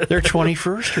 They're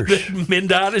 21sters.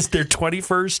 MnDOT is their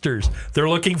 21sters. They're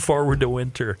looking forward to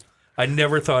winter. I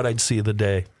never thought I'd see the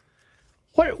day.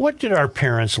 What did our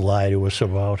parents lie to us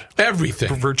about?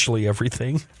 Everything. Virtually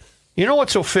everything. You know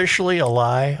what's officially a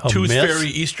lie? A Tooth myth? Fairy,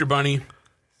 Easter Bunny.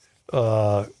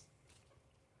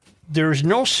 There's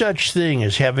no such thing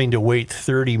as having to wait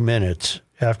 30 minutes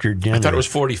after dinner. I thought it was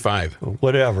 45.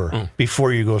 Whatever,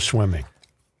 before you go swimming.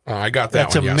 I got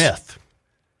that. That's a myth.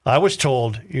 I was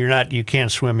told you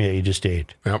can't swim yet, you just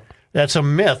ate. Yep. That's a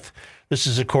myth. This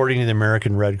is according to the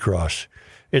American Red Cross.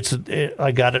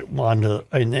 I got it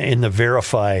in the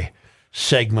Verify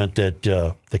segment that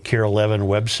the Care 11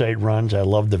 website runs. I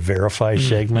love the Verify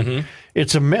segment. Mm-hmm.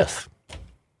 It's a myth.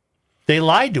 They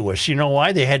lied to us. You know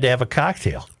why? They had to have a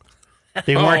cocktail.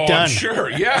 They weren't done. Sure,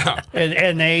 yeah.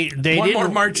 And they one didn't, more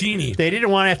martini. They didn't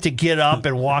want to have to get up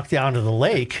and walk down to the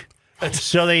lake.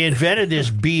 So they invented this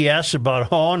BS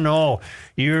about, oh no,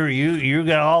 you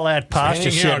got all that pasta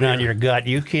sitting on your gut.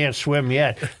 You can't swim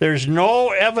yet. There's no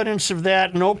evidence of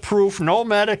that, no proof, no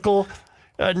medical,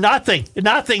 nothing.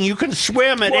 You can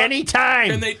swim at any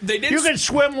time. And they didn't. You can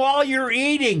swim while you're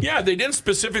eating. Yeah, they didn't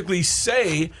specifically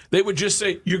say. They would just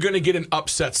say you're going to get an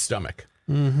upset stomach.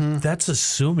 Mm-hmm. That's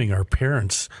assuming our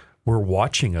parents were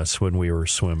watching us when we were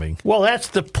swimming. Well, that's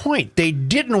the point. They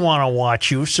didn't want to watch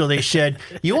you, so they said,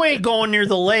 you ain't going near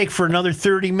the lake for another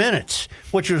 30 minutes,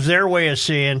 which was their way of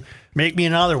saying, make me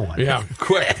another one. Yeah,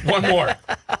 quick, one more.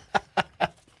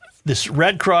 This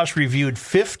Red Cross reviewed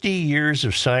 50 years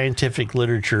of scientific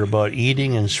literature about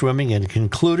eating and swimming and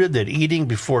concluded that eating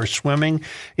before swimming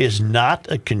is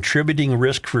not a contributing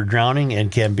risk for drowning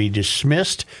and can be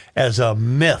dismissed as a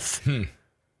myth.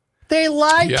 They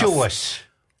lied to us.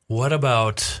 What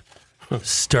about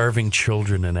starving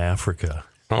children in Africa?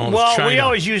 Well, China. we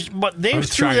always used, but they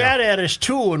threw China. that at us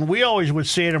too, and we always would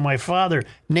say to my father,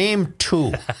 name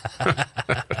 2.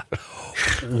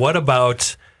 What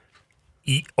about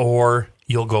eat or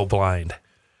you'll go blind?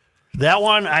 That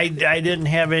one, I didn't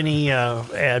have any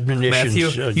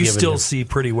admonitions. Matthew, you still see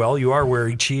pretty well. You are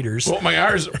wearing cheaters. Well, my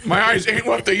eyes ain't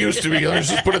what they used to be. Let's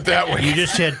just put it that way. You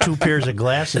just had 2 pairs of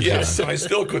glasses Yes, on. and I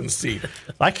still couldn't see.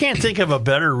 I can't think of a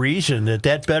better reason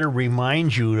that better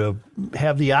reminds you to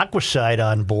have the Aquacide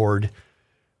on board.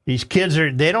 These kids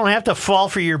they don't have to fall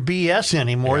for your BS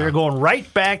anymore. Yeah. They're going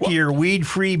right back to your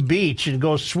weed-free beach and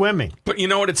go swimming. But you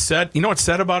know what it said? You know what it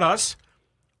said about us?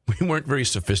 We weren't very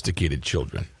sophisticated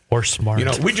children. Or smart. You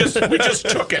know, we just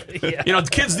took it. Yeah. You know, the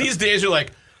kids these days are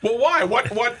like, well, why?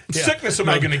 What sickness am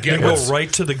I going to get? Go right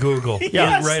to the Google.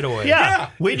 Yes. Right away.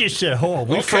 Yeah. We just said,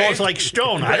 we froze like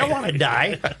stone. I don't want to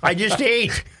die. I just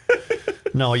ate.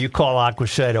 No, you call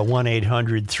Aquacide at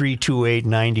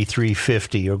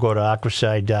 1-800-328-9350 or go to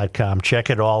aquacide.com. Check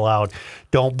it all out.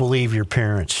 Don't believe your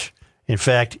parents. In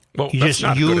fact, you just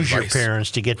use your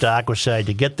parents to get to Aquacide,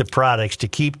 to get the products, to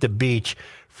keep the beach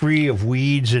free of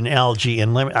weeds and algae.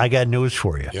 And I got news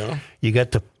for you. Yeah. You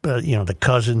got the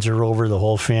cousins are over, the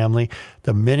whole family.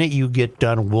 The minute you get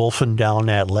done wolfing down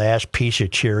that last piece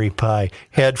of cherry pie,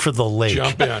 head for the lake.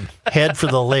 Jump in. Head for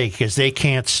the lake because they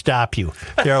can't stop you.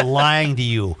 They're lying to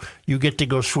you. You get to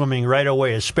go swimming right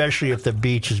away, especially if the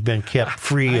beach has been kept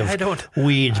free of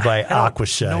weeds by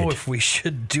Aquacide. I don't know if we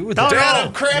should do that. Dad,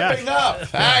 I'm cramping up.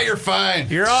 You're fine.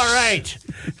 You're all right.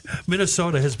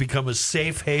 Minnesota has become a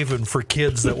safe haven for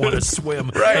kids that want to swim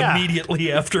Right.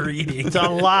 immediately after eating. It's a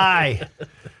lie.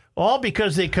 All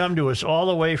because they come to us all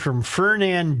the way from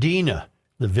Fernandina,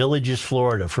 the Villages,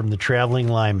 Florida, from the Traveling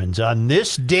Lymans on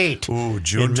this date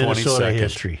June in Minnesota 22nd.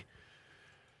 history.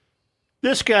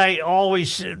 This guy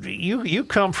always, you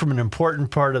come from an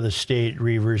important part of the state,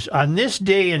 Reavers. On this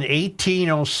day in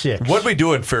 1806. What we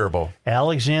do in Faribault?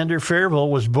 Alexander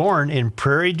Faribault was born in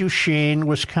Prairie du Chien,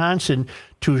 Wisconsin,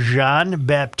 to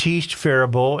Jean-Baptiste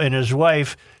Faribault and his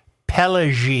wife,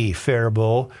 Pelagie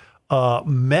Faribault, a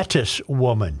Métis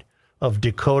woman of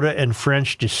Dakota and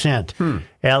French descent.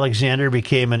 Alexander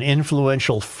became an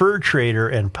influential fur trader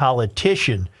and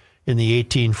politician in the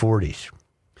 1840s.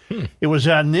 It was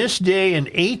on this day in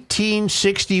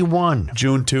 1861.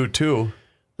 June 2.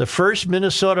 The 1st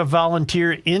Minnesota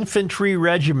Volunteer Infantry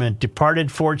Regiment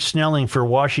departed Fort Snelling for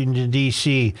Washington,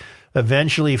 D.C.,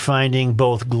 eventually finding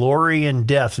both glory and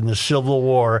death in the Civil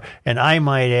War, and I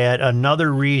might add,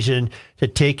 another reason to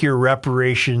take your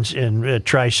reparations and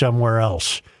try somewhere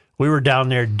else. We were down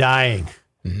there dying.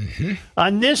 Mm-hmm.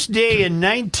 On this day in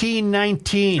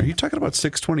 1919... Are you talking about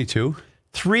 622?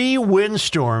 3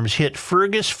 windstorms hit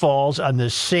Fergus Falls on the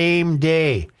same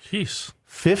day. Jeez.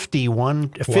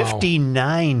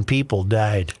 59 people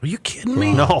died. Are you kidding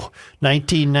me? No,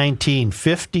 1919,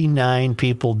 59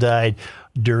 people died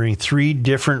during 3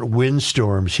 different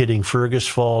windstorms hitting Fergus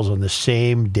Falls on the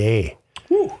same day.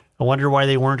 Whew. I wonder why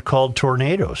they weren't called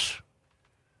tornadoes.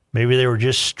 Maybe they were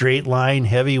just straight line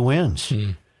heavy winds.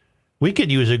 We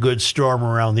could use a good storm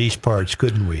around these parts,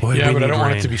 couldn't we? Boy, Yeah, we but I need don't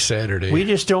want it rain. to be Saturday. We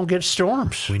just don't get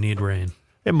storms. We need rain.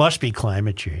 It must be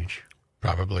climate change.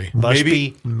 Probably. Must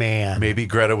be man. Maybe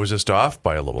Greta was just off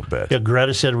by a little bit. Yeah,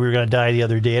 Greta said we were going to die the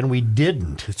other day, and we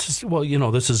didn't. It's just, well,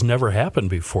 this has never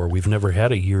happened before. We've never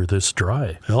had a year this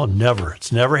dry. No, never.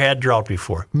 It's never had drought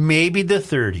before. Maybe the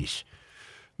 30s.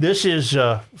 This is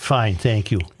fine.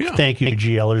 Thank you. Yeah. Thank you,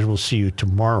 GLers. We'll see you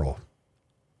tomorrow.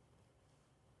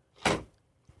 Hi,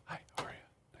 how are you?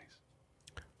 Nice.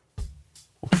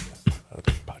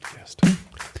 Podcast.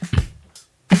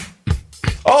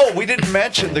 Oh, we didn't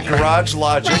mention the Garage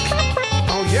Logic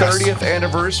 30th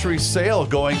anniversary sale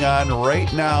going on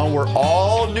right now. We're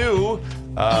all new.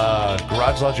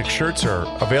 Garage Logic shirts are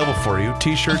available for you.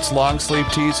 T-shirts, long sleeve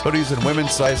tees, hoodies, and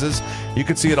women's sizes. You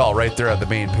can see it all right there on the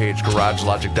main page,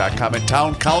 garagelogic.com. And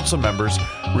town council members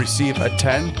receive a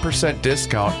 10%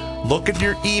 discount. Look in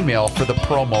your email for the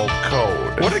promo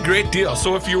code. What a great deal.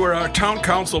 So if you were a town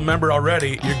council member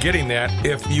already, you're getting that.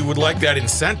 If you would like that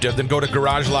incentive, then go to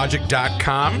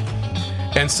garagelogic.com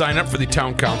and sign up for the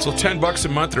town council. $10 a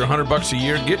month or $100 a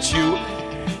year gets you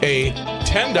a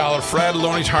 $10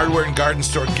 Fratelloni's Hardware and Garden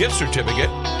Store gift certificate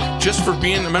just for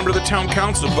being a member of the town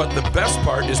council. But the best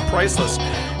part is priceless.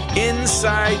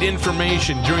 Inside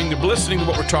information during the listening to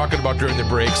what we're talking about during the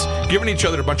breaks, giving each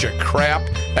other a bunch of crap,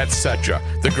 etc.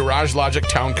 The Garage Logic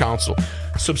Town Council.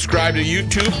 Subscribe to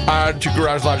YouTube, to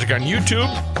Garage Logic on YouTube,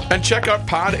 and check out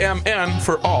PodMN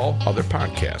for all other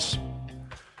podcasts.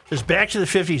 Is Back to the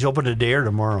 50s open today or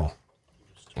tomorrow?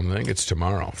 I think it's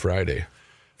tomorrow, Friday. All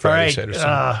Friday, right. Saturday,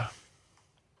 Sunday.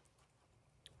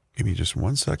 Give me just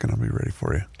 1 second. I'll be ready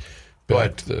for you.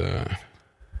 But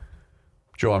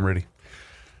Joe, I'm ready.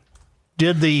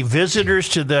 Did the visitors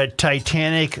to the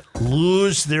Titanic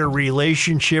lose their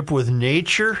relationship with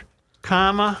nature,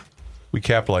 comma? We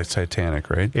capitalized Titanic,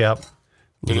 right? Yep.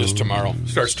 it is tomorrow.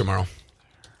 Starts tomorrow.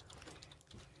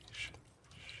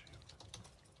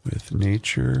 With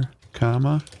nature,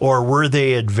 comma. Or were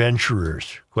they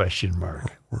adventurers? Question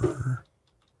mark. Were they adventurers?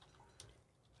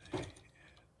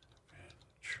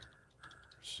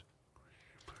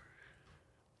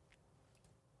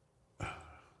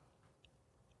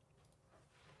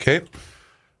 Okay.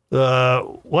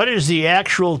 What is the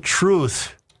actual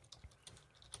truth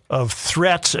of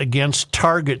threats against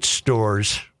Target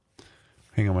stores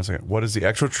Hang on 1 second. What is the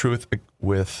actual truth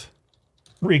with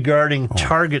regarding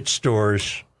Target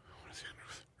stores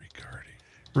regarding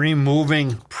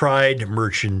removing Pride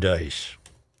merchandise?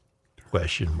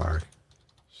 Question mark.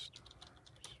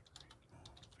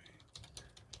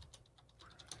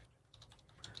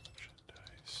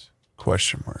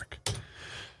 question mark?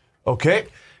 Okay.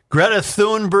 Greta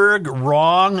Thunberg,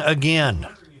 wrong again.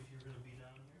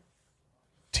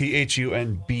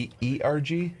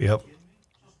 THUNBERG? Yep.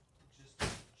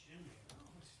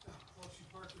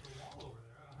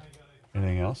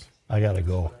 Anything else? I gotta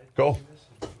go. Go.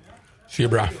 See you,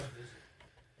 bro.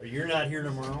 You're not here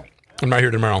tomorrow? I'm not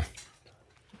here tomorrow.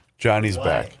 Johnny's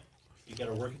back. You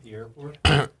gotta work at the airport?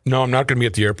 No, I'm not going to be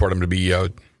at the airport. I'm going to be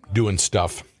doing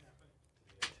stuff.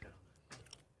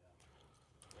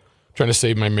 Trying to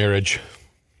save my marriage.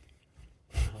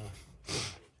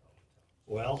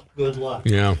 Well, good luck.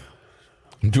 Yeah.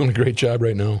 I'm doing a great job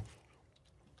right now.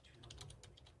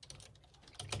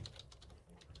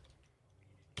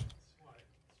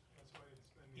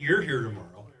 You're here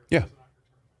tomorrow. Yeah.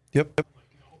 Yep.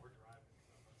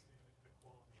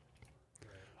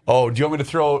 Oh, do you want me to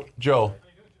throw, Joe,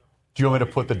 do you want me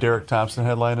to put the Derrick Thompson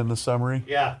headline in the summary?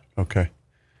 Yeah. Okay.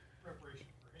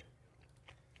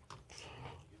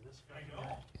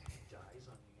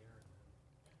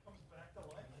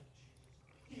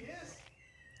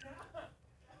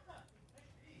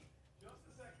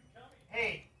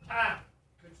 Hey, Tom.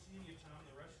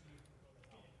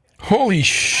 Holy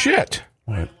shit.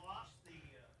 What?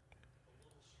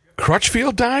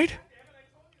 Crutchfield died?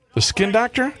 The skin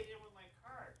doctor?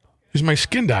 He's my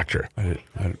skin doctor. I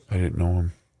didn't know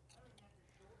him.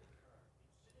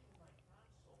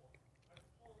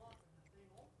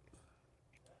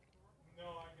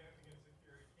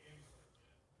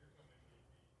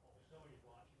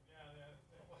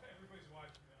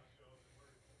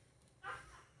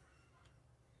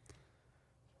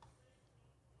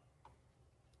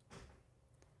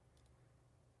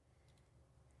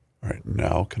 All right,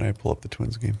 now can I pull up the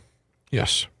Twins game?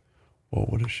 Yes. Well,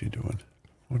 what is she doing?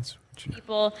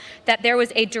 People that there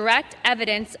was a direct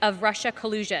evidence of Russia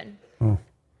collusion. Oh.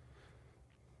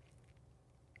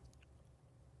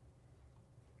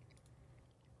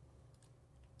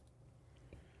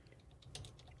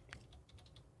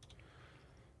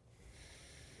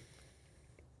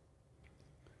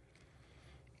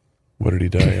 What did he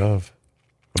die of?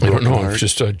 I don't know. It's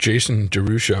just Jason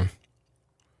DeRusha.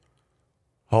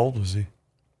 How old was he?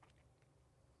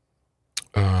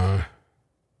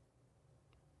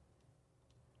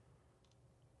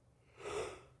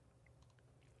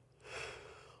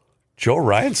 Joe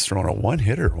Ryan's throwing a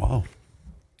one-hitter. Wow.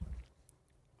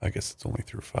 I guess it's only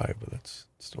through 5, but that's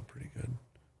still pretty good.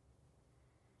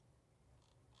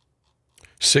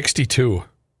 62.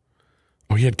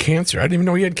 Oh, he had cancer. I didn't even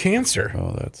know he had cancer.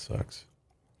 Oh, that sucks.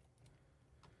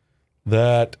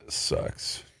 That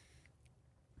sucks.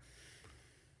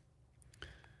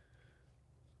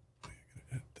 I gotta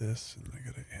edit this, and I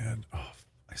gotta add. Oh,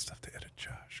 I still have to edit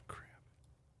Josh. Crap.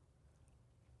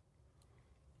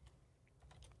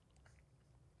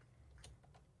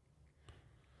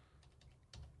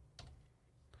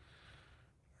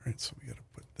 All right, so we gotta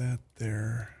put that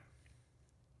there.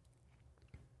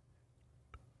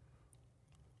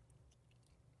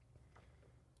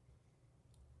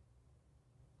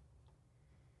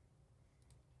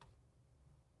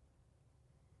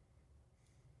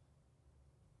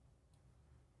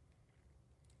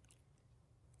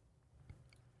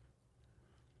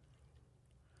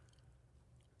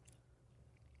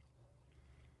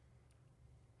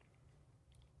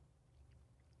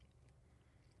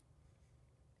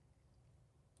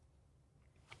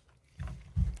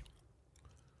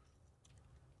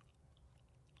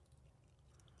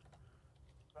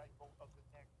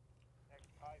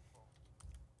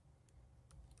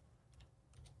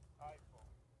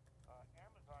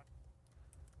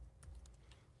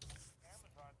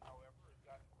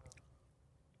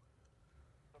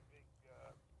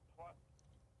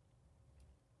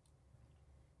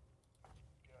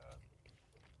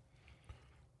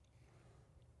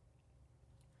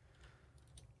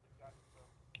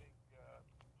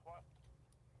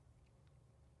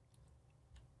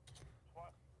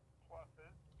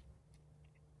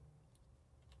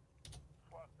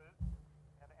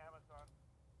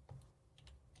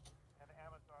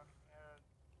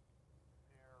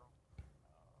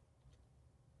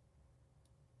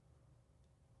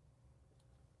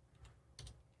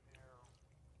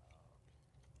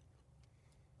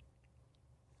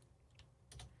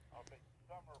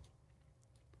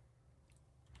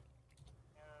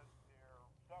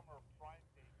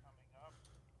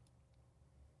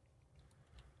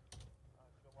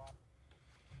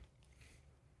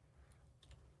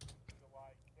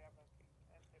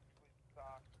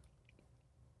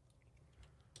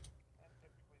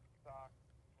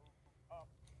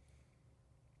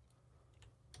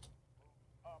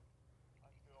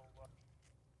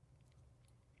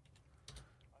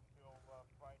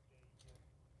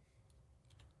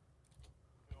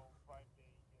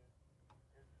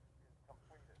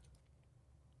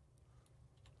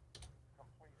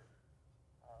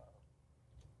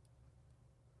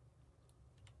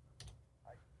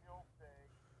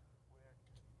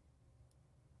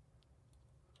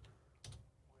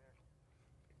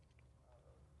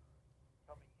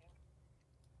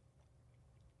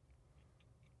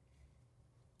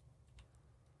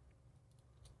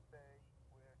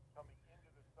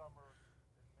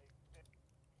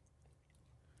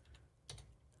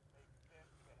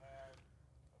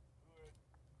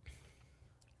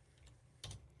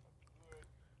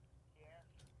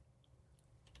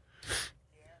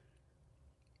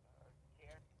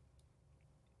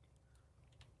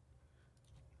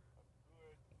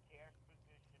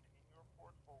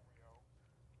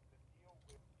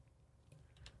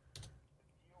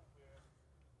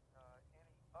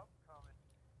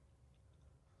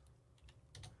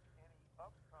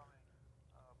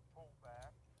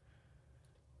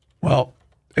 Well,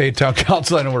 hey, town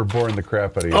council, I know we're boring the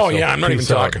crap out of you. Oh, so yeah, I'm not even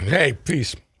peace out. talking. Hey,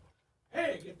 peace.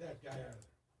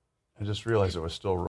 I just realized it was still